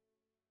friends.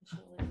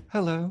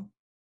 Hello.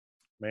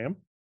 Ma'am,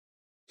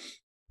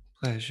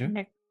 Pleasure.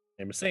 Nick,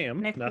 name is Sam.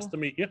 Nick Nice will- to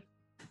meet you.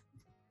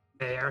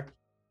 There.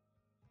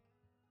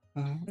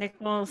 Nick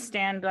will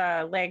stand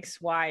legs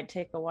wide,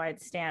 take a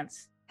wide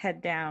stance,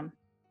 head down,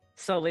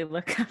 slowly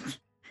look up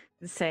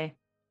and say,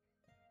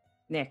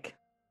 Nick.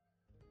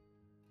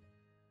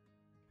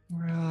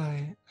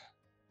 Right.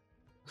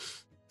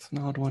 It's an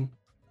odd one.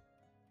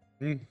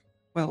 Mm.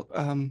 Well,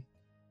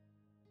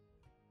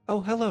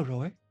 oh, hello,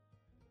 Roy.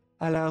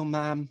 Hello,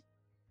 ma'am.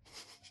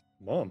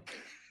 Mom.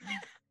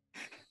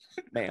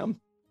 Ma'am.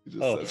 You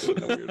just Oh. says it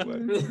in a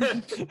weird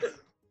way.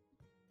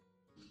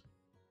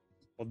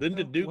 Well, didn't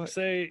the Duke What?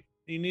 say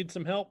you need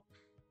some help?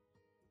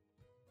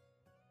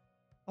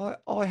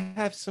 I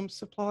have some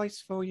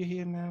supplies for you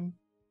here, ma'am.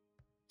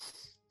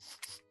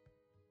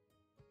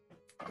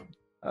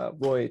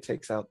 Roy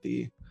takes off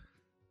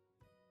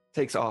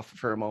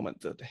for a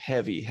moment the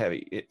heavy,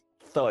 it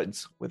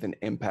thuds with an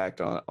impact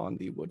on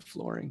the wood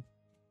flooring.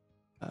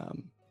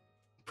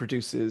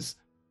 produces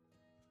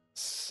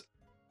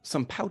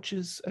some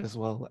pouches as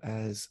well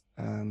as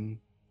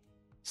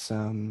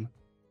some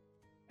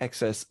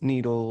excess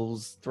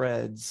needles,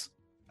 threads,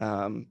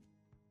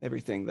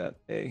 everything that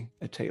a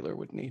tailor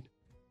would need.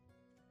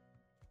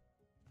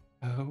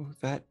 Oh,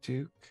 that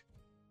Duke.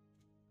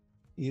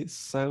 He is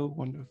so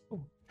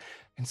wonderful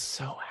and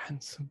so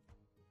handsome.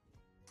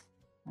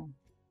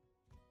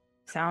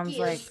 Sounds He is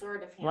like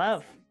sort of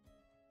love. handsome.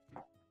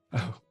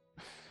 Oh,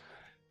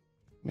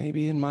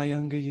 maybe in my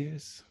younger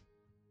years.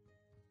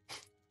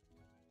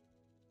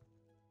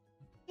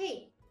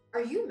 Hey,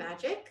 are you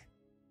magic?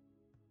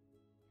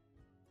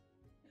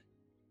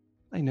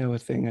 I know a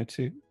thing or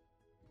two.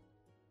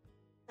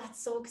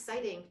 That's so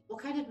exciting.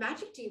 What kind of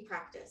magic do you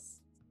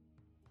practice?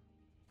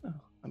 Oh,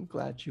 I'm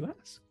glad you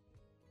asked.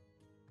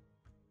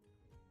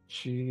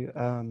 She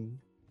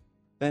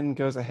then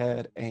goes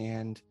ahead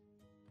and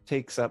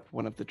takes up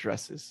one of the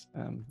dresses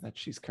that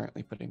she's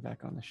currently putting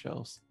back on the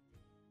shelves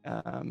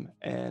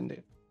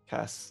and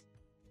casts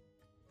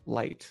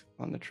light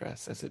on the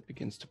dress as it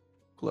begins to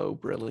glow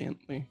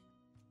brilliantly.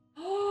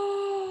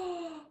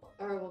 Oh,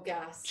 horrible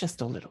gas.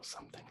 Just a little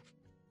something.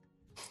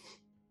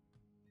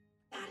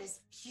 That is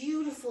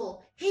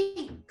beautiful.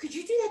 Hey, could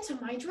you do that to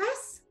my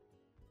dress?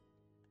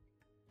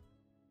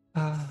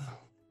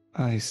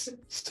 I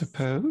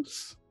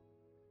suppose.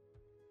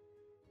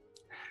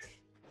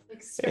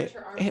 Like stretch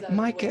her arms It out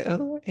might of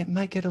the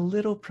way. get a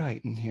little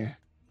bright in here.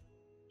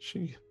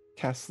 She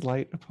casts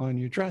light upon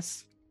your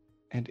dress,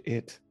 and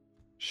it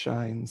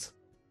shines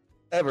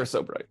ever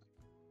so bright.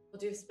 We'll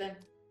do a spin.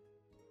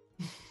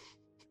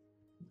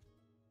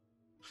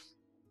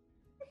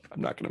 I'm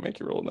not going to make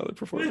you roll another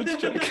performance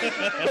check.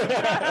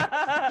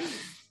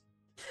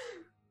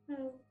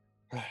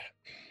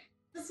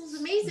 This was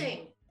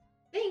amazing.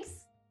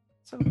 Thanks.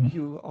 So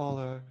you all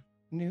are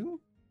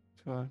new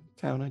to our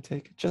town, I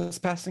take it?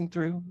 Just passing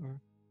through? Or...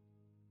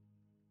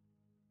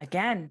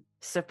 Again,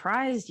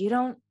 surprised you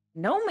don't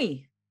know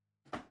me.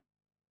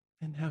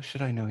 And how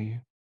should I know you?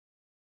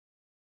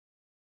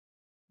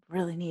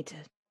 Really need to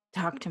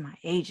talk to my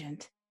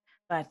agent,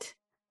 but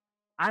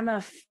I'm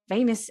a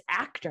famous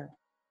actor.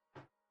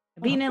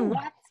 I've been in Oh,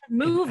 lots of an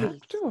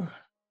movies. actor?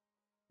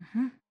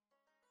 Mhm.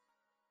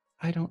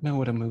 I don't know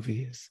what a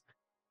movie is.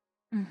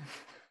 Mm.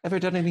 Ever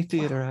done any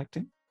theater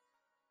acting?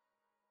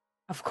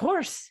 Of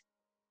course.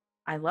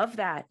 I love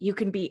that. You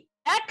can be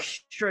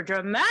extra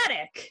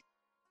dramatic.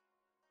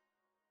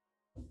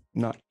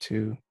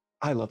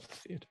 I love the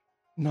theater.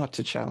 Not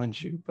to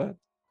challenge you, but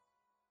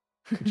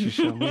could you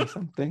show me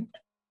something?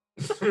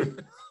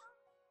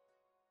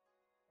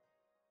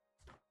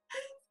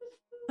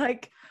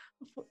 Like,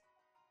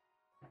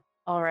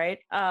 all right.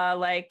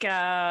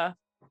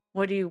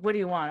 What do you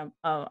want?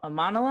 A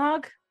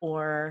monologue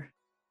or?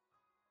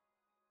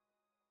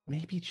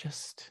 Maybe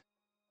just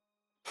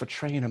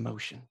portray an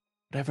emotion,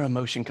 whatever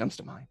emotion comes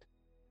to mind.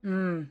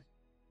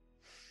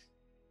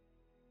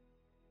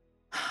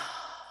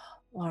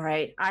 All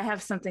right. I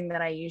have something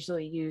that I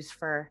usually use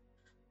for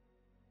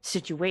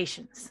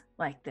situations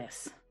like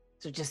this.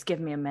 So just give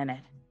me a minute.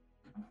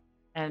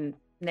 And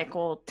Nick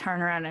will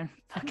turn around and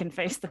fucking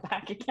face the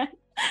back again.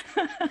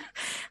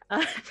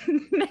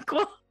 Nick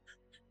will,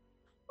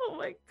 oh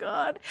my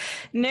God.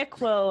 Nick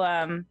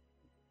will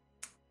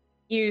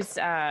use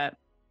Mask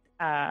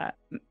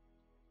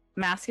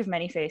of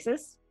Many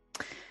Faces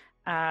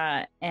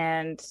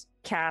and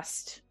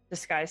cast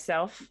Disguise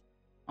Self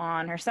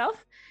on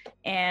herself.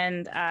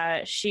 And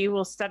she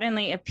will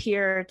suddenly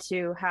appear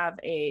to have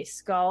a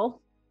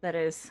skull that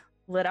is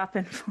lit up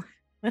in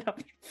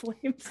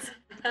flames.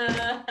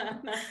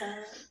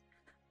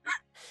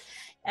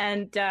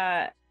 And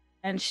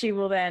she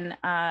will then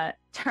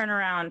turn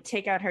around,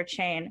 take out her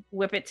chain,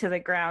 whip it to the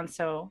ground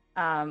so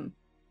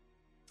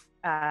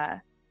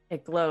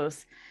it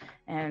glows,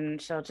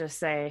 and she'll just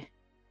say,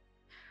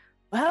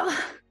 "Well,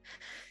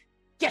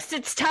 guess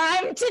it's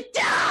time to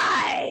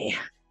die."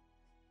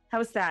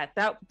 How's that?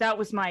 That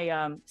was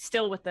my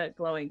still with the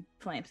glowing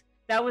flames.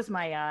 That was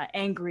my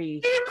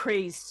angry,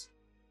 crazed.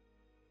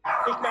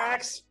 Big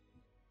Max.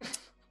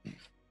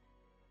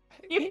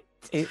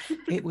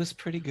 It was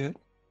pretty good.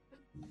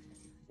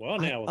 Well,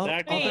 now with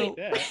acting like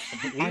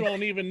that, we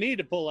won't even need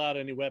to pull out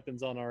any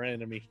weapons on our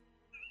enemy.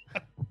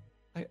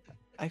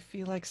 I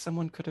feel like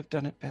someone could have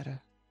done it better.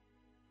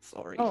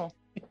 Sorry. Oh.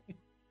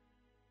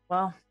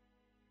 Well,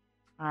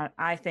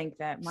 I think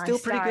that my Still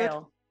pretty good.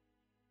 style.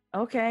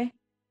 Okay.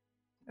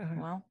 Uh,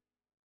 Well,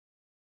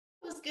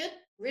 It was good.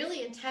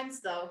 Really intense,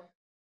 though.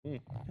 yeah.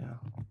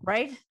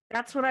 right?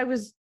 That's what I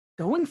was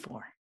going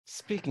for.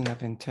 Speaking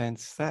of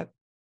intense, that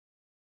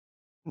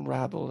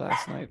rabble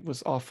last night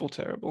was awful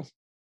terrible.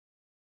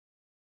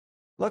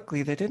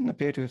 Luckily, they didn't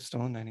appear to have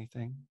stolen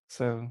anything,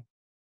 so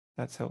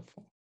that's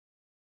helpful.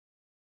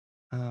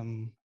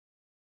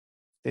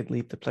 Did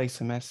leave the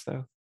place a mess,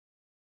 though.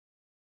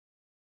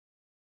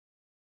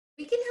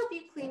 We can help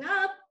you clean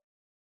up.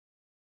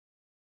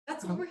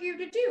 That's what we're here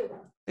to do.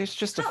 There's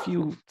just a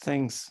few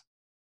things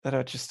that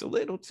are just a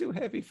little too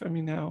heavy for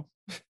me now.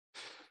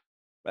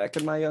 Back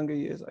in my younger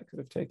years, I could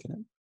have taken it.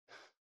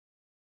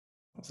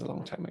 That was a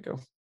long time ago.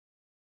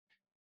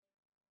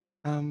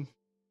 I'm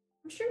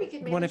sure we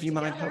could manage One of you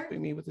mind together.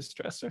 helping me with this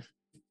dresser?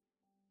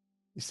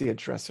 You see a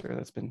dresser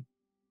that's been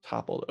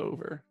toppled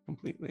over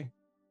completely.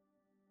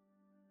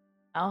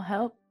 I'll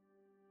help.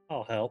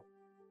 I'll help.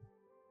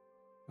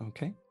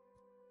 Okay.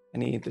 I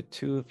need the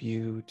two of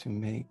you to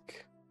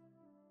make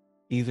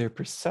either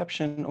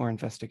perception or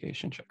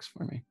investigation checks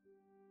for me.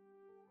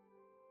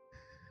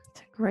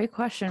 It's a great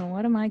question.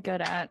 What am I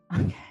good at?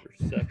 Okay.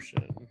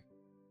 Perception.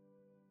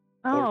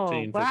 Oh,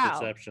 14 for wow.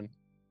 perception.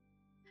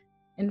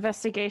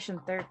 Investigation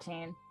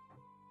 13.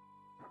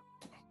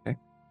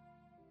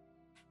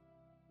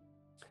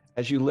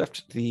 As you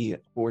lift the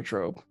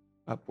wardrobe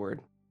upward,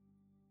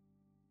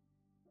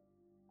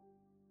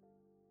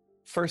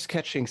 first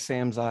catching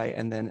Sam's eye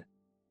and then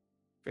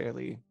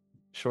fairly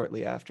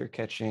shortly after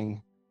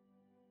catching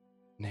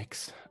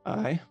Nick's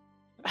eye,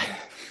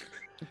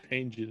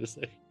 Pains you to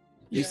say.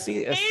 you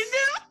see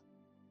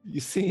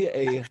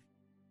a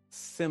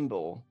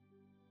symbol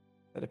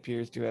that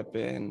appears to have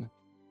been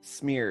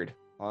smeared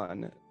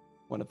on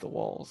one of the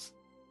walls.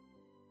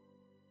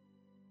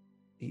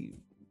 He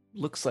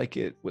looks like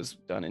it was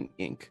done in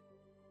ink.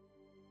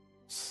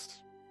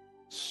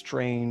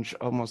 Strange,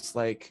 almost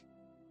like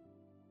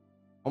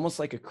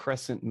a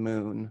crescent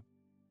moon,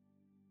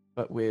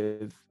 but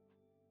with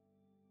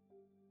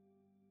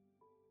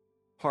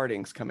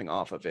partings coming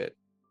off of it,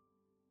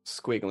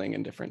 squiggling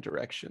in different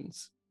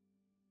directions.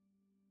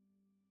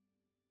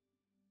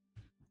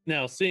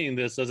 Now, seeing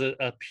this, does it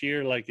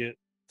appear like it's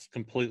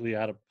completely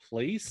out of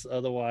place?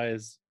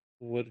 Otherwise,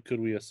 could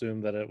we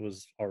assume that it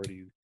was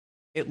already?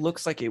 It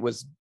looks like it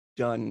was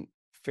done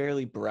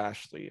fairly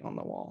brashly on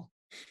the wall.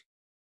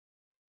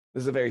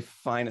 This is a very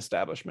fine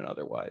establishment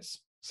otherwise,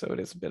 so it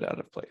is a bit out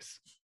of place.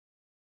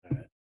 All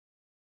right.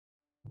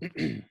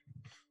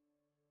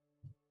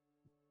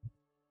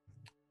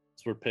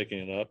 So we're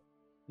picking it up.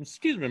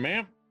 Excuse me,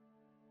 ma'am.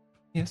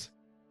 Yes.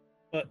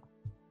 But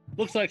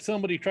looks like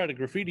somebody tried to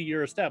graffiti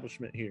your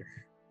establishment here.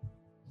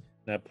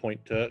 And I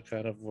point to it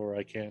kind of where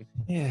I can.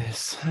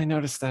 Yes, I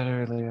noticed that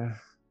earlier.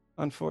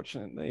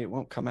 Unfortunately, it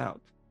won't come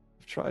out.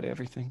 I've tried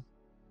everything.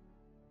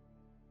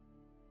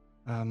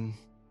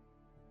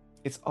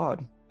 It's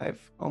odd.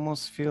 I've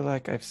almost feel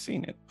like I've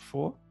seen it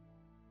before.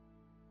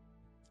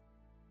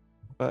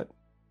 But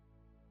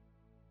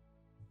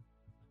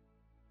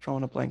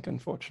drawing a blank,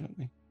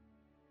 unfortunately.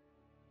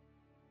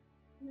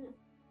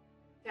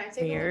 Can I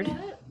take Weird. a look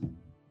at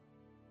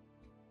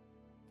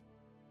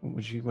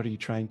it? What are you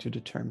trying to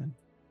determine?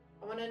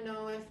 I want to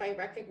know if I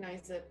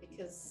recognize it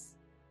because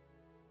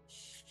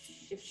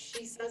if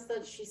she says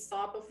that she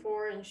saw it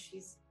before and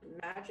she's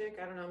magic,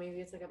 I don't know, maybe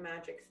it's like a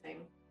magic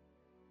thing.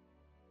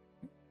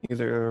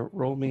 Either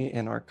roll me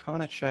an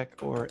Arcana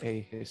check or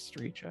a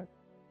History check.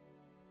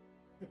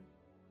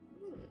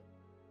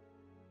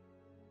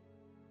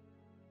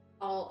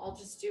 I'll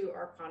just do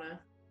Arcana.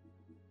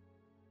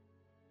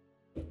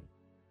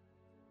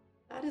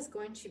 That is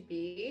going to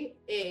be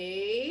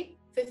a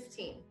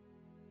 15.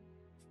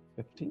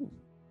 15.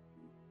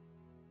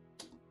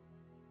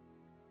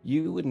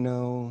 You would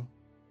know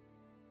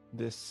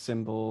this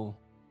symbol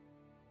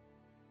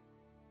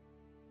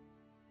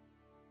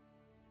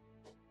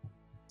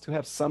to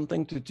have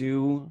something to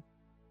do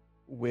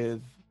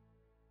with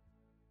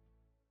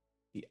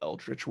the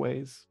Eldritch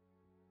ways.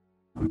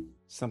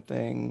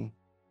 Something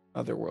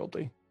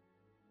otherworldly.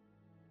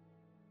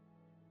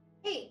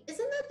 Hey,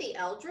 isn't that the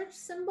Eldritch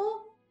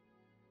symbol?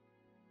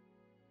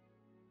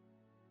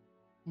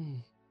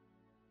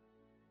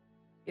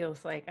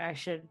 Feels like I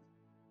should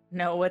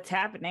know what's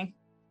happening.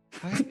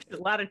 I- A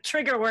lot of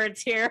trigger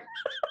words here.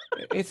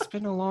 It's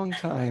been a long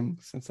time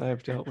since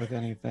I've dealt with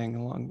anything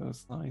along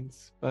those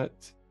lines,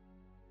 but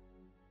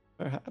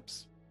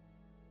perhaps.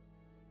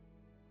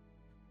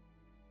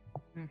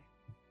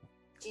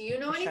 Do you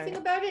know Sure. anything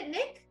about it,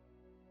 Nick?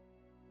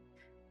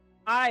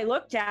 I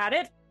looked at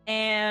it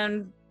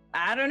and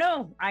I don't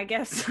know. I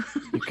guess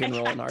You can my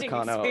roll an acting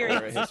Arcana or a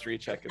experience. History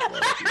check as well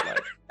if you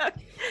like.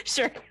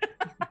 Sure.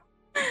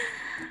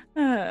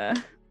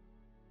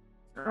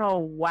 Oh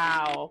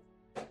wow,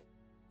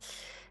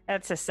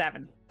 that's a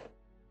 7.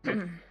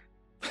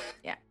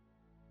 Yeah.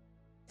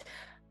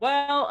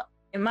 Well,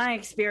 in my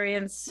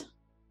experience,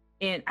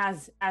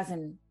 as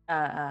an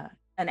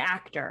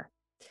actor,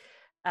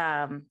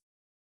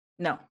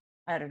 no,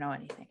 I don't know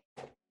anything.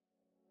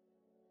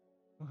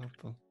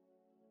 Helpful.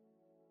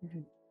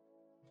 Mhm.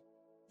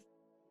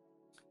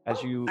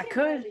 As you I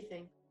could.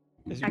 Everything.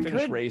 As you I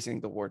finish could. raising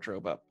the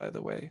wardrobe up, by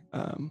the way,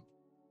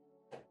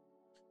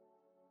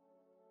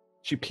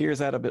 she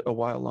peers out a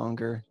while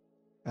longer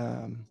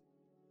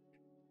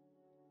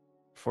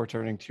before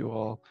turning to you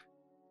all.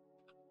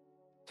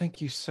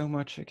 Thank you so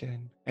much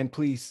again. And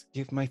please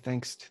give my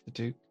thanks to the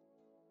Duke.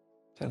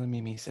 Tell him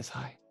Mimi says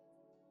hi.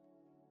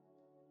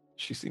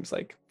 She seems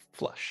like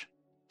flush.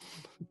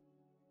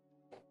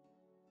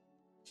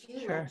 Do you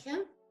Sure. like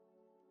him?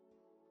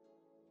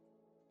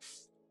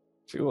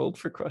 Too old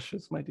for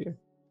crushes, my dear.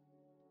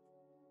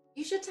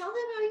 You should tell him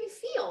how you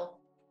feel.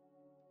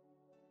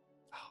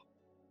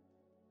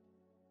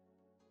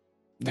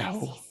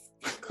 No.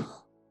 I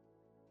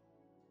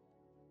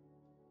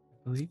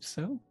believe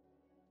so.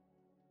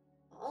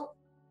 Well,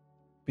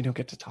 We don't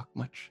get to talk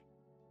much.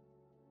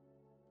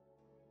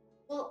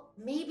 well,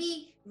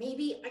 maybe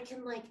I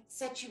can like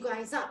set you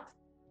guys up.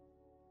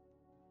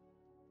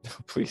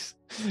 Please,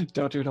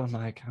 don't do it on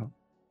my account.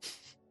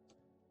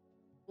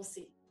 We'll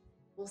see.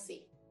 We'll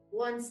see.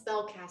 One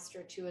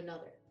spellcaster to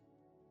another.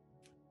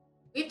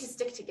 We have to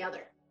stick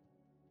together.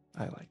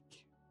 I like you.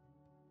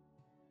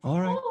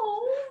 All right. Oh,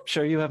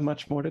 Sure you have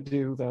much more to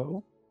do,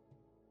 though.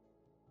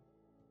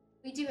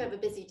 we do have a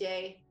busy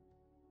day.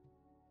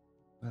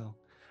 Well,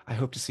 I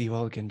hope to see you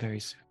all again very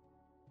soon.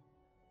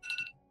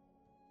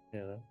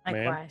 Yeah,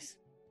 ma'am. Likewise.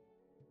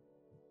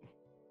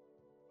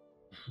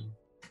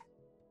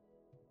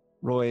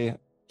 Roy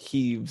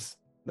heaves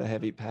the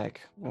heavy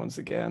pack once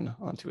again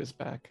onto his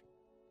back.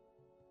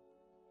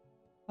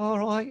 All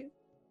right,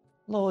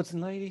 lords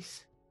and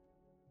ladies.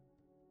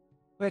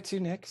 Where to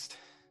next?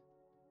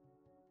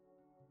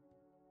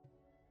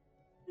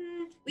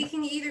 We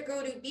can either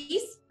go to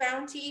Beast,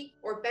 Bounty,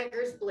 or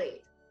Beggar's Blade.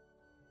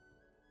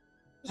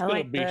 Let's I go to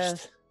like the.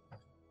 Beast.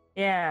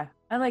 Yeah,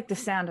 I like the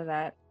sound of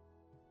that.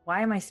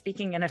 Why am I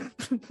speaking in a?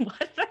 Why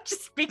did I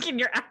just speak in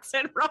your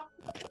accent wrong?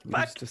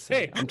 Used to say.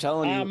 Hey, I'm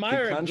telling you,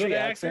 Myra, the country good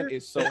accent actor,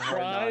 is so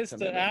hard not tries to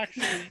to mimic.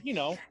 actually,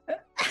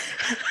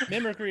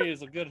 mimicry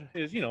is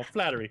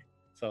flattery.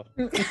 So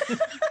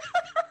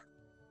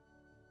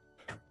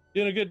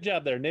doing a good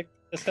job there, Nick.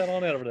 Let's head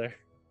on over there.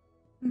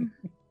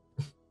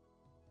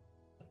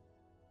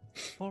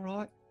 All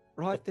right,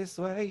 right this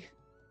way.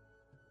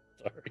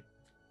 Sorry.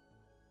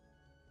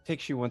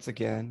 Takes you once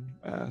again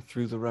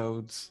through the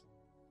roads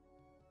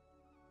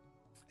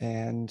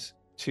and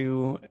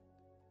to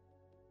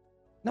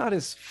not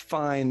as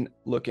fine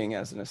looking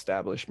as an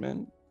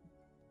establishment.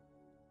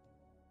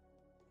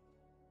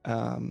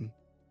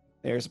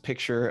 There's a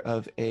picture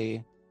of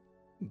a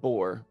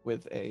boar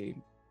with a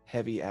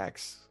heavy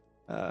axe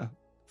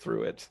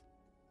through it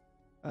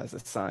as a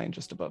sign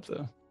just above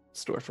the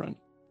storefront.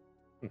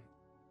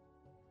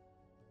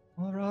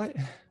 All right.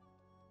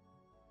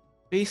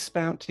 Beast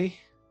Bounty.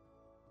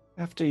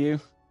 After you.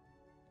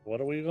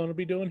 What are we going to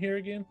be doing here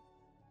again?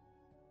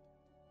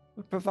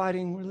 We're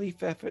providing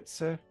relief efforts,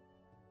 sir.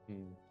 Hmm.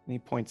 And he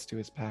points to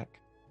his pack.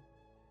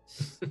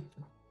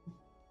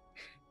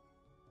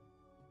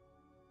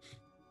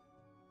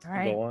 All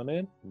right. Go on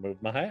in. Move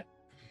my hat.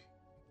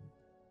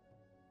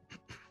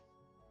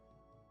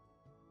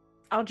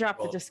 I'll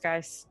drop the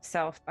disguise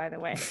self, by the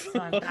way. So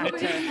I'm not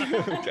Okay,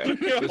 You're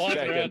just walking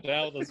checking. around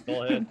town with a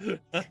skull head.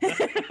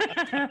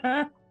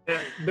 to-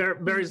 Yeah,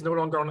 Bear is no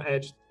longer on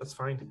edge. That's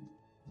fine.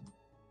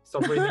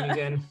 Stop breathing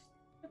again.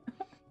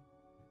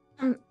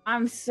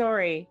 I'm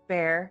sorry,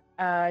 Bear.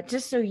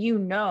 Just so you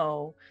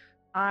know,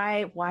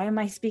 why am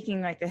I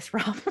speaking like this,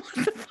 Rob? What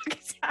the fuck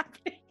is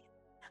happening?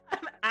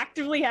 I'm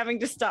actively having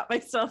to stop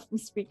myself from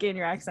speaking in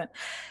your accent.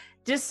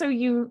 Just so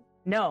you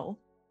know,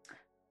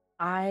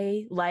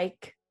 I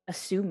like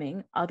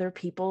assuming other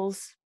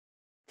people's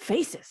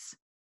faces.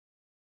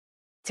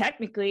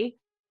 Technically,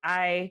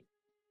 I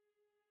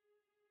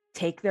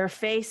take their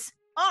face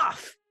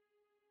off,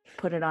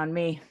 put it on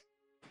me.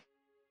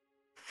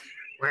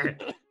 Well,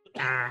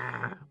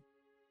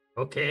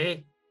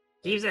 okay.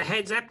 Give a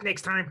heads up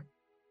next time.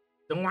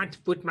 Don't want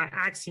to put my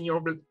axe in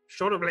your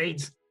shoulder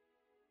blades.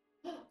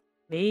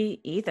 Me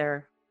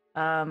either.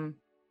 What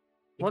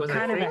Because I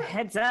kind of a think-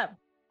 heads up?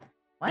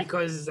 What?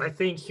 Because I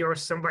think you're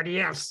somebody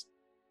else.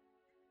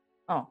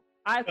 Oh,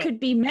 I could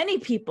be many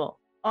people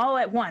all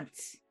at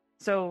once.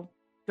 So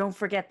don't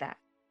forget that.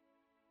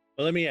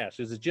 Well, let me ask: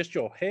 is it just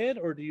your head,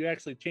 or do you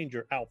actually change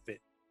your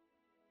outfit?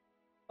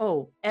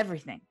 Oh,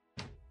 everything.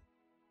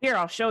 Here,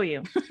 I'll show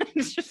you.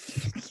 That's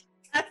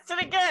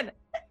it again.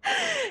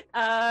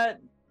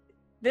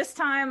 This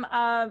time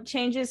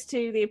changes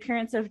to the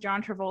appearance of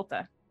John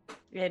Travolta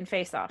in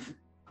Face Off.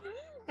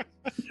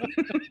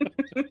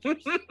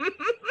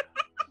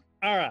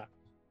 All right.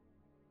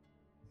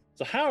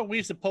 So how are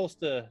we supposed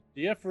to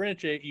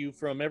differentiate you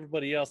from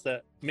everybody else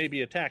that may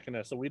be attacking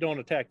us so we don't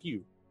attack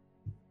you?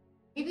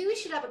 Maybe we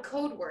should have a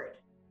code word.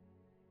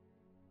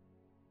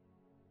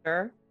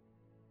 Sure.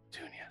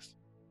 Petunias.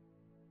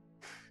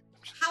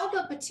 How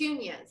about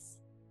petunias?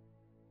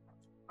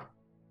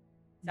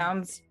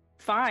 Sounds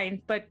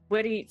fine, but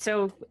what do you,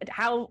 so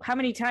how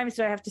many times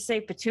do I have to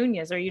say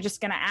petunias? Are you just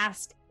gonna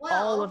ask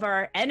all of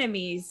our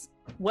enemies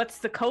what's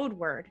the code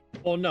word?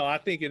 Well, no, I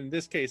think in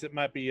this case it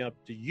might be up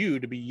to you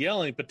to be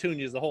yelling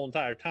petunias the whole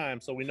entire time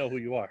so we know who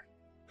you are.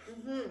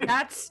 Mhm.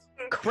 That's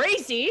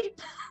crazy.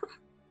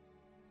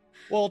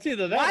 Well, it's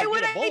either that Why or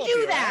would get a I bull up do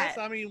your that? ass.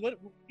 I mean, what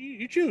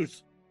you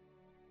choose.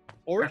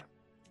 Or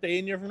stay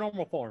in your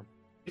normal form.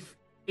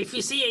 If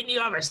you see any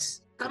of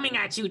us coming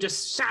at you,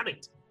 just shout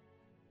it.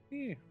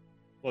 Yeah.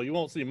 Well, you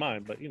won't see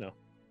mine, but And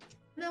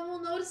then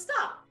we'll know to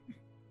stop.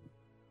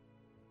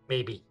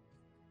 Maybe.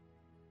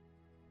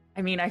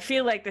 I mean, I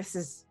feel like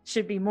this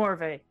should be more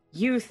of a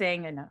you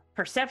thing and a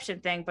perception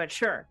thing, but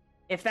sure.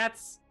 If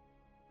that's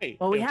hey,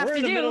 Well, we if have we're to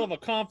in the do- middle of a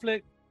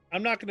conflict,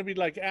 I'm not going to be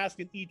like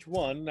asking each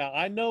one. Now,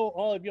 I know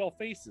all of y'all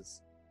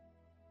faces.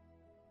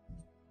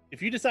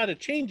 If you decide to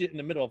change it in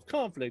the middle of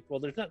conflict, well,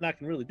 there's nothing I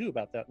can really do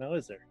about that now,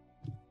 is there?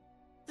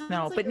 No,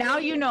 Sounds but like now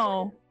really you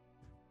know. important.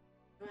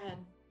 Go ahead.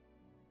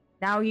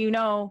 Now you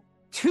know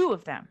 2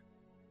 of them.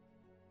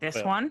 This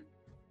Well. one,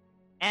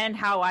 and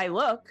how I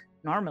look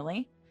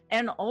normally,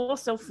 and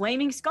also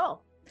Flaming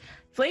Skull.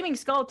 Flaming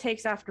Skull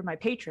takes after my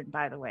patron,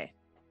 by the way.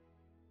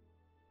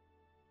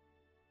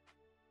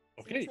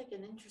 Okay. Seems like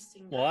an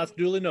interesting Well, that's guy.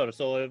 duly noted.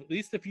 So at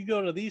least if you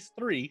go to these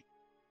 3,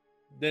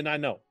 then I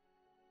know.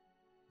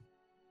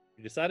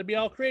 You decide to be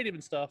all creative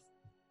and stuff.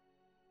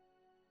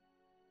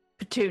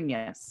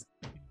 Petunias.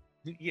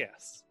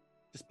 Yes.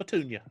 Just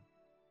Petunia.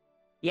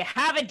 You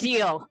have a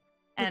deal.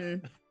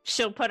 And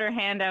she'll put her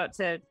hand out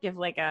to give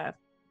like a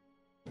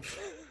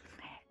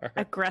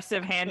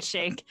aggressive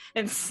handshake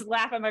and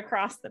slap him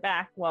across the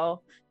back.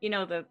 Well,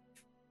 the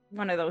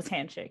one of those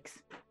handshakes.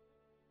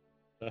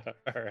 All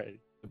right.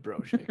 The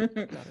bro shake. Got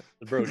it.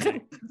 The bro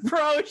shake.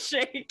 Bro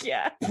shake,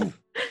 yeah.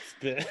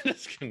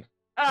 Got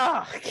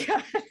Oh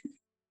god.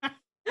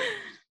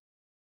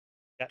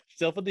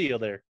 yourself a deal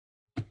there.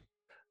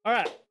 All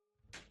right.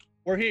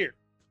 We're here.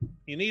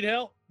 You need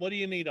help? What do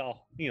you need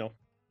all?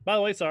 By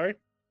the way, sorry.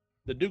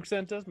 The Duke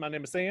sent us. My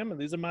name is Sam, and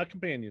these are my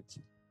companions.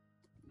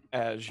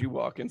 As you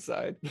walk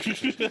inside,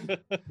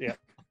 Yeah.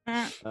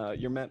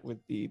 you're met with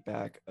the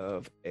back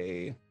of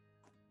a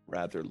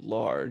rather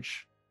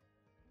large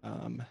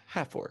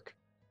half-orc.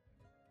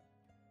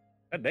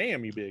 God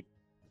damn, you big.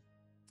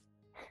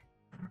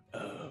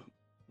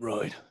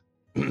 Right.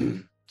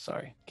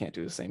 Sorry, can't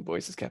do the same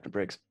voice as Captain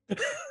Briggs.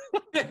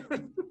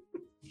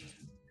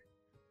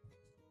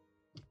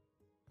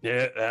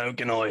 Yeah, how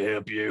can I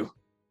help you? It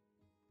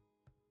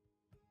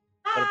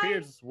Hi.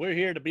 appears we're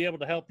here to be able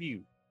to help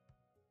you.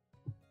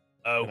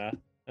 Oh,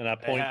 And I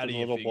point how to do the you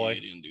little figure boy.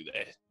 you didn't do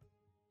that?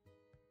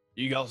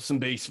 You got some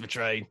beasts for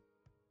trade?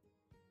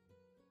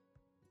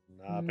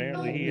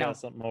 Apparently he No. has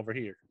something over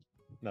here.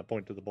 And I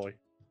point to the boy.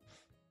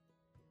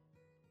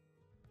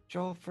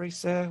 Joffrey,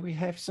 sir, we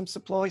have some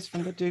supplies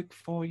from the Duke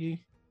for you.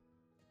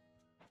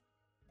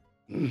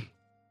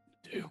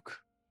 Duke.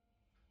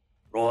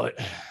 Right.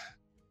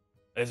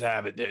 Let's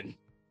have it then.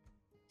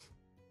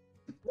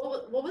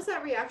 What was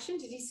that reaction?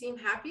 Did he seem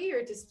happy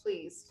or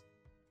displeased?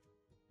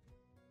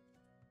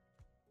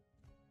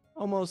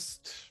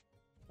 Almost.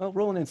 Well,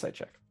 roll an insight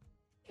check.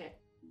 Okay.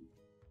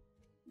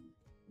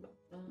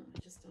 I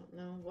just don't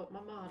know what my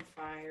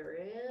modifier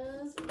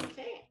is.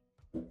 Okay.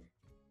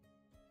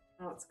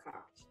 Oh, it's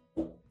cocked.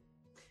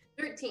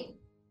 13.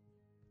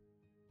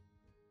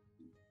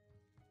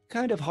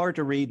 Kind of hard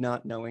to read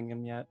not knowing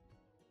him yet,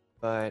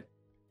 but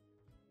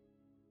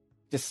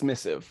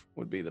dismissive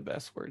would be the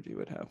best word you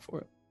would have for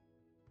it.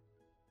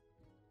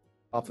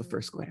 Off the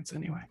first glance,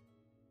 anyway.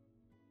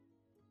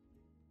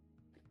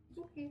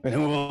 Okay. And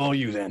who are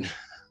you then?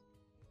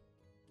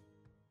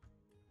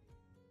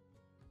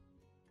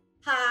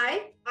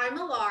 Hi, I'm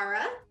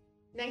Alara.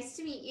 Nice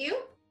to meet you.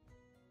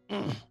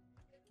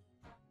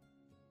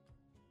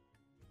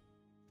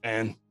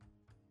 And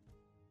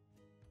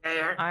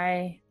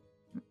I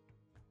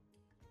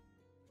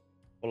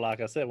Well,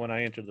 like I said, when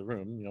I entered the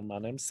room, my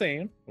name's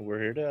Sam, and we're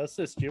here to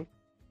assist you.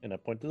 And I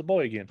point to the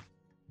boy again.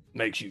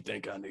 makes you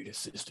think I need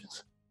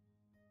assistance.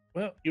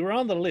 Well, you were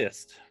on the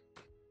list.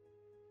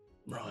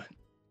 Right.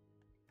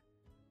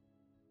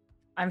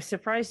 I'm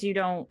surprised you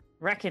don't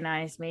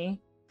recognize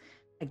me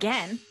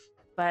again,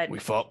 but We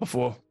fought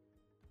before.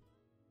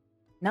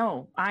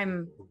 no,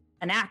 I'm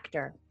an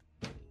actor.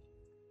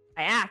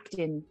 I act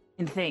in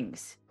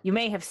things. You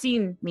may have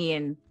seen me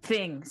in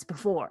things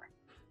before.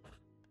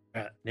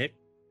 Nick,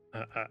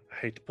 I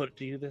hate to put it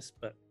to you this,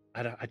 but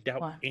I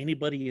doubt What?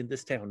 anybody in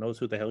this town knows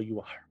who the hell you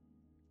are.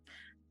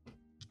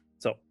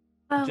 So,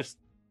 Well,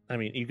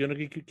 you're going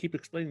to keep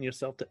explaining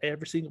yourself to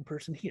every single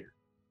person here.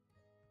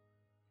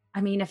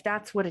 I mean, if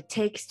that's what it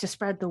takes to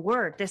spread the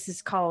word, this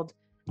is called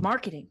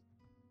marketing,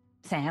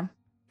 Sam.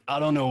 I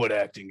don't know what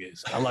acting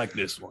is. I like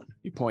this one.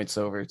 He points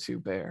over to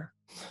Bear.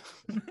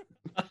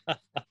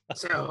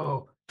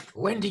 So,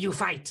 when do you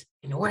fight?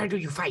 And where do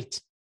you fight?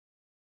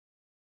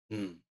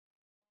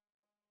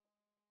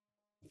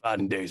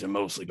 Fighting days are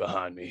mostly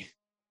behind me,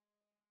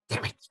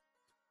 Damn it.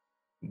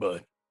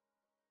 but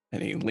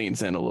And he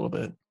leans in a little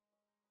bit.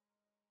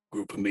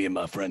 group of me and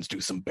my friends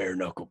do some bare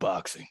knuckle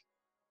boxing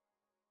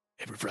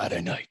every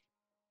Friday night.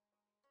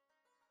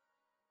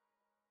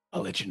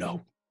 I'll let you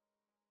know.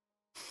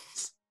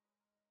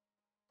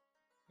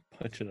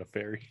 Punching a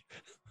fairy.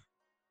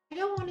 I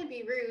don't want to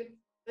be rude,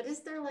 but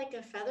is there like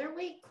a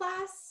featherweight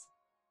class?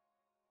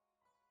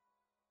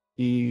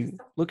 He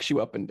looks you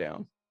up and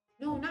down.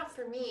 No, not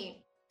for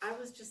me. I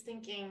was just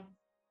thinking,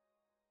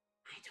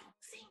 I don't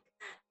think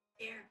that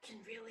Bear can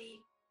really,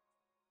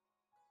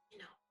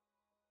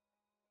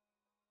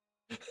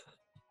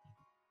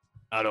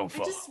 I don't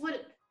fall.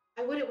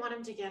 I wouldn't want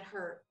him to get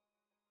hurt.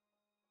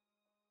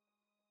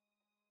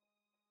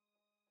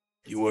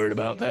 You worried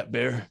about that,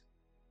 Bear?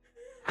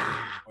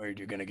 Ah, Worried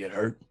you're gonna get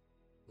hurt?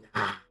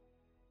 ah,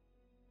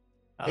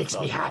 I makes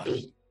me thought not.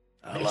 happy.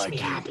 I Makes like me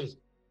you. happy.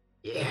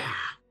 Yeah.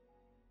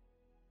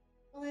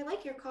 Well, I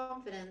like your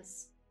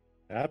confidence.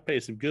 I pay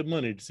some good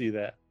money to see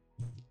that.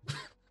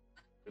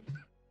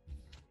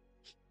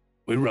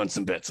 We run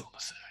some bets on the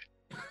side.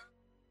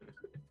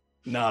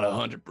 Not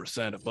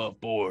 100% above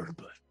board,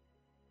 but,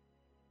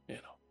 you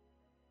know,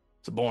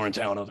 it's a boring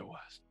town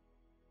otherwise.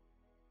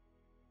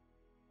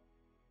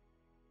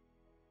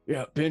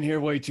 Yeah, been here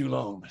way too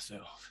long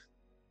myself.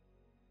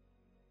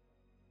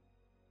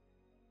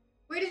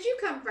 Where did you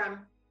come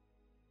from?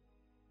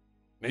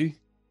 Me?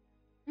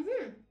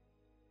 Mm-hmm.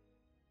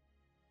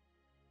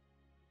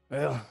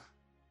 Well,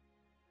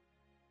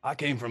 I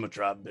came from a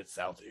tribe a bit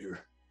south of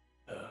here.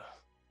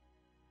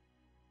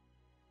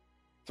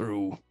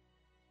 Through a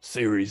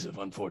series of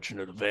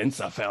unfortunate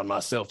events, I found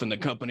myself in the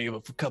company of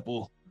a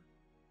couple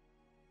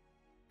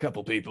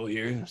people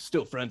here,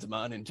 still friends of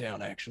mine in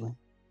town, actually.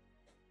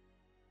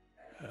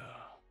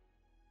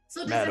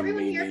 So does Madam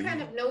everyone here Mimi.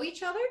 kind of know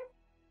each other?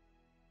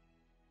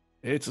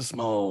 It's a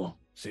small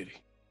city.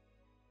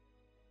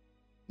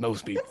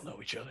 Most people know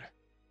each other.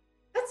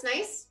 That's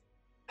nice.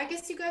 I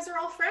guess you guys are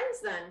all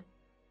friends then.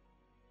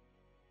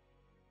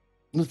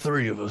 The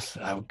three of us,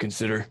 I would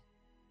consider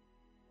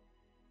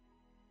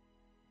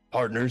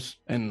partners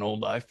in an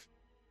old life.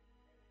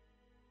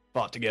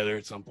 Fought together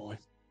at some point.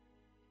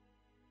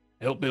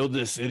 Helped build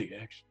this city,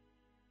 actually.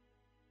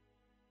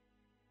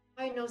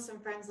 I know some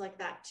friends like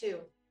that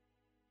too.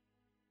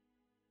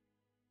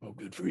 Oh,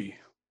 good for you.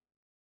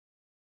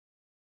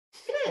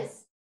 It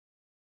is.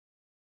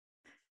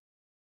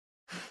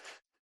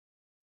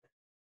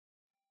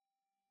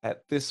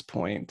 At this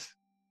point,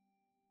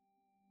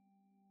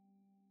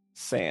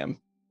 Sam,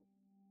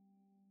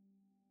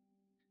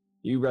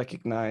 you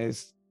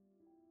recognize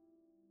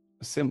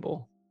a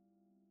symbol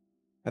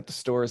at the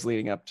stores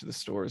leading up to the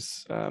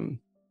store's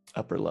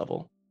upper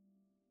level.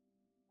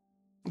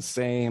 The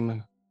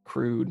same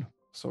crude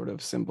sort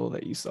of symbol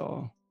that you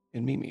saw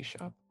in Mimi's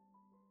shop.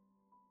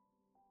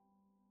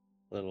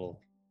 Little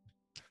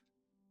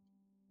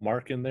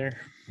mark in there.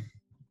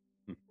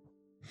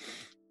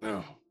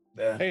 Oh,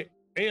 that.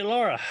 Hey,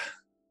 Laura.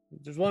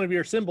 There's one of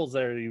your symbols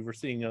there you were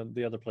seeing on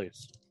the other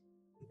place.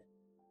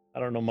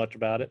 I don't know much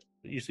about it,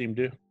 but you seem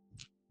to.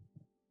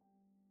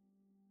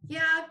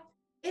 Yeah,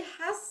 it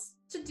has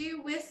to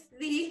do with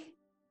the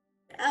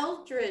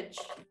Eldridge.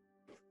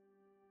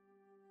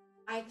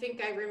 I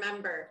think I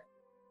remember.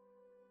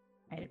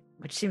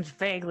 Which seems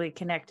vaguely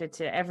connected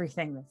to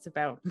everything that's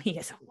about me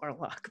as a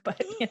warlock,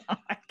 but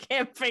I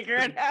can't figure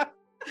it out.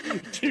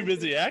 Too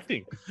busy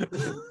acting.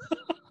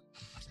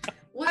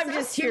 I'm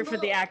just here for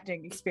the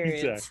acting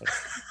experience. Exactly.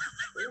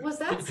 Was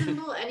that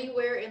symbol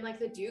anywhere in like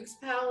the Duke's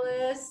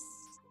Palace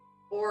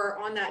or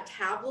on that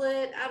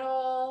tablet at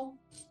all?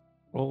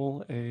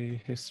 Roll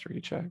a history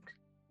check.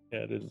 Yeah,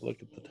 I didn't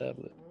look at the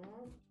tablet.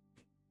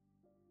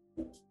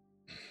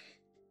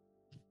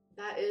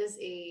 That is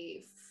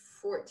a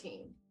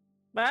 14.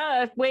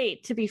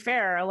 Wait, to be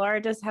fair,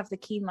 Alara does have the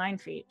keen mind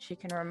feat. She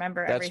can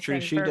remember That's everything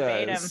true, she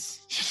verbatim.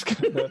 does. She's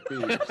gonna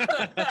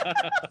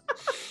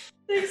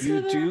Thanks You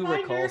for the do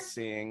reminder. recall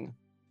seeing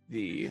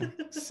the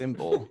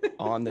symbol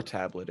on the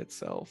tablet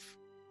itself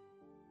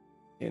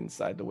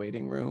inside the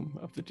waiting room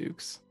of the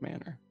Duke's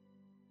Manor.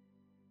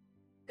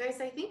 Guys,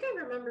 I think I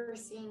remember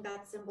seeing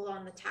that symbol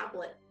on the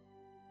tablet.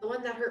 The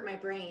one that hurt my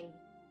brain.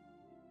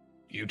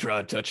 You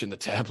tried touching the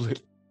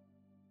tablet.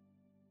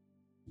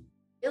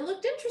 It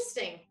looked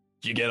interesting.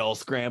 Did you get all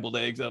scrambled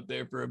eggs up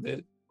there for a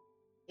bit?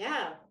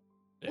 Yeah.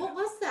 Yeah. What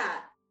was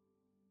that?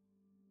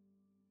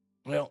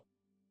 Well,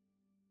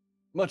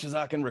 much as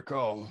I can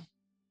recall,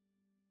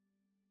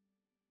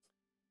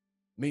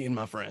 me and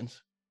my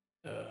friends,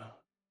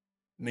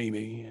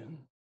 Mimi and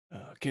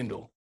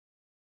Kendall,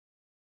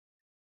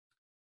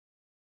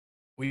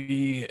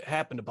 we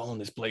happened upon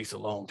this place a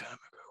long time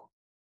ago.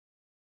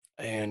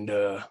 And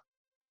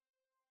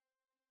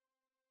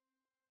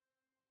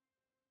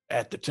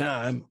at the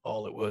time,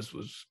 all it was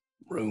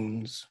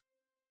runes,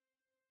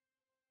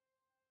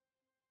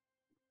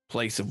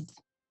 place of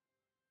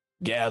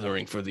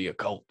gathering for the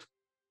occult.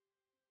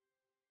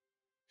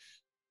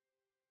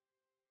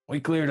 We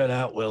cleared it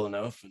out well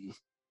enough and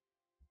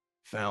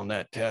found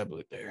that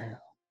tablet there.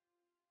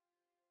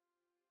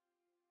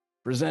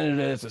 Presented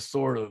it as a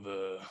sort of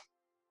a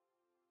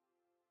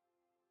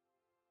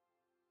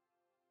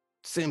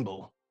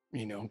symbol,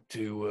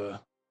 to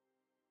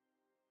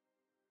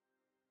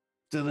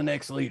the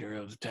next leader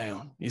of the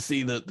town. You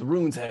see, the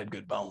runes had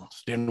good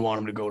bones. Didn't want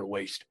them to go to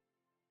waste.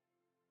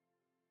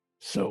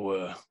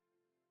 So,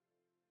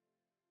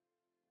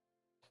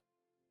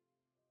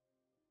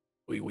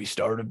 we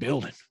started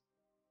building.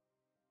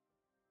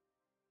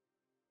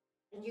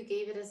 And you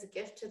gave it as a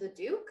gift to the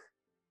Duke?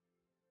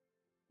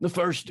 The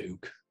first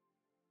Duke,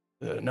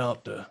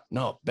 not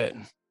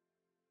Benton.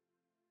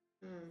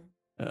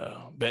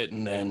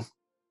 Benton then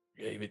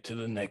gave it to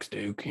the next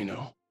Duke,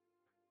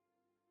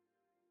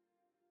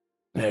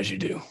 as you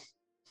do.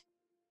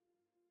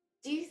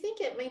 Do you think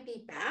it might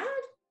be bad?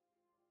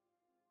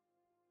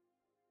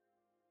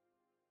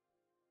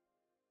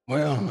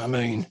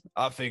 Well,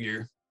 I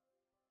figure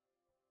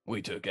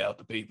we took out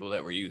the people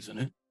that were using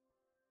it.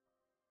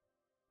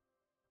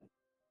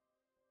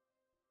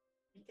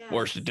 I Yes.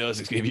 Worst it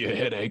does is give you a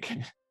headache.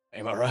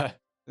 Am I right?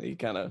 He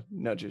kind of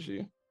nudges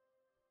you. A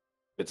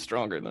bit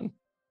stronger than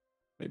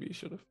maybe you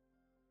should have.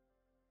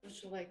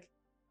 She'll like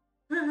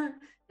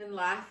and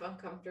laugh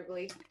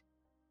uncomfortably.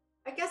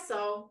 I guess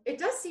so. It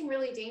does seem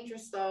really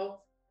dangerous though.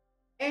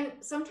 And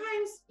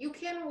sometimes you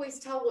can't always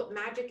tell what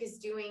magic is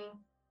doing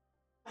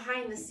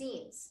behind the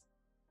scenes.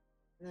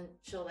 And then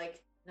she'll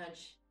like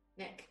nudge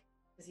Nick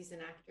because he's an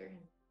actor in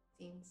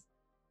scenes.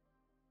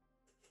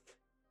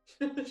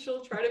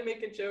 She'll try to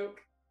make a joke.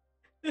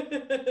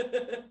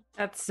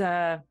 That's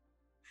a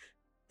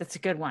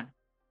good one.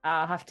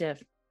 I have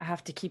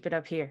to keep it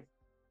up here.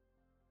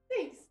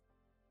 Thanks.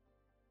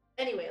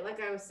 Anyway, like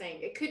I was saying,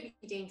 it could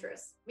be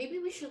dangerous. Maybe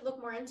we should look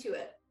more into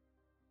it.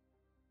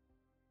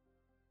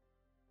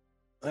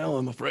 Well,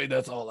 I'm afraid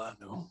that's all I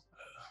know.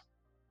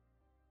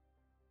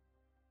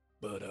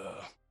 But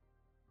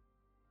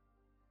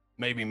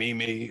maybe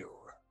Mimi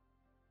or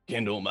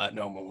Kendall might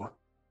know more.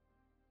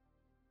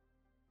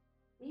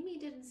 Mimi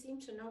didn't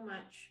seem to know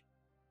much.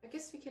 I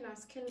guess we can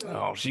ask Kendall.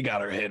 Oh, she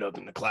got her head up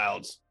in the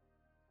clouds.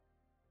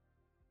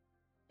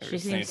 She Ever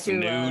seems since the to,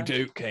 new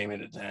Duke came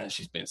into town,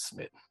 she's been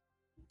smitten.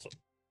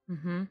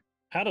 Mm-hmm.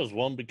 How does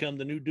one become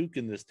the new Duke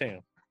in this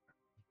town?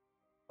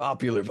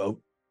 Popular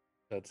vote.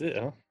 That's it,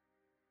 huh?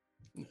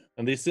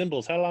 And these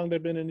symbols, how long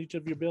they've been in each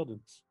of your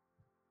buildings?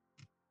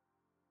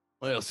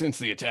 Well, since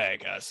the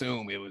attack, I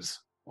assume it was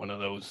one of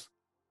those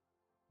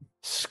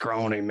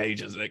scrawny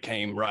mages that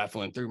came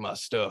rifling through my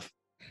stuff.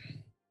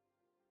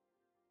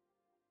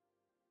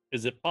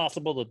 Is it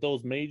possible that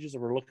those mages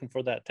were looking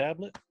for that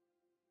tablet?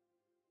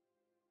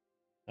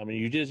 I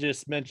mean, you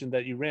just mentioned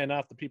that you ran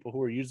off the people who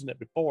were using it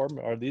before.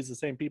 Are these the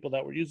same people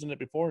that were using it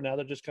before? Now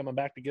they're just coming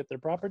back to get their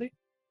property?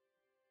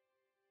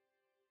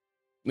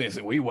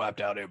 Listen, we wiped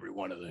out every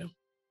one of them.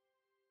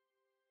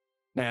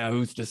 Now,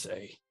 who's to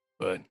say?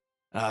 But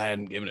I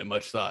hadn't given it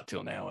much thought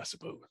till now, I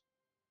suppose.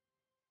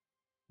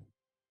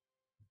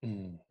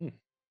 Mm-hmm.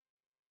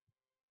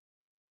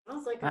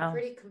 Sounds like Wow. a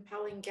pretty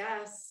compelling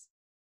guess.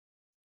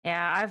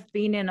 Yeah, I've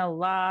been in a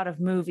lot of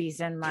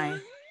movies in my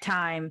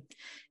time,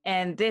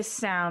 and this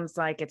sounds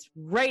like it's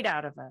right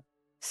out of a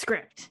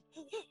script.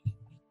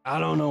 I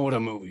don't know what a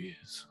movie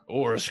is,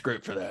 or a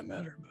script for that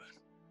matter, but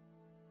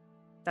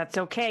That's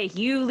okay.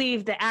 You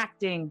leave the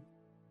acting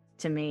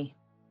to me.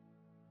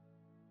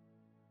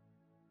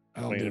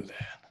 I'll I mean, do if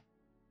that.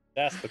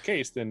 that's the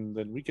case, then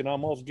we can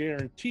almost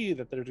guarantee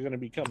that they're going to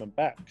be coming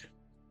back.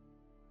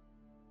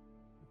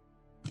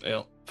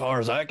 Well, as far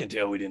as I can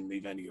tell, we didn't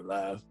leave any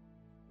alive.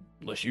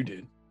 Unless you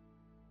did.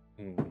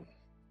 Hmm.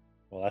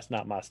 Well, that's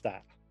not my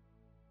style.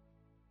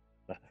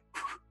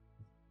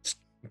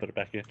 Put it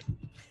back in.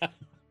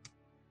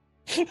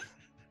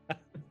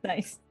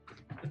 Nice.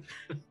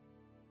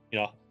 You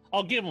know,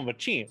 I'll give them a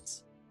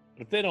chance.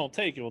 But if they don't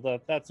take it, well,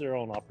 that's their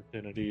own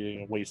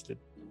opportunity wasted.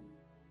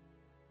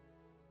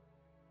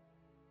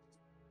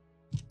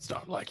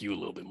 Starting like you a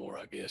little bit more,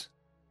 I guess.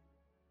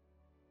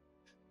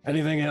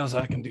 Anything else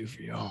I can do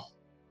for y'all?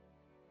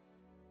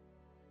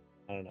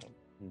 I don't know.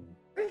 Hmm.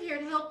 We're here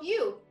to help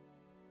you.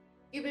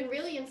 You've been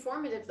really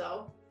informative,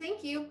 though.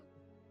 Thank you.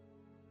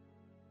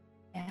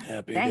 Yeah.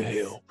 Happy Thanks.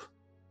 to help.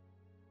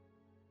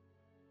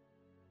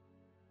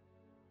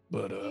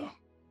 But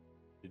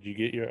Did you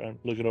get your? I'm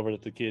looking over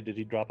at the kid. Did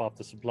he drop off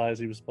the supplies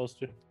he was supposed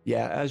to?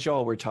 Yeah, as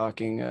y'all were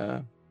talking,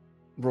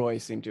 Roy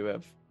seemed to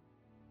have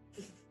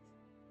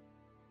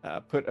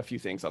put a few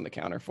things on the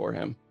counter for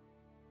him.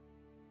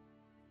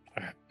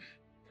 All right.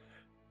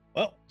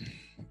 Well,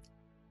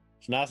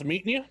 it's nice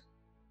meeting you.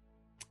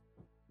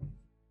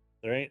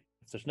 If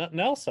there's nothing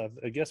else, I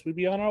guess we'd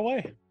be on our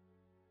way.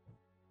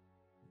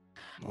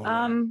 all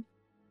right.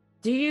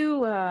 Do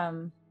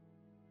you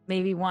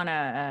maybe want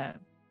an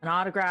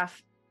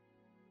autograph?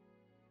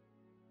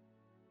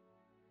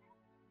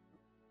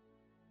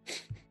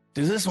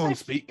 Does this one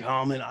speak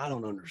common? I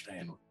don't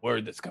understand a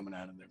word that's coming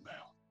out of their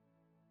mouth.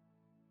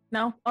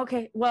 No?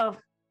 Okay. Well,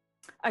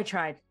 I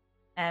tried.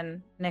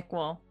 And Nick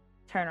will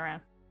turn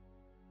around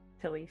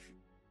to leave.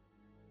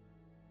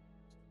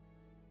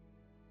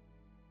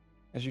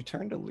 As you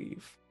turn to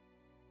leave,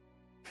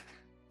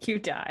 You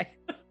die.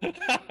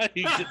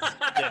 He just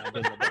stabbed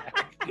in the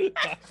back.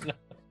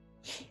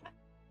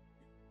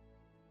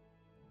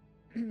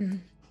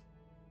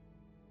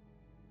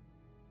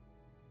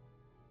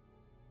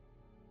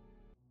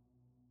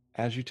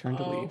 as you turn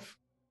to Oh. leave,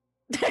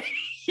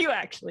 You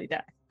actually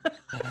die.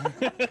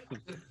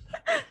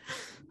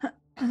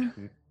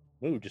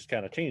 Mood just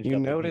kind of changed. you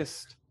up a bit.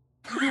 noticed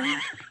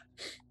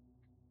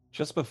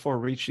just before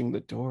reaching the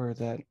door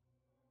that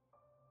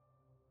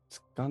it's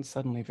gone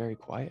suddenly very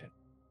quiet.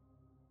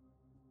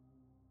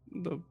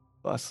 The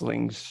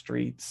bustling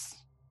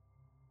streets,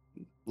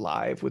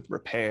 live with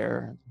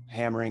repair,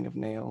 hammering of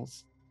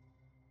nails,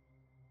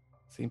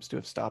 seems to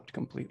have stopped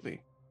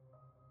completely.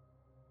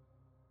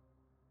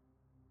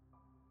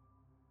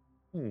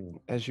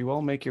 As you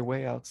all make your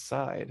way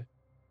outside, you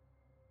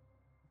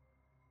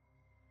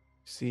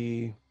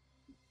see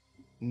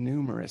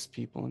numerous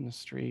people in the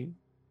street,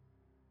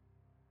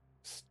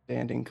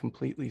 standing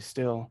completely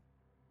still.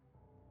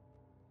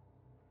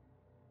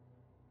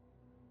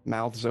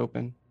 mouths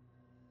open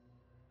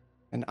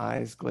and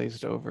eyes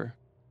glazed over,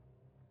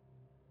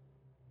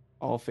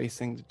 all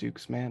facing the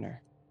Duke's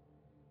manor.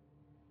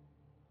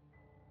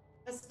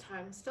 Has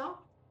time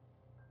stopped?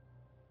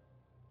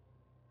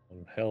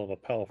 One hell of a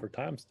powerful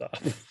time stop.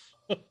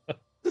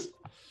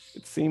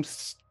 It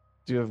seems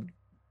to have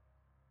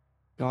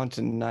gone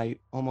to night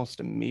almost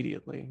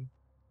immediately.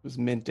 It was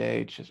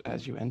midday just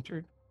as you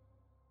entered.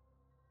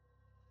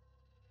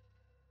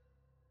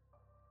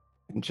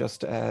 And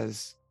just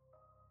as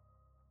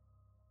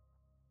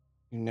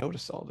you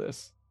notice all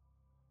this,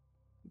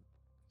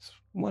 there's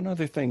one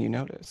other thing you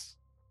notice.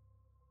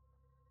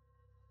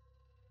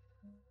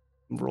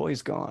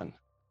 Roy's gone.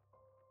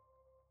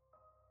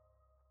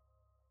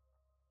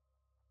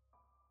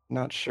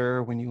 Not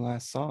sure when you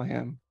last saw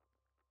him.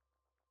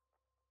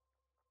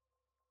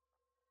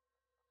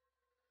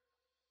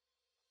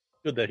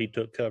 Good that he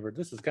took cover.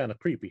 This is kind of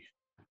creepy.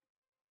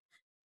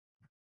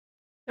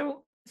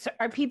 So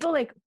are people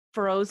like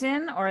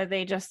frozen, or are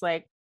they just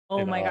like, oh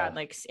In my awe. god,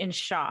 like in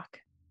shock?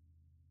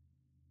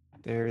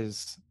 There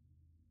is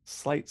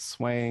slight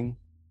swaying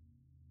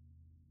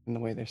in the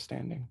way they're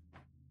standing.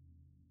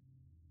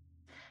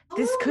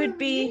 This Oh, could we're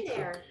be- in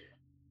there.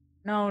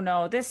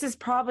 No, this is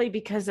probably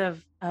because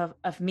of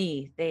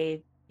me.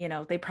 They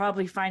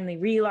probably finally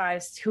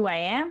realized who I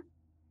am.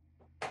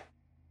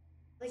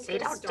 Like They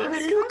the don't starstruck?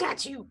 even look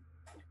at you.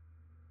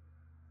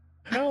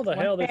 How the What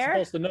hell are they bear?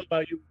 supposed to know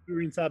about you?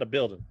 You're inside a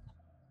building.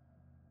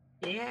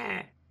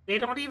 Yeah, they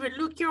don't even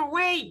look your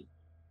way.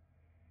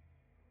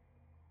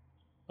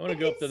 I'm gonna I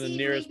go up can to the see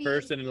nearest maybe-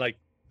 person and like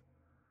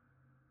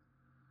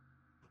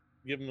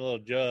give him a little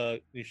jug.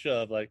 You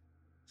shove like,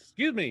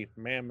 excuse me,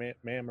 ma'am,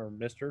 or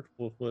mister,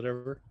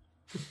 whatever.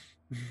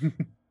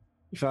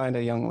 You find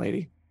a young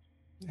lady,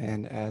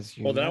 and as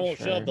you Well, then I nudge won't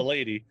shove her- the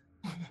lady.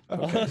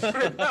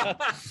 Okay.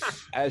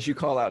 As you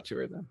call out to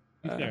her, then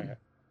Alright.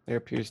 there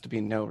appears to be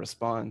no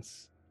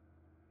response.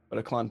 But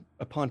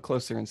upon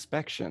closer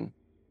inspection,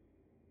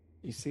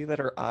 you see that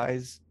her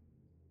eyes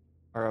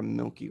are a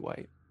milky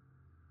white.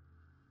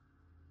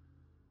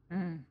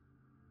 Mm.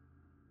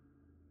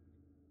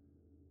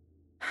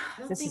 I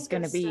don't This think is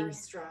gonna they're be-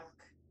 starstruck.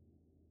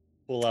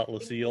 Pull out I think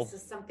Lucille, this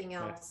is something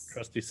my else.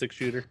 trusty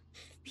 6-shooter.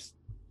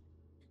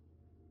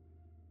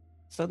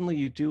 Suddenly,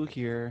 you do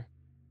hear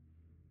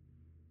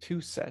 2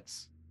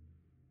 sets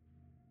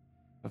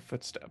of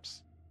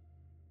footsteps.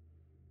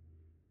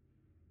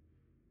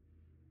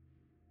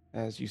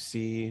 As you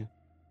see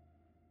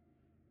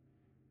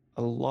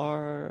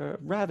a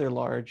rather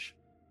large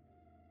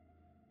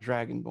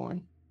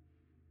dragonborn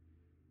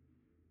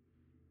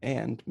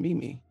and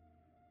Mimi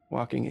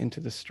walking into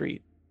the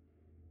street.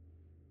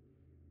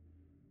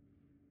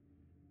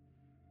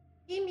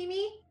 Hey,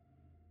 Mimi,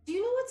 do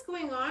you know what's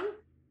going on?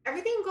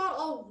 Everything got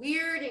all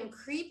weird and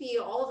creepy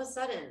all of a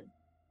sudden.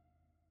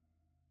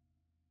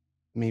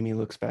 Mimi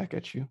looks back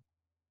at you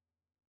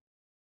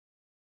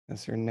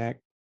as her neck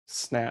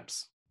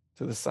snaps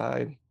to the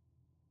side.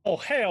 Oh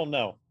hell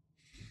no!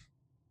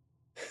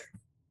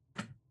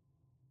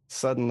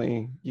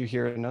 Suddenly, you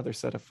hear another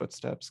set of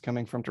footsteps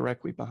coming from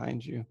directly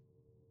behind you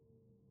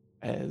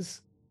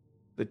as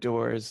the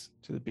doors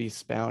to the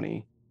beast's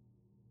bounty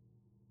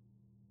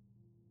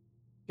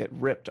get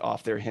ripped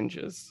off their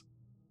hinges.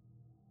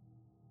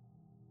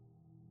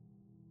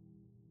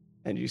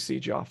 And you see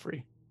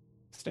Joffrey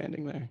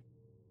standing there.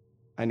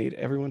 I need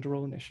everyone to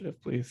roll initiative,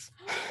 please.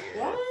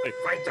 What? Like,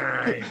 fight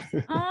time.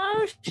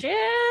 Oh shit!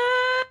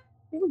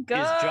 Here we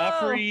go. Is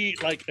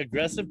Joffrey like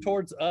aggressive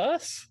towards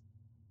us?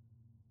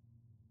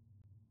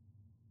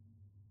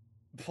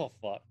 Oh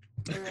fuck!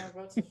 We're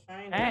about to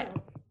find Alright.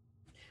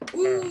 out.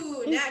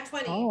 Ooh, nat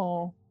 20.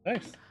 Oh,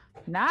 Nice.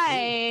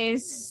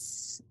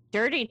 nice.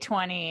 Dirty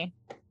 20.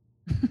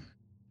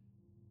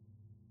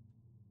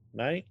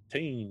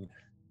 19.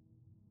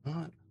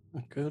 Not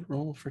a good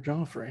roll for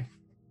Joffrey.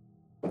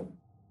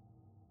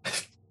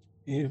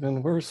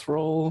 Even worse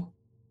roll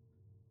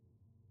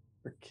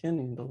for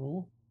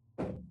Kindle.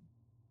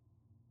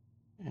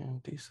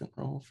 And decent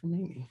roll for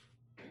Mimi.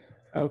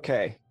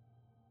 Okay.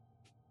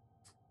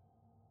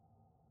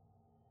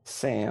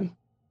 Sam.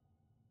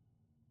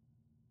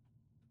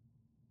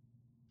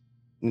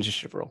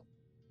 Initiative roll.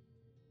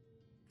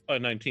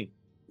 19.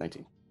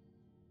 19.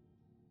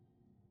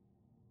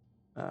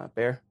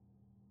 Bear.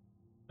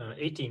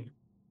 18.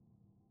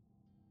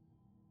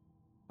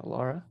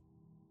 Alara.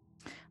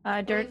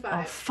 Dirt.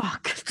 Oh 25.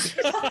 fuck.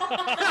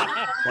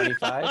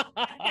 25.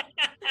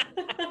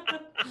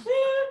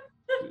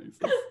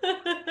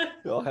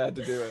 You all had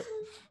to do it.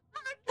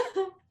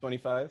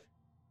 25.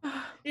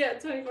 Yeah,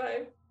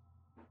 25.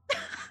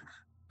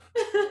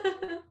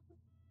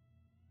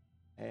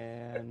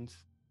 And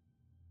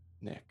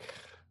Nick.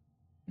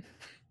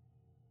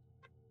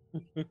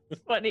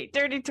 20.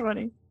 Dirty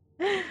 20.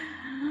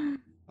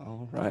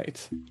 All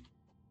right.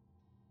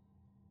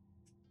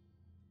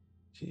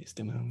 Just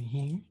a moment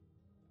here.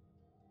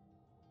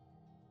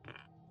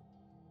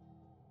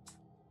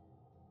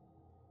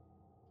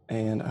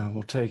 And I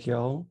will take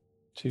y'all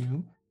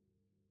to.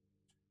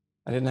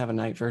 I didn't have a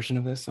night version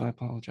of this, so I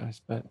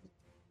apologize, but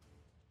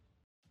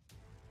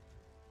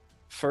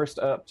First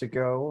up to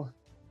go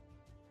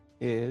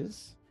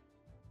is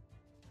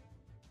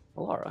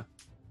Alara.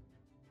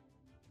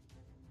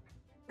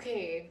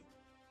 Okay.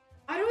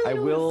 I don't I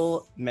know.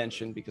 will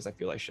mention, because I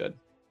feel I should.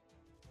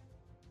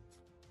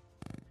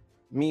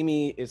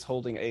 Mimi is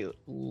holding a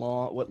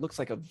long, what looks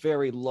like a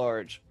very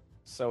large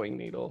sewing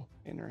needle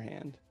in her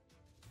hand.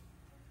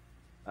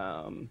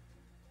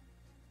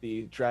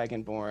 The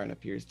Dragonborn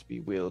appears to be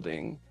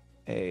wielding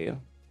a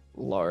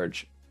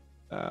large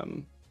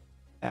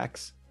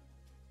axe,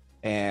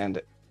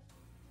 and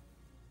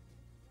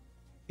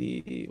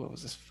what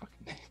was this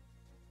fucking name?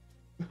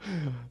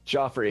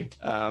 Joffrey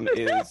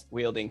is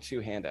wielding 2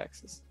 hand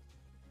axes.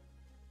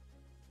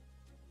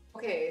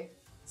 Okay.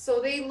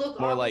 So they look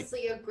More like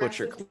obviously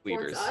butcher aggressive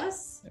cleavers towards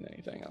us. than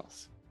anything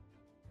else.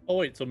 Oh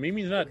wait, so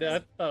Mimi's not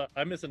dead?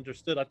 I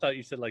misunderstood. I thought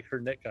you said like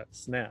her neck got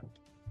snapped.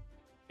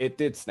 It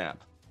did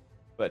snap,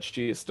 but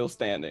she is still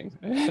standing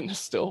and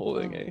still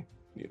holding a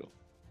needle.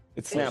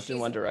 It snapped in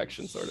one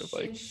direction, sort of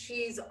like. And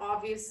she's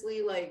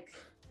obviously like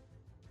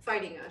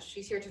fighting us.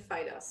 She's here to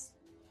fight us.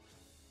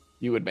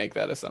 You would make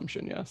that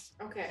assumption, yes.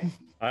 Okay.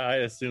 I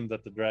assumed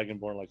that the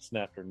Dragonborn like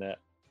snapped her neck.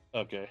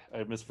 Okay,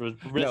 I misread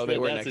No, they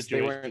were that next.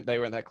 situation. They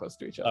weren't that close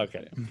to each other.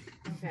 Okay.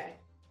 Okay.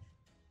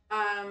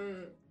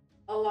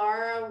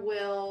 Alara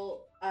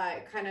will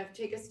kind of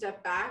take a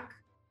step back,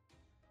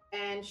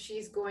 and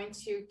she's going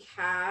to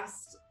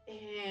cast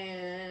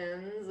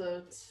Hands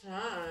of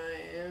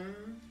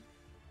Time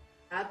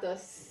at the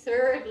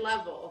 3rd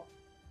level.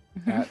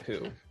 At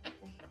who?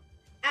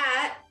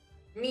 At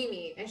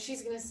Mimi, and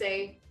she's gonna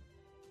say,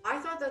 "I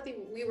thought that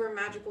we were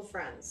magical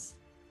friends."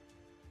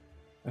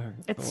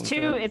 It's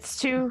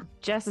two.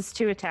 Jess, it's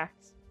 2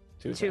 attacks.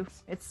 Two. Two.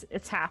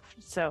 It's half.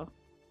 So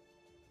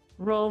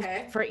roll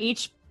Okay. for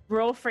each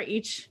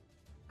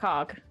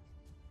cog.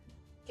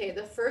 Okay,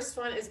 the first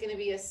one is gonna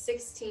be a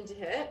 16 to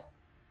hit,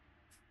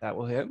 That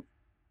will hit. and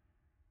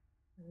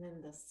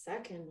then the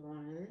second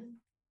one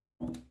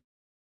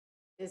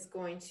is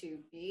going to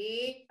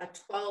be a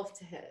 12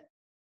 to hit.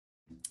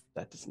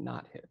 That does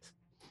not hit.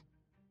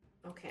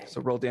 Okay. So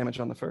roll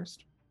damage on the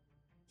first.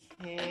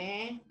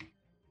 Okay.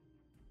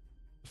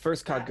 The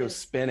first cog That goes is-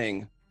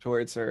 spinning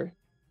towards her,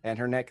 and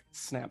her neck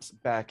snaps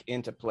back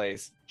into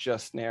place,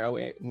 just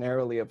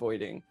narrowly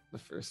avoiding the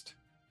first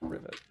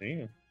rivet.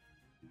 Damn.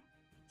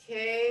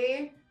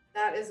 Okay.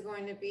 That is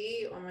going to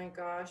be, oh my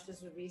gosh,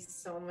 this would be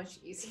so much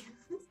easier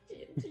than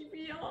D&D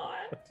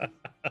Beyond.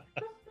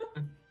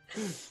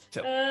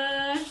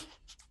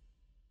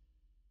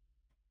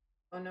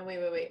 Oh no,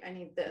 wait. I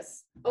need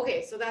this.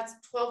 Okay, so that's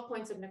 12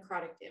 points of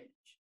necrotic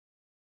damage.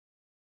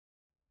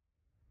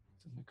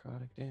 Some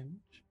necrotic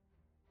damage.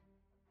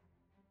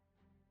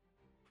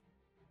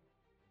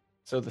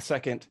 So the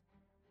second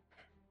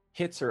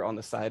hits her on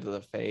the side of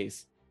the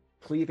face,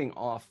 cleaving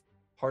off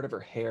part of her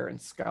hair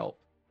and scalp.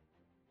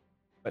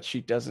 But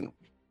she doesn't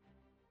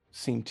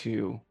seem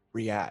to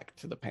react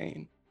to the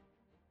pain.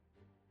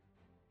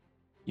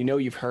 You know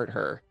you've hurt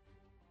her,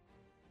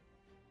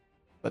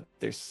 but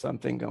there's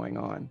something going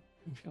on.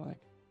 I feel like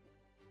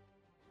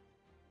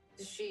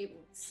Does she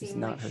seem she's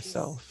not like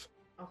herself.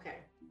 Okay.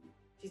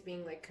 She's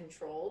being like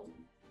controlled.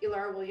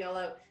 Ilar will yell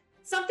out,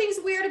 "Something's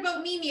weird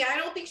about Mimi. I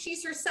don't think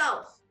she's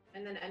herself."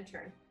 And then end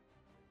turn.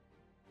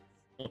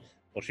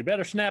 Well, she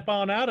better snap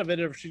on out of it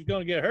if she's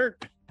going to get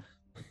hurt.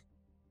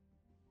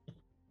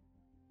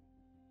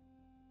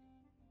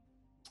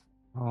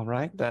 All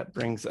right, that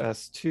brings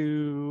us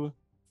to.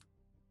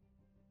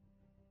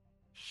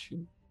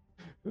 Shoot,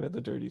 who had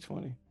the dirty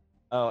 20?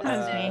 Oh,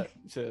 That's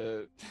me.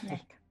 to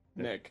Nick.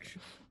 Nick.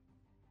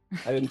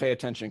 I didn't pay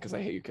attention because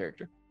I hate your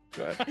character.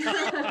 Go ahead.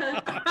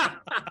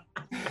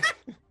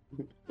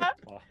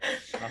 Well,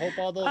 I hope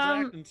all those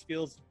acting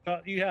skills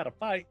taught you how to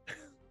fight.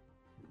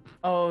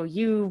 Oh,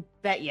 you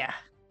bet ya.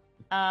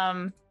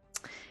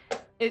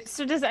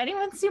 So does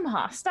anyone seem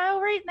hostile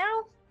right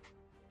now?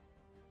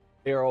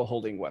 They're all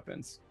holding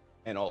weapons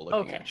and all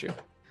looking Okay. at you.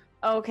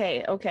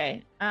 Okay.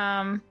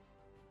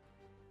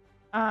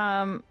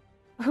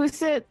 Who's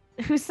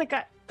the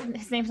guy?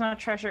 His name's not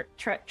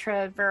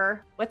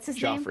Trevor. What's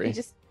his name? Joffrey. He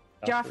just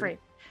Joffrey.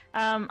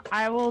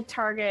 I will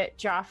target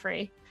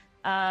Joffrey.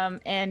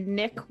 And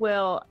Nick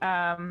will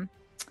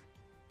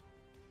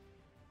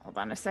hold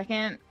on a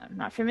second. I'm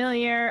not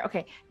familiar.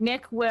 Okay.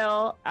 Nick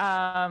will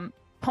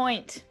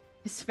point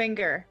his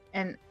finger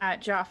and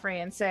at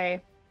Joffrey and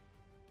say,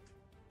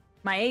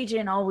 "My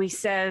agent always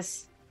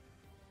says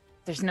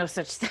there's no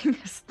such thing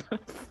as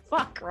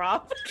fuck,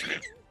 Rob."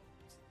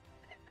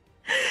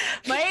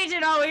 My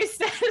agent always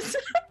says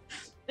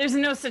there's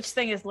no such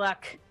thing as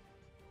luck.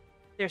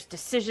 There's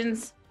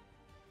decisions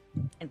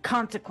and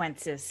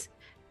consequences.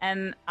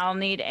 And I'll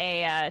need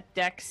a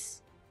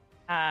dex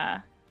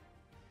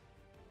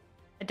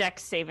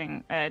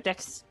saving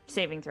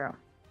throw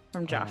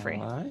from Joffrey.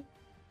 All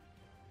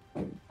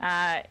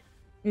right.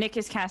 Nick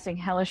is casting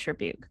Hellish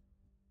Rebuke.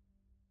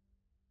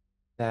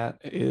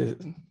 That's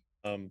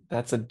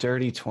a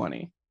dirty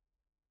 20.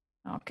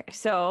 Okay,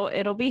 so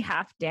it'll be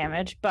half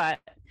damage, but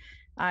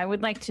I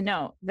would like to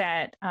note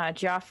that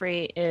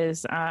Joffrey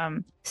is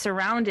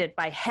surrounded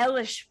by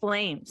hellish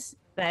flames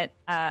that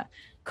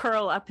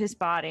curl up his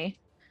body.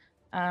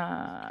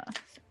 Sorry.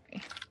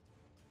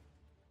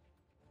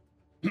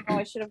 Oh,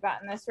 I should have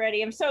gotten this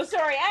ready. I'm so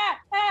sorry.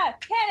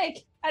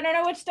 Panic! I don't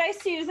know which dice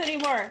to use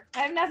anymore. I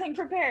have nothing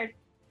prepared.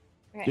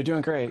 Okay. You're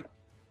doing great.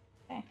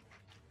 Okay.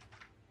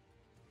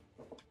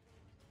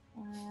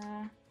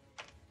 Isn't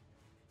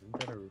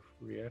that a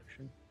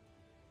reaction?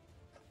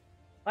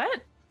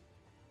 What?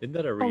 Isn't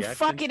that a Oh, reaction?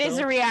 fuck, it is a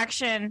spell?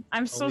 reaction.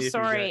 I'm so Only if you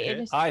got sorry. hit?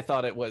 It is, I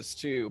thought it was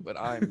too, but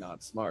I'm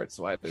not smart,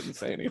 so I didn't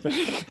say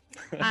anything.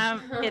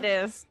 it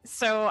is.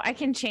 So I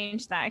can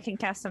change that. I can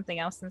cast something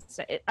else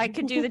instead. I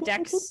could do the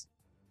dex.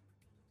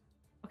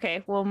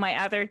 Okay, well,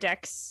 my other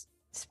dex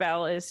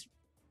spell is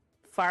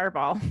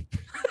Fireball.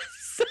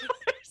 So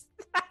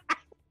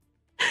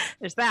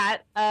there's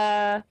that.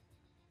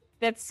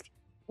 That's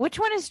which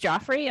one is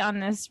Joffrey on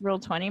this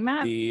Roll20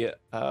 map? The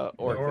orc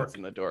orc. that's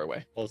in the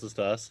doorway. Closest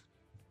to us.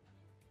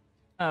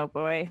 Oh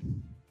boy.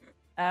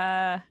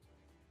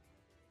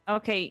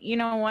 Okay, you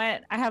know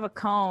what? I have a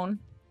cone.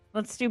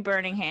 Let's do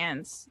Burning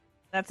Hands.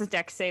 That's a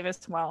dex save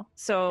as well.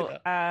 So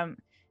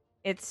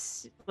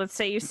it's let's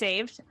say you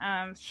saved.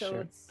 So Sure.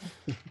 it's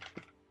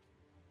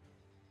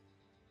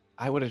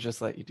I would have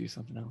just let you do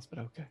something else, but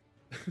okay.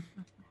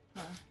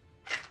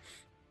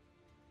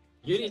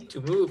 You need to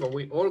move, or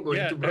we all going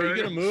Yeah, to are burn.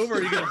 you gonna move or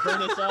are you gonna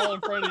burn us all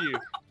in front of you?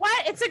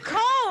 what? It's a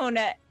cone.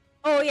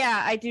 Oh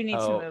yeah, I do need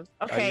Oh, to move.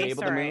 Are you Okay,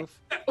 able sorry. to move?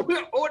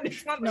 We're all in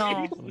front No. of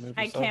you. Able to move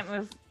I yourself? can't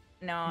move.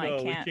 No, I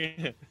we can't.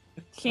 can't.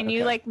 Can you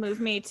Okay. like move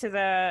me to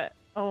the?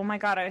 Oh my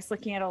god, I was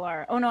looking at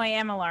Alara. Oh no, I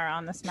am Alara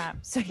on this map.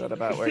 So Is that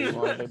about where you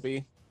wanted to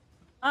be?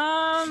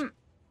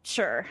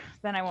 sure.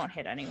 Then I won't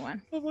hit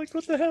anyone. I'm like,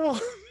 what the hell?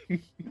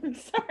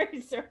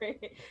 sorry.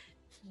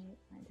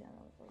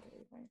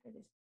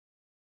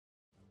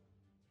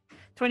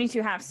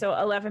 22 half, so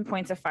 11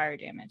 points of fire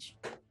damage.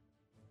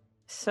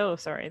 So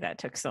sorry that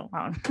took so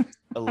long.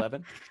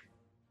 11?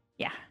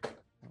 Yeah. All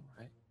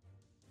right.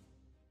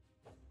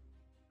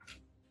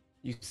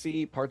 You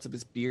see parts of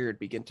his beard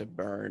begin to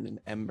burn and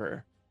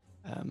ember.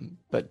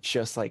 But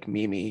just like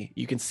Mimi,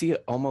 you can see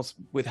it almost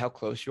with how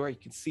close you are. You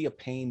can see a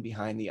pain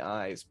behind the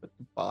eyes, but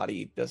the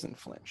body doesn't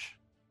flinch.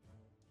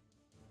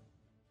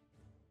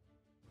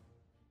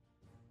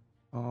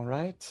 All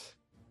right.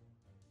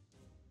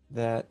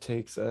 That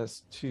takes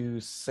us to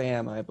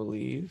Sam, I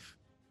believe.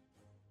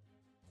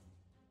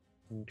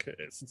 Okay,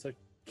 since I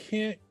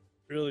can't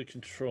really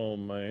control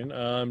mine,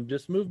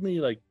 just move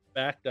me like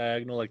back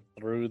diagonal, like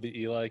through the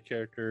Eli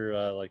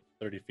character, like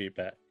 30 feet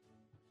back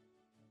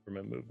for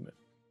my movement.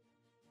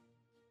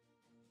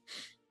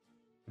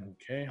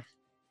 Okay.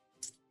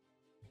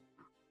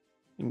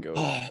 You can go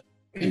a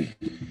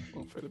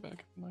little further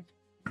back. Mike.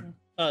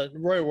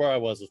 Right where I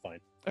was fine.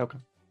 Okay.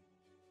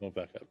 Go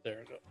back up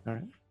there. Go. All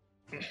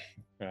right.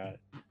 All right.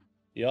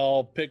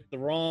 Y'all picked the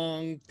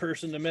wrong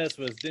person to mess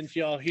with. Didn't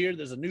y'all hear?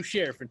 There's a new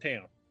sheriff in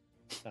town.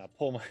 I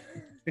pull my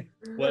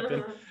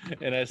weapon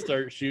and I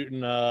start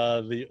shooting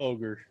the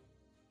ogre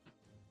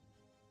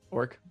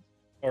Orc.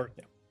 or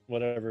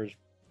whatever,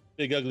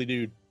 big ugly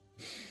dude.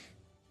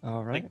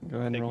 All right. Go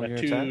ahead and Take roll my your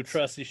 2 attacks.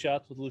 trusty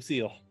shots with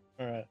Lucille.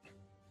 All right.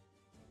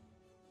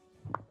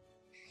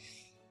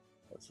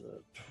 That's a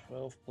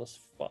 12 plus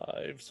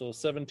 5, so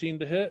 17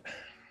 to hit.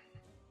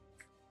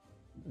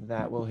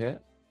 That will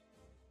hit.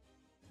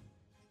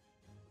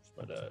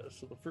 But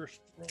so the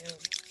first round,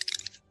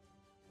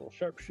 little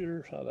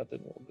sharpshooter. Oh, that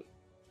didn't roll good.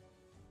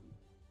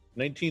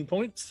 19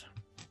 points.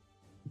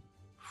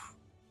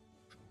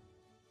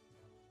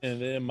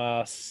 And then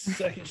my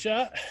second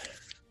shot.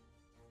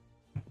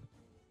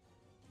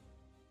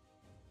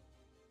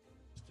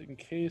 Just in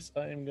case,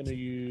 I am going to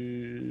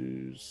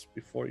use,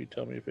 before you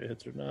tell me if it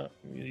hits or not,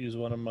 I'm going to use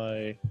one of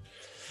my,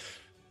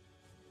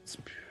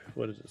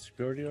 what is it,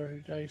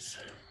 superiority dice?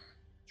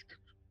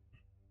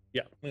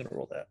 Yeah, I'm going to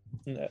roll that.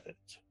 And that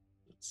it's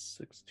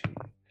 16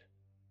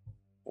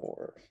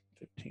 or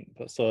 15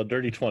 plus, so a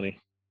dirty 20.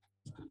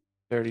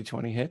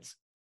 30-20 hits.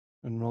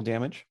 And roll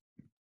damage.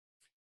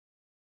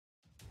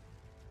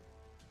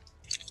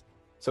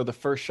 So the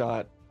first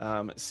shot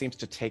seems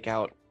to take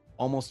out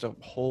almost a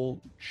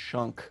whole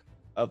chunk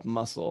of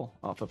muscle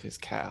off of his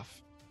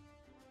calf.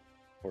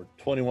 For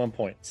 21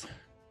 points.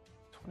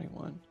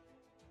 21.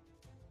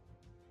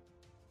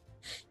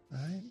 All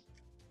right.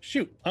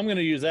 Shoot, I'm going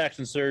to use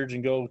action surge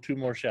and go 2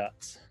 more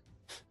shots.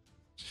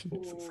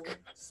 Jesus Ooh,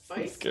 Christ,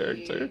 spicy. this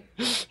character.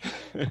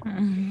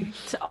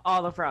 To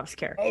all of Rob's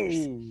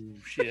characters. Oh,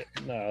 shit.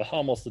 No,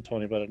 almost a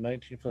 20, but a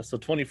 19 plus, so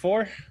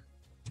 24.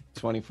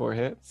 24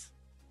 hits.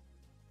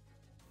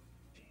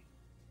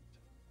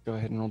 Go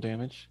ahead and roll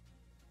damage.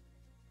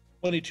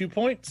 22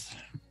 points.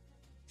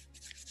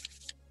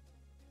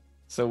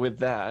 So with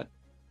that,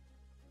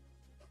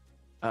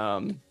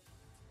 so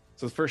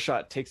the first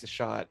shot takes a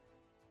shot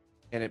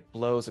and it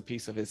blows a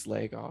piece of his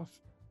leg off.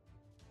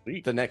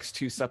 Sweet. The next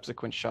 2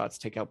 subsequent shots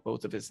take out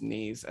both of his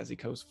knees as he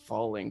goes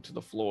falling to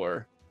the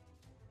floor.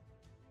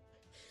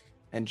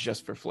 And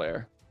just for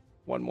flair,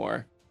 one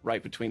more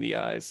right between the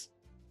eyes.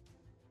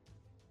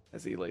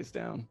 as he lays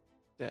down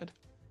dead.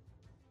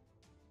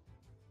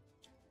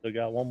 Still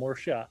got one more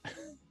shot.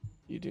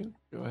 You do?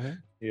 Go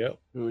ahead. Yep.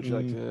 Who would you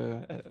like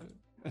to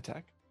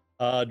attack?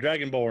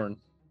 Dragonborn.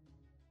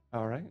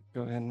 All right,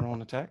 go ahead and roll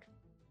an attack.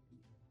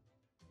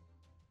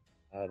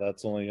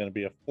 That's only going to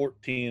be a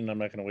 14. I'm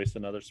not going to waste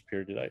another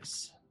superiority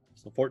dice.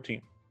 So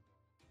 14.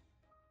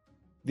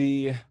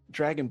 The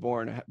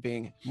Dragonborn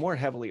being more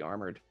heavily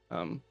armored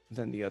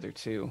than the other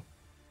two,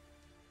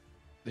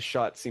 the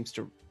shot seems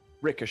to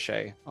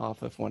ricochet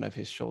off of one of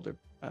his shoulder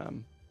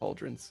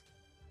pauldrons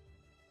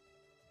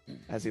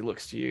as he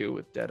looks to you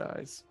with dead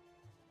eyes.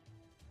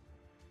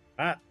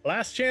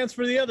 Last chance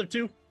for the other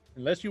two.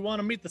 Unless you want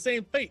to meet the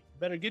same fate,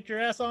 better get your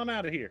ass on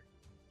out of here.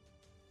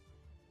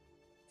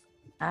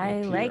 I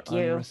Appear like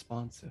you.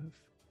 Unresponsive.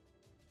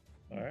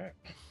 All right.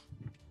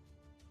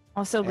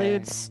 Also,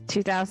 Ludes, And-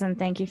 2,000.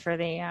 Thank you for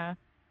the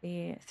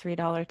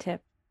 $3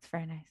 tip. It's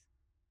very nice.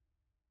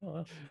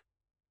 Well,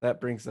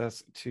 That brings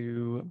us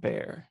to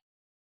Bear.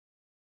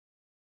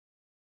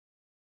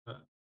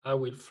 I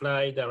will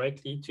fly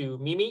directly to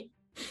Mimi,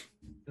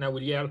 and I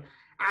will yell,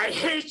 "I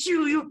hate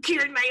you! You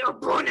killed my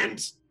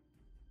opponent!"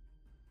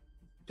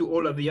 to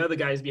all of the other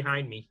guys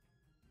behind me,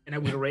 and I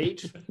will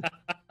rage,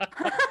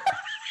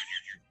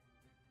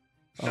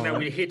 and I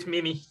will hit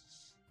Mimi.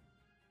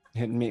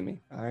 Hit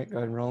Mimi. All right, go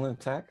ahead and roll an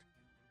attack.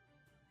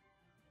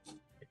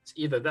 It's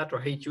either that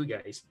or hate you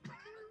guys.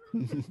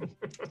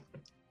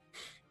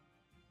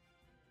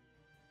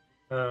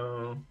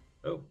 Oh,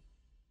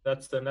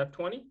 that's the nat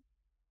 20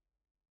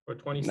 or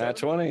 27. Nat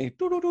 20.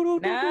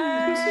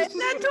 Nice!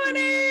 Nat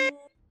 20!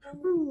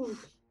 Ooh.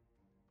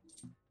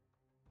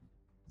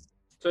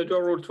 So do I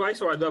roll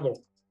twice or a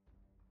double?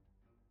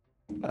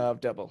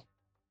 Double.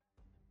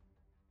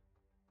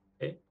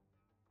 Okay.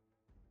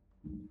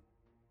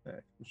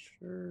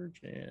 Surge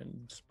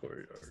and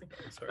support.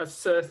 Sorry.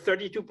 That's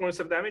 32 points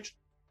of damage.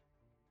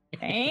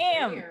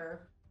 Damn!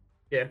 Here.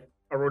 Yeah,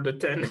 I rolled a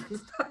 10.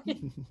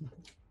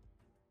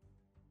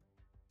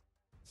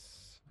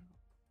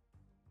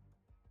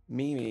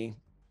 Mimi,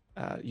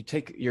 you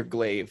take your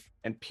glaive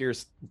and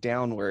pierce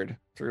downward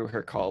through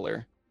her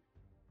collar,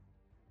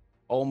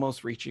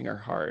 almost reaching her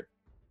heart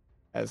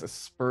as a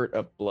spurt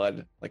of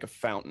blood, like a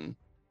fountain,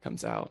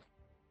 comes out.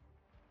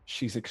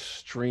 She's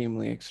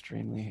extremely,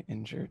 extremely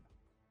injured,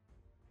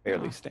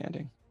 barely Oh.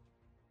 standing.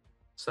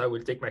 So I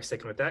will take my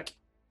second attack.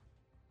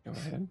 Go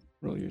ahead,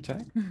 roll your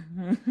attack.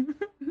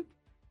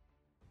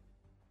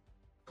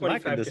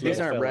 25 this to These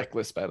hit. aren't fella.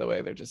 reckless, by the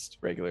way. They're just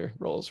regular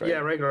rolls, right? Yeah,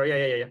 regular.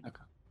 Yeah.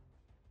 Okay.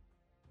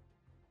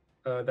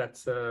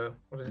 That's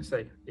what did I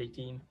say?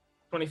 18,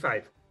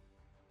 25.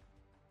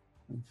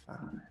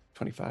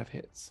 25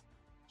 hits.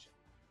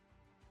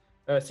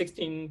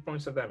 16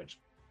 points of damage.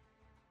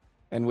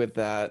 And with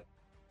that,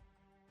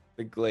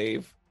 the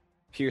glaive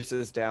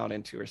pierces down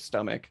into her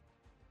stomach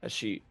as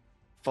she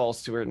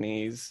falls to her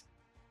knees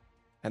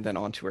and then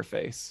onto her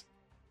face,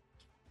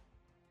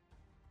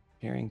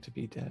 appearing to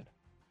be dead.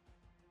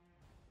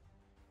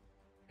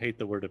 I hate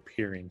the word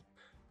appearing.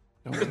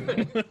 Don't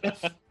worry.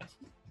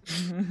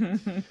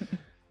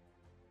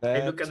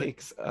 That look at it.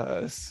 takes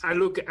us. I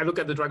look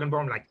at the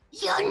Dragonborn like,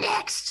 you're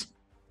next.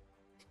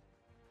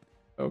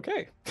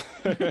 Okay.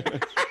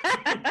 The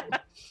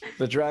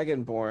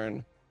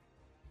Dragonborn,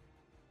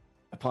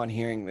 upon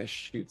hearing this,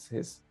 shoots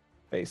his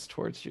face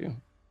towards you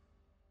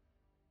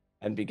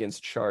and begins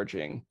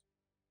charging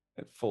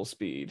at full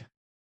speed.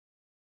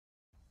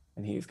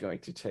 And he's going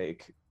to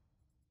take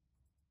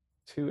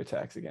 2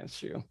 attacks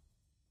against you.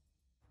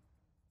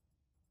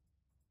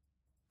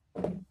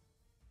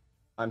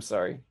 I'm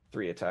sorry,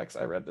 3 attacks.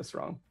 I read this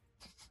wrong.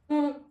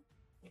 Oh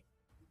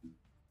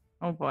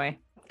boy.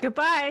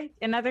 Goodbye.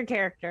 Another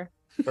character.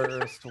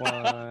 First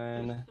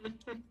one.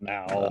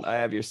 Now. Hold on, I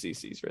have your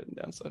CCs written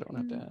down, so I don't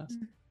have to ask.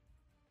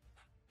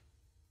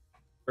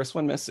 First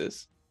one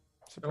misses.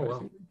 Oh,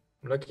 wow.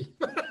 I'm lucky.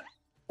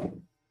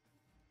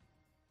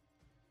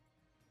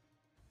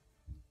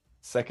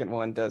 Second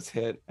one does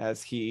hit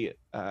as he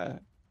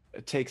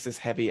takes his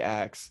heavy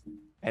axe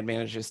and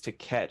manages to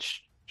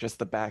catch just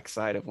the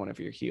backside of one of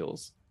your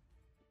heels.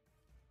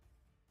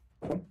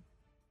 And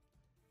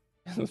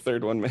the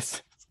third one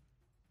misses.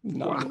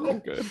 Not Wow. looking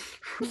good.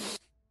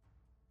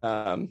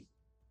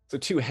 So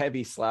 2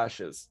 heavy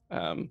slashes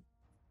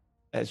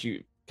as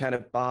you kind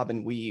of bob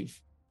and weave,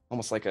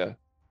 almost like a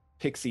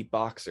pixie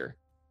boxer.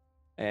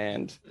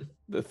 And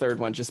the third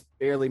one just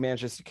barely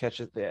manages to catch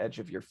at the edge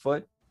of your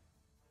foot.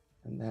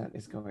 And that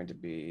is going to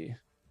be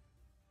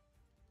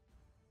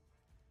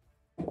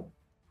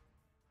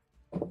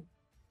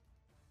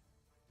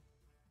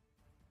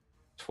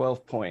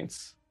 12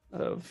 points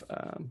of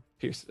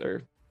pierce,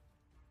 or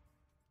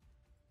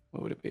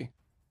what would it be?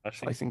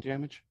 Slicing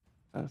damage,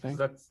 I think.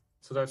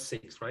 So that's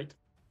 6, right?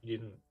 You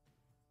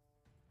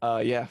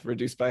didn't. Yeah,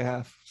 reduced by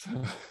half. So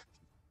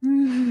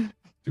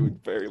doing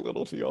very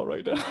little to y'all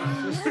right now.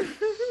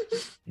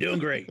 Doing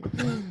great.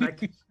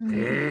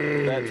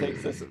 That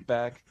takes us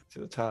back to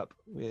the top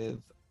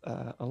with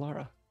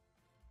Alara.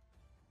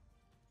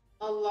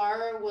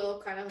 Alara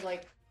will kind of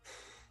like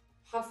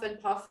huff and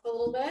puff a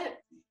little bit,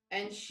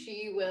 and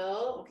she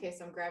will. Okay,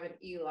 so I'm grabbing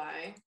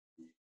Eli.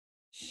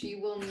 She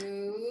will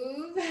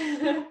move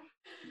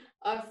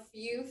a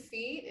few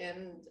feet,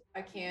 and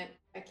I can't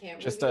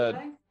Just move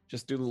Eli.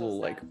 just do the little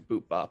like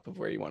boop bop of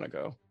where you want to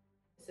go.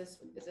 Is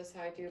this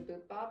how I do a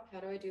boop bop? How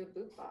do I do a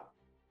boop bop?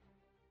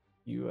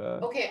 You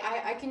Okay,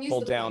 I can use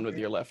hold the down pointer. with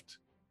your left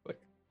click.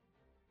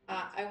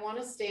 I want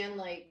to stand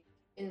like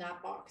in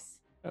that box.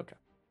 Okay.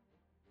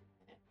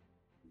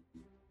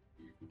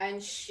 And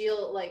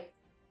she'll like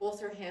both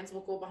her hands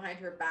will go behind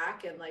her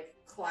back, and like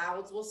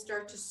clouds will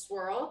start to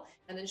swirl,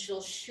 and then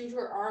she'll shoot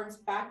her arms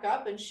back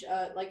up, and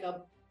like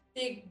a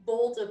big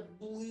bolt of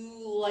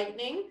blue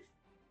lightning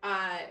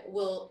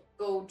will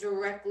go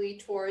directly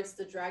towards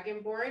the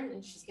Dragonborn,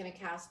 and she's gonna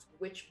cast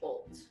Witch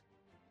Bolt.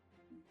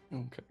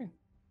 Okay.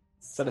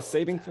 Is that a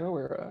saving throw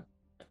or a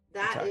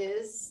that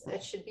attack?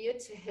 it should be a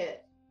to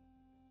hit,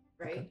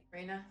 right,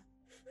 Raina?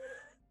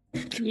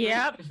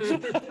 Yep.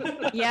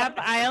 Yep.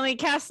 I only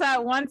cast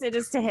that once. It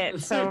is to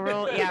hit. So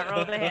roll the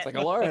hit. It's like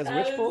Alara has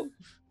Witch Bolt.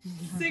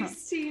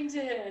 16 to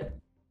hit.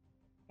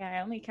 Yeah,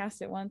 I only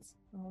cast it once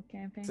the whole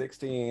campaign.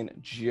 16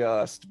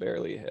 just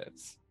barely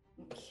hits.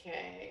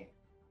 Okay.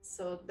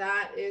 So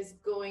that is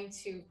going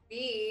to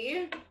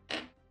be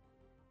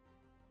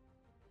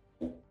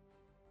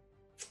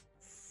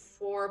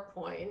 4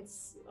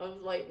 points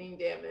of lightning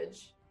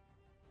damage.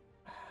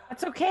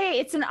 That's okay.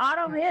 It's an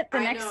auto hit.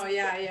 I know,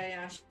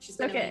 yeah. She's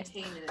gonna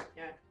maintain it.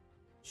 Yeah.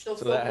 She'll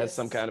So that has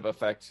some kind of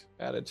effect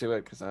added to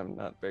it because I'm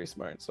not very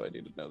smart, so I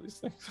need to know these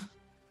things.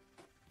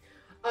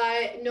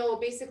 No,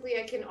 basically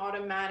I can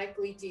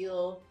automatically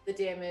deal the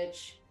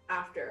damage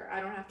after.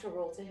 I don't have to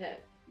roll to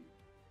hit.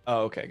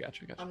 Oh, okay,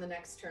 gotcha. On the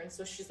next turn.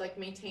 So she's like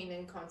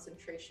maintaining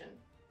concentration.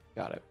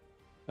 Got it.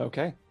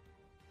 Okay.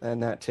 Then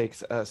that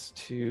takes us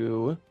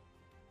to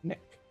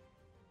Nick.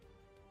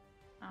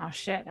 Oh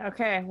shit.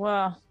 Okay.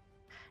 Well,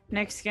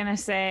 Nick's gonna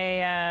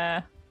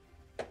say,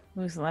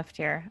 who's left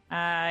here?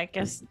 I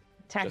guess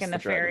attacking Just the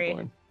ferry.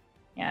 Dragonborn.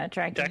 Yeah,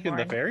 Dragonborn. Attacking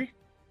the ferry?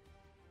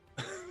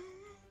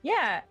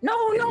 Yeah.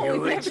 No. Nick,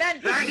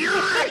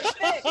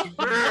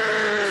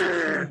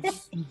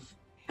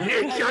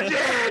 you're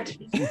dead.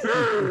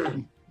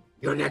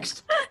 You're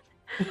next.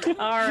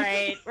 All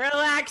right.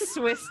 Relax,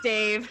 Swiss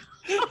Dave.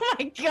 Oh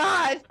my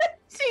god.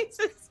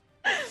 Jesus.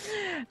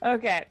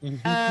 Okay.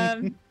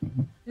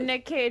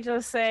 Nick Cage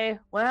will say,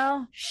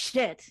 well,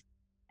 shit.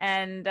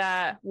 And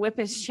whip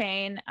his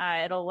chain.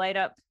 It'll light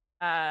up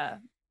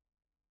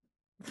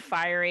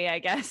fiery, I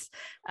guess.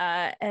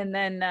 And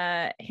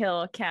then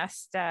he'll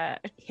cast oh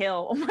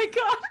my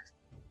god.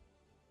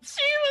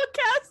 She will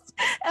cast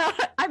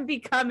I'm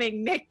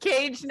becoming Nick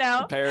Cage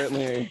now.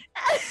 Apparently.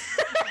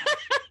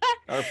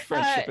 Our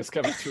friendship is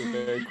coming to a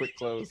very quick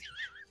close.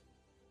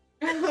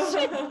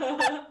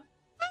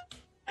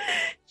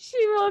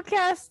 She will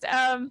cast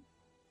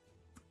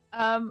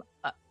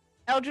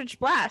Eldritch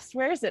Blast.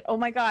 Where is it? Oh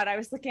my god, I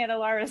was looking at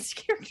Alara's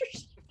character.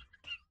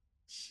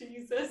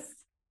 Jesus.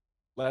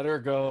 Let her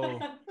go.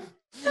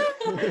 Chest,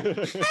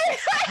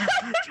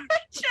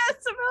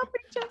 I'm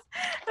helping Chest.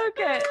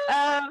 Okay.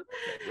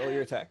 Roll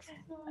your attacks.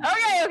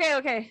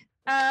 Okay.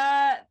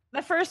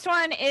 The first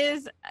one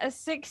is a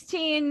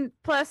 16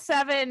 plus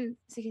 7,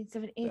 16,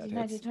 17, 18,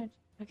 19, 20.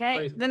 Okay.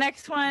 Wait. The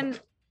next one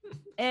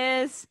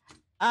is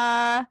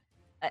 12.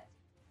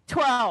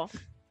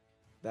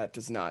 That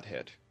does not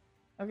hit.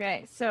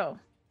 Okay, so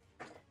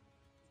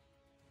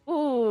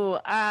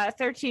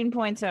 13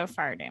 points of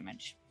fire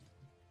damage.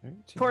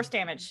 Force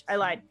damage. I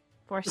lied.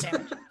 Force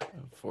damage.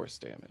 Force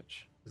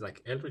damage. It's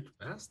like Eldritch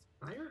Blast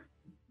fire?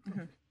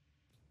 Mm-hmm.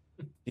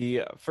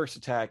 The first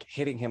attack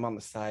hitting him on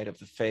the side of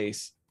the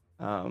face,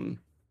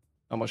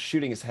 almost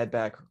shooting his head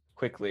back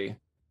quickly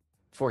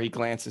before he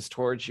glances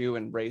towards you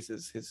and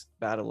raises his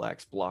battle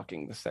axe,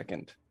 blocking the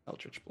second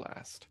Eldritch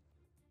Blast.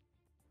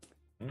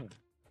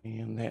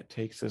 And that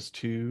takes us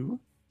to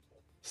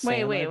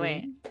Sam,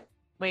 Wait.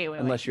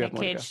 Unless you have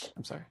Nick more to Cage. go.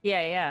 I'm sorry.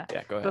 Yeah.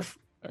 Yeah, go ahead. Sorry.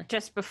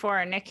 Just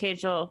before Nick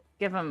Cage will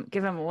give him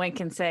a wink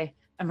and say,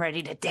 "I'm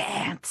ready to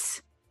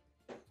dance."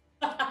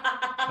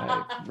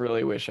 I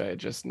really wish I had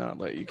just not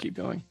let you keep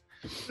going.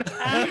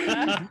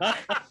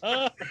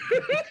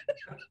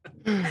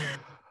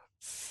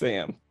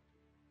 Sam.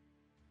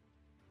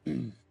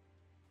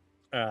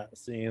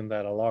 Seeing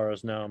that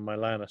Alara's now in my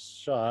line of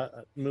shot,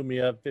 move me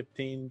up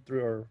 15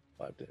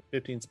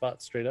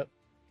 spots straight up.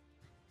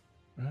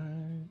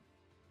 Right.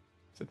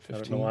 Is it I 15?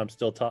 don't know why I'm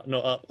still talking. No,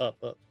 up. Oh,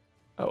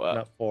 up.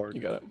 Not forward.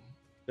 You got it.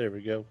 There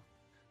we go.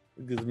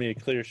 It gives me a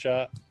clear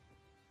shot.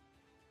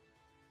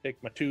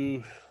 Take my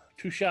two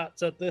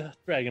shots at the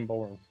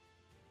Dragonborn.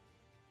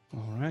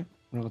 All right.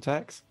 Roll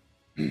attacks.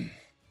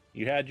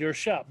 You had your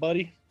shot,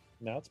 buddy.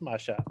 Now it's my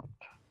shot.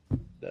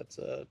 That's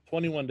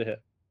 21 to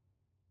hit.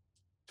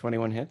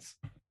 21 hits.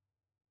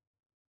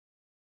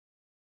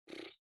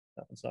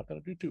 That one's not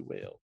going to do too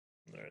well.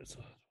 There's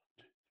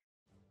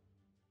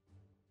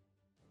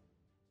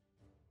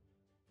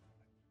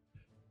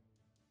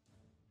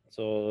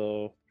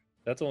so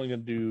that's only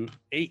going to do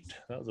 8.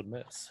 That was a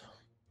miss.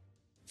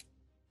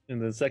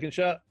 And then second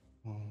shot.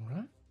 All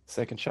right.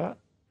 Second shot.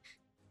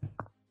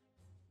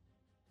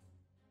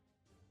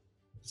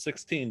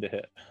 16 to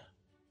hit.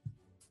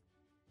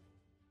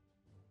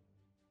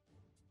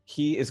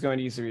 He is going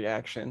to use a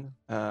reaction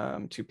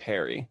to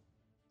parry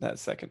that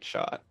second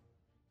shot.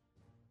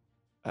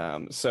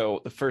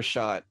 So the first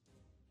shot,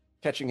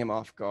 catching him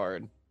off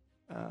guard,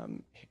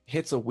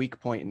 hits a weak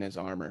point in his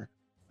armor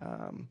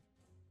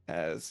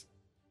as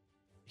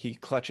he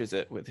clutches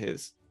it with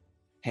his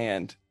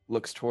hand,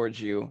 looks towards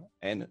you,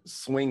 and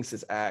swings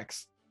his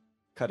axe,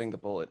 cutting the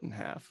bullet in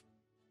half.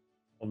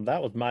 Well,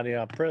 that was mighty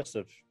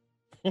impressive.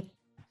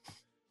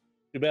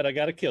 Too bad I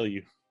got to kill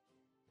you.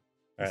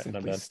 All right, I'm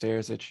Simply done.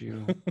 stares at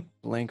you,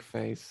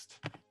 blank-faced,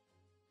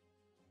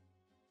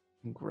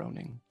 and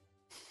groaning.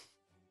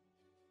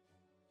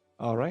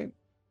 All right.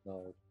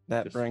 No,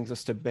 That just- brings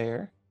us to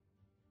Bear.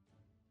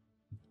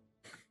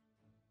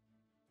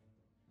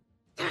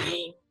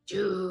 Time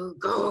to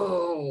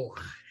go.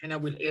 And I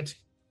will hit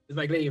with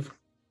my glaive.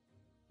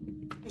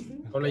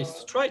 Or at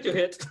least try to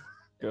hit.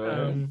 Go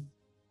ahead.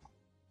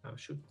 Oh,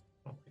 shoot.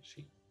 Oh,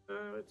 she.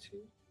 Let's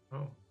see.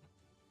 Oh.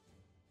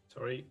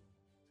 Sorry.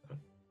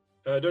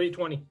 Dirty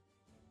 20.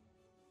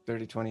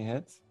 30-20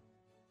 hits.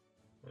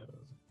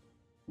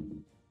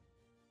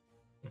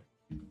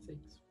 6.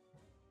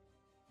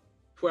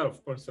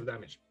 12 points of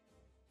damage.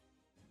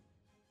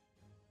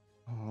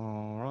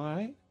 All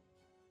right.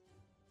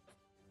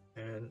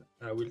 And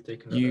I will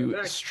take another You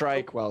attack.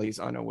 strike while he's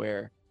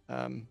unaware,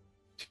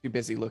 too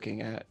busy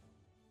looking at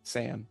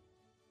Sam,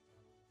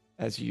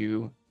 as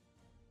you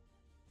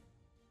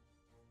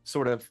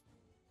sort of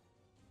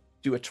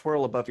do a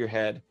twirl above your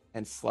head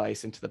and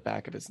slice into the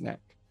back of his neck.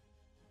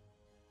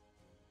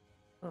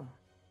 Oh.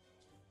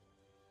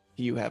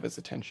 You have his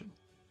attention.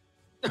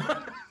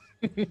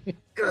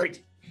 Good.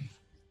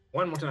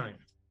 One more time.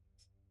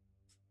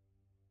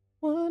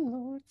 One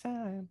more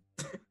time.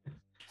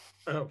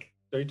 Oh,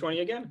 30, 20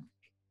 again.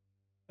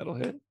 That'll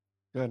hit.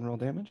 Go ahead and roll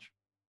damage.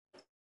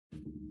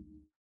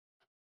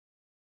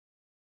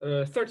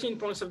 13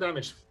 points of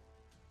damage.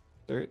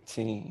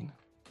 13.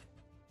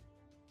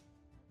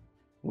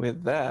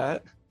 With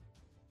that,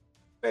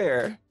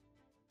 Bear,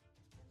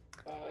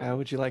 how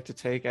would you like to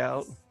take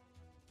out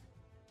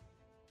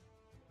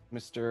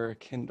Mr.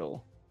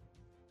 Kindle?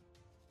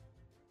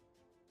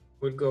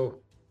 We'll go.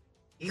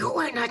 You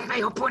are not my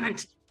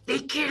opponent. They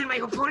killed my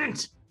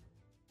opponent.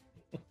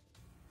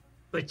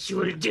 But you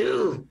will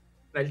do.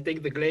 I'll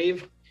take the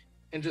glaive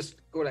and just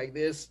go like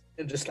this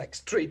and just like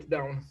straight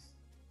down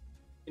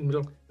in the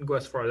middle and go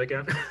as far as I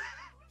can.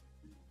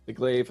 The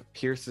glaive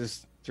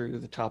pierces through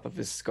the top of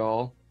his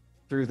skull,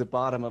 through the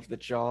bottom of the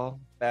jaw,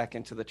 back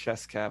into the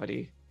chest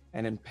cavity,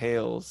 and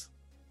impales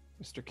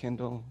Mr.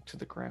 Kindle to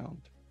the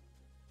ground.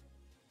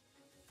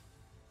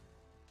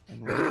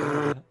 And with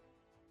that,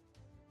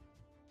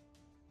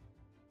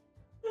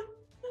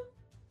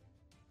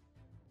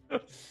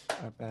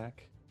 are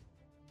back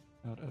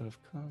out of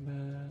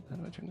combat. How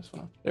do I turn this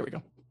one off? There we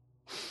go.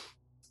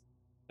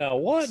 Now,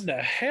 what in the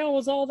hell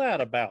was all that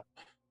about?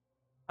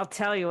 I'll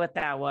tell you what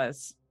that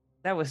was.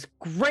 That was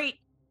great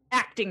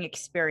acting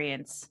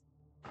experience.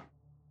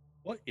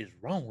 What is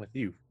wrong with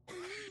you?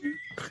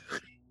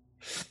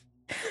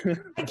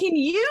 I can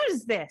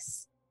use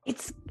this.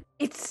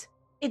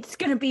 It's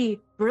gonna be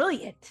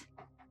brilliant.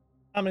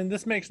 I mean,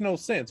 this makes no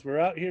sense. We're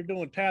out here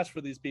doing tasks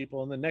for these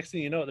people, and the next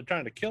thing you know, they're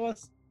trying to kill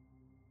us.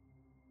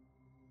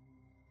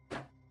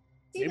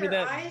 See Maybe their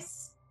that-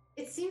 eyes?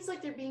 It seems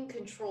like they're being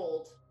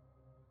controlled.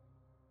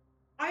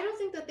 I don't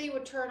think that they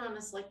would turn on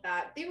us like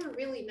that. They were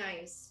really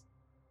nice.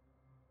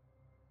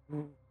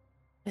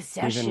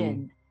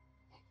 Possession.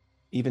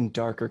 Even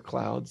darker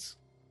clouds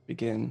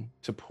begin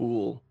to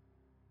pool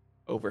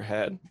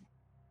overhead,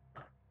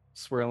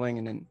 swirling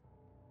in an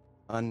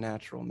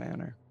unnatural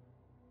manner.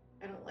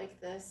 I don't like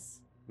this.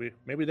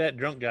 Maybe that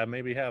drunk guy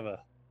maybe have a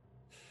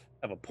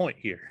point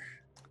here.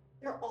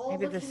 They're all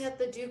Maybe looking this- at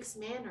the Duke's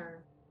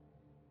manor.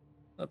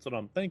 That's what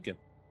I'm thinking.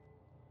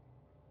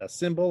 A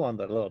symbol on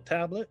the little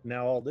tablet.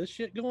 Now all this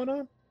shit going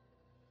on.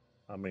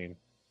 I mean,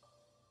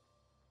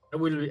 I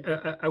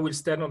will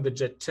stand on the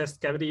chest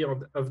cavity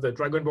of the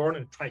Dragonborn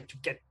and try to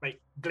get my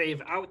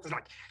glaive out. It's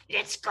like,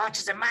 let's go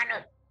to the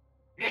manor.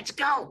 Let's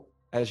go.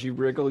 As you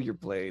wriggle your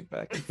blade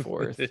back and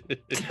forth,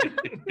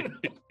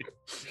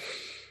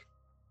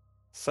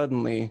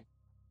 suddenly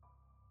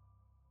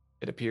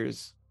it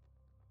appears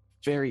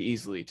very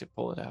easily to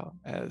pull it out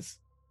as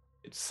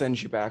it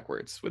sends you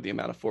backwards with the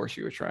amount of force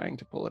you were trying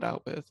to pull it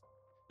out with.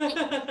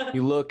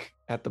 You look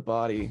at the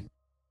body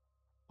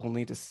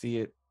only to see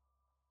it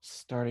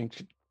starting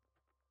to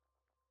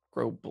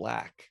grow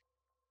black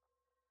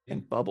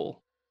and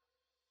bubble,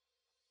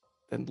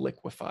 then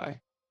liquefy.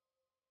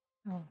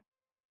 Oh.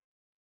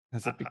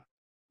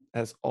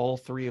 As all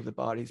three of the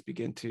bodies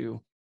begin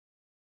to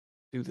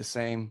do the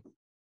same,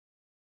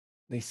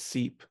 they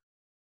seep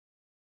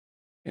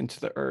into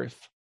the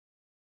earth.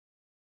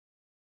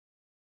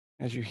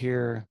 As you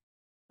hear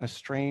a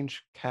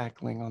strange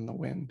cackling on the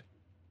wind.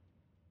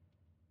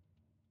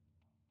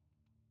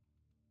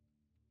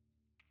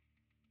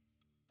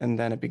 And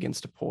then it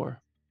begins to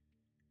pour,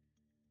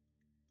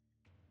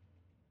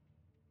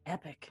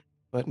 Epic.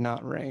 but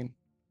not rain.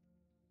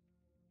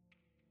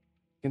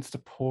 begins to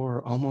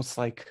pour almost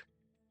like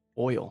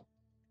oil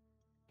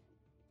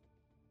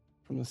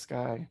from the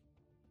sky.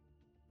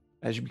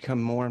 As you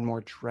become more and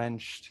more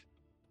drenched,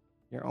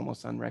 you're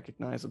almost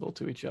unrecognizable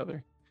to each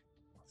other.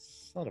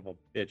 Son of a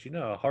bitch. You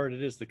know how hard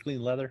it is to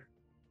clean leather?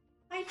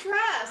 My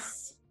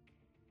dress.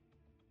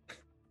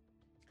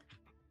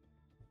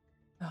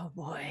 Oh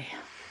boy.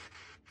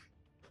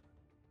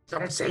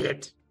 Don't say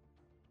it.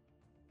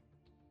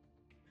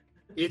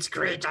 It's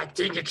great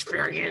acting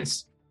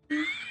experience.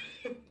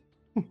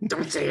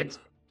 Don't say it.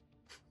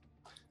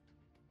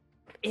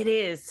 It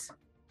is.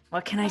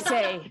 What can I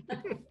say?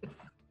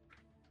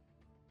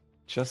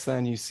 Just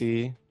then you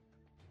see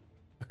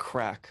a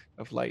crack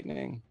of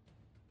lightning.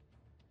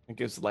 It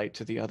gives light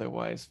to the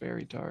otherwise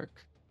very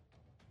dark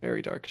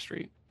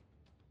street.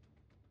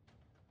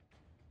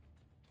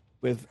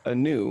 With a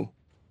new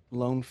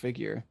lone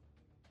figure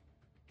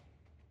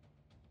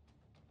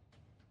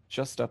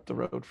just up the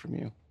road from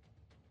you.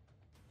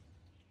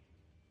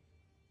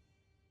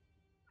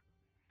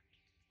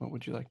 What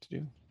would you like to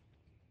do?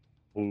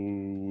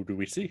 Who do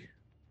we see?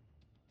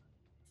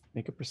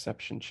 Make a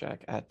perception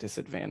check at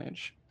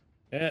disadvantage.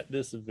 At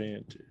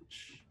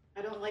disadvantage.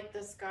 I don't like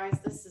this, guys.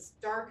 This is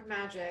dark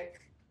magic.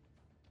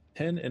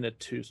 10 and a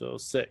 2, so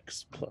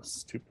 6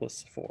 plus 2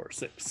 plus 4,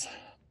 6.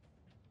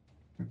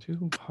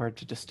 Too hard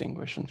to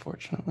distinguish,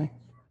 unfortunately.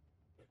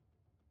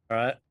 All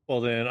right.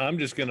 Well, then I'm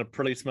just going to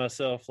place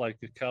myself like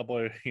the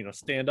cowboy,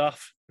 standoff.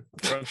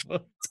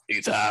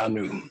 It's high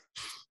noon.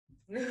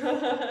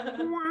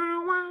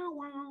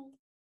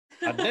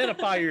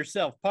 Identify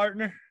yourself,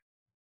 partner.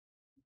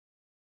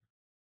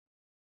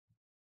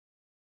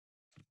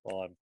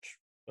 Well, I'm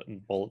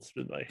putting bullets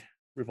in my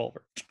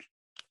revolver.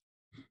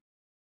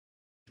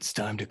 It's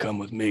time to come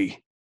with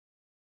me.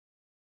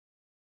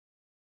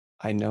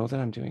 I know that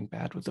I'm doing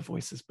bad with the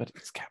voices, but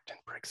it's Captain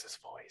Briggs's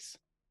voice.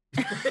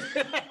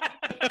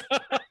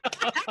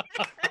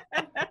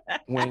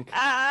 Wink.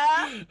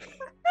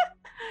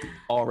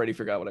 Already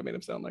forgot what I made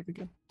him sound like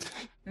again.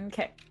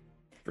 Okay.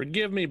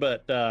 Forgive me,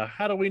 but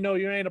how do we know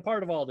you ain't a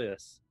part of all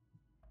this?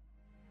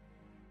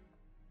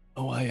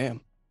 Oh, I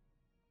am.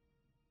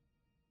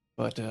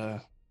 But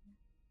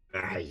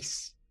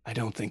Nice. I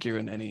don't think you're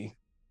in any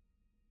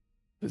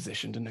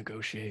position to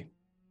negotiate.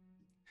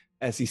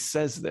 As he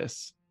says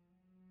this,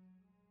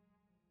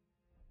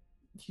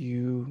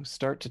 you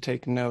start to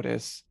take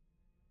notice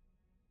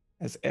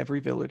as every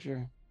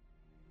villager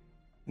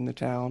in the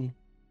town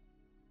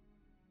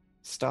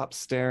stops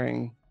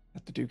staring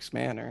at the Duke's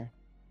Manor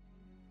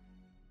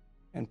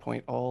and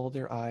point all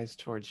their eyes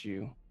towards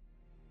you.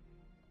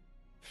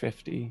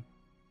 50,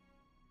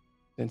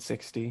 then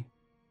 60,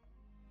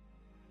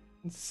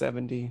 and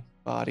 70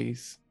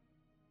 bodies.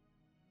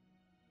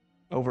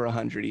 Over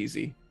 100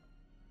 easy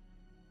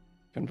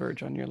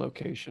converge on your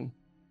location.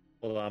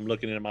 Well, I'm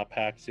looking in my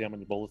pack, see how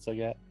many bullets I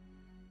got.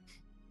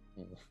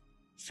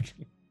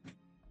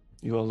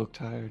 You all look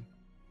tired.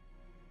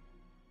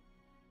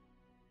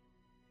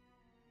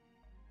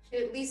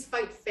 At least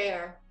fight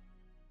fair.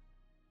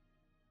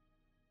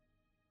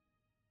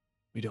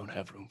 We don't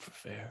have room for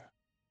fair.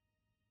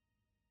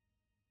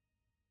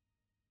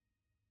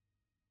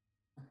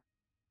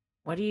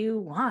 What do you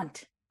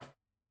want?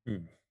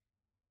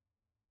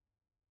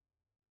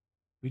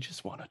 We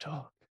just want to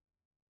talk.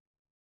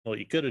 Well,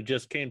 you could have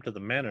just came to the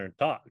manor and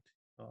talked.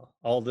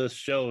 All this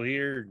show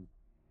here,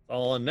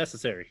 all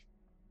unnecessary.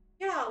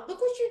 Yeah,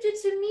 look what you did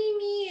to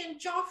Mimi and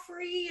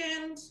Joffrey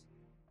and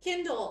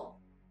Kindle.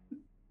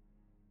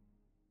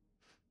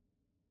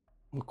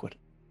 Look what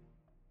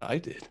I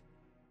did.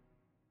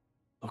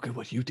 Look at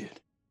what you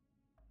did.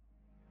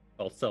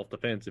 All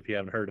self-defense if you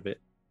haven't heard of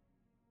it.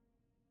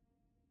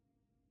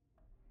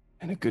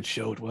 And a good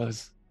show it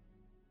was.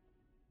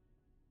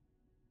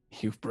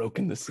 You've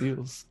broken the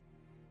seals.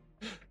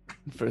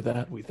 And for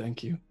that, we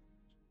thank you.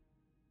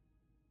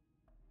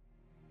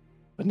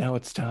 But now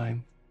it's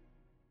time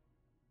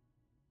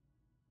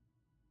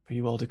for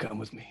you all to come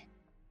with me.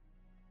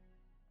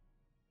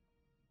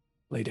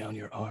 Lay down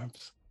your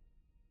arms.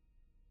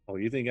 Oh,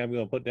 you think I'm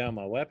going to put down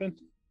my weapon?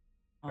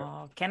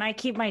 Oh, can I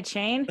keep my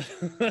chain?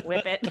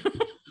 Whip it.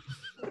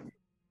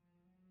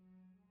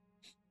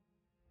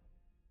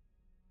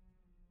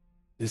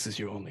 This is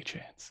your only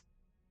chance.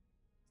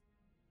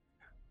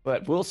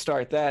 But we'll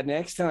start that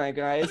next time,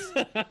 guys.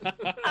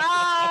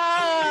 Oh!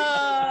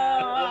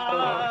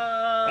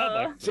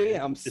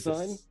 Damn,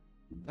 son.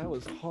 That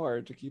was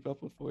hard to keep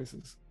up with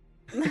voices.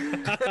 Good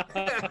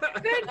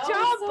That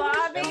job, was so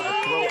Bobby. And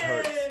my throat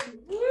hurts.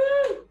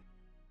 Woo!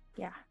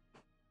 Yeah.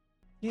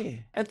 Yeah.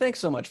 And thanks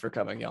so much for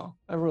coming, y'all.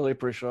 I really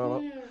appreciate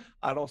it. Yeah.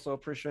 I'd also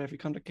appreciate if you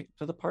come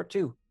to the part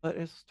 2, but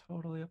it's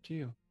totally up to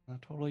you. I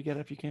totally get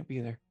it if you can't be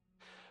there.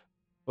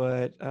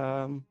 But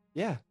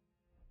yeah.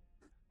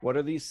 What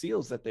are these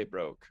seals that they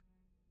broke?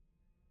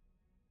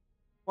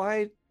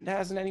 Why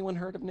hasn't anyone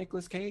heard of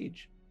Nicolas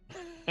Cage?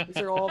 These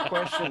are all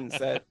questions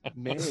that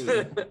may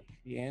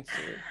be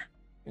answered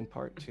in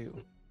part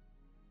 2.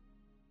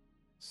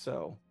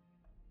 So,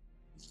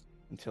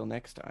 until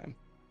next time,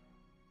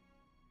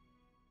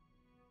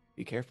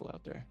 be careful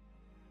out there.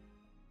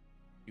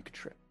 you can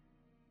trip.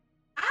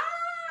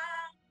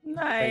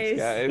 Nice.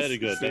 Thanks, guys. Very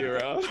good. See you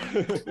around.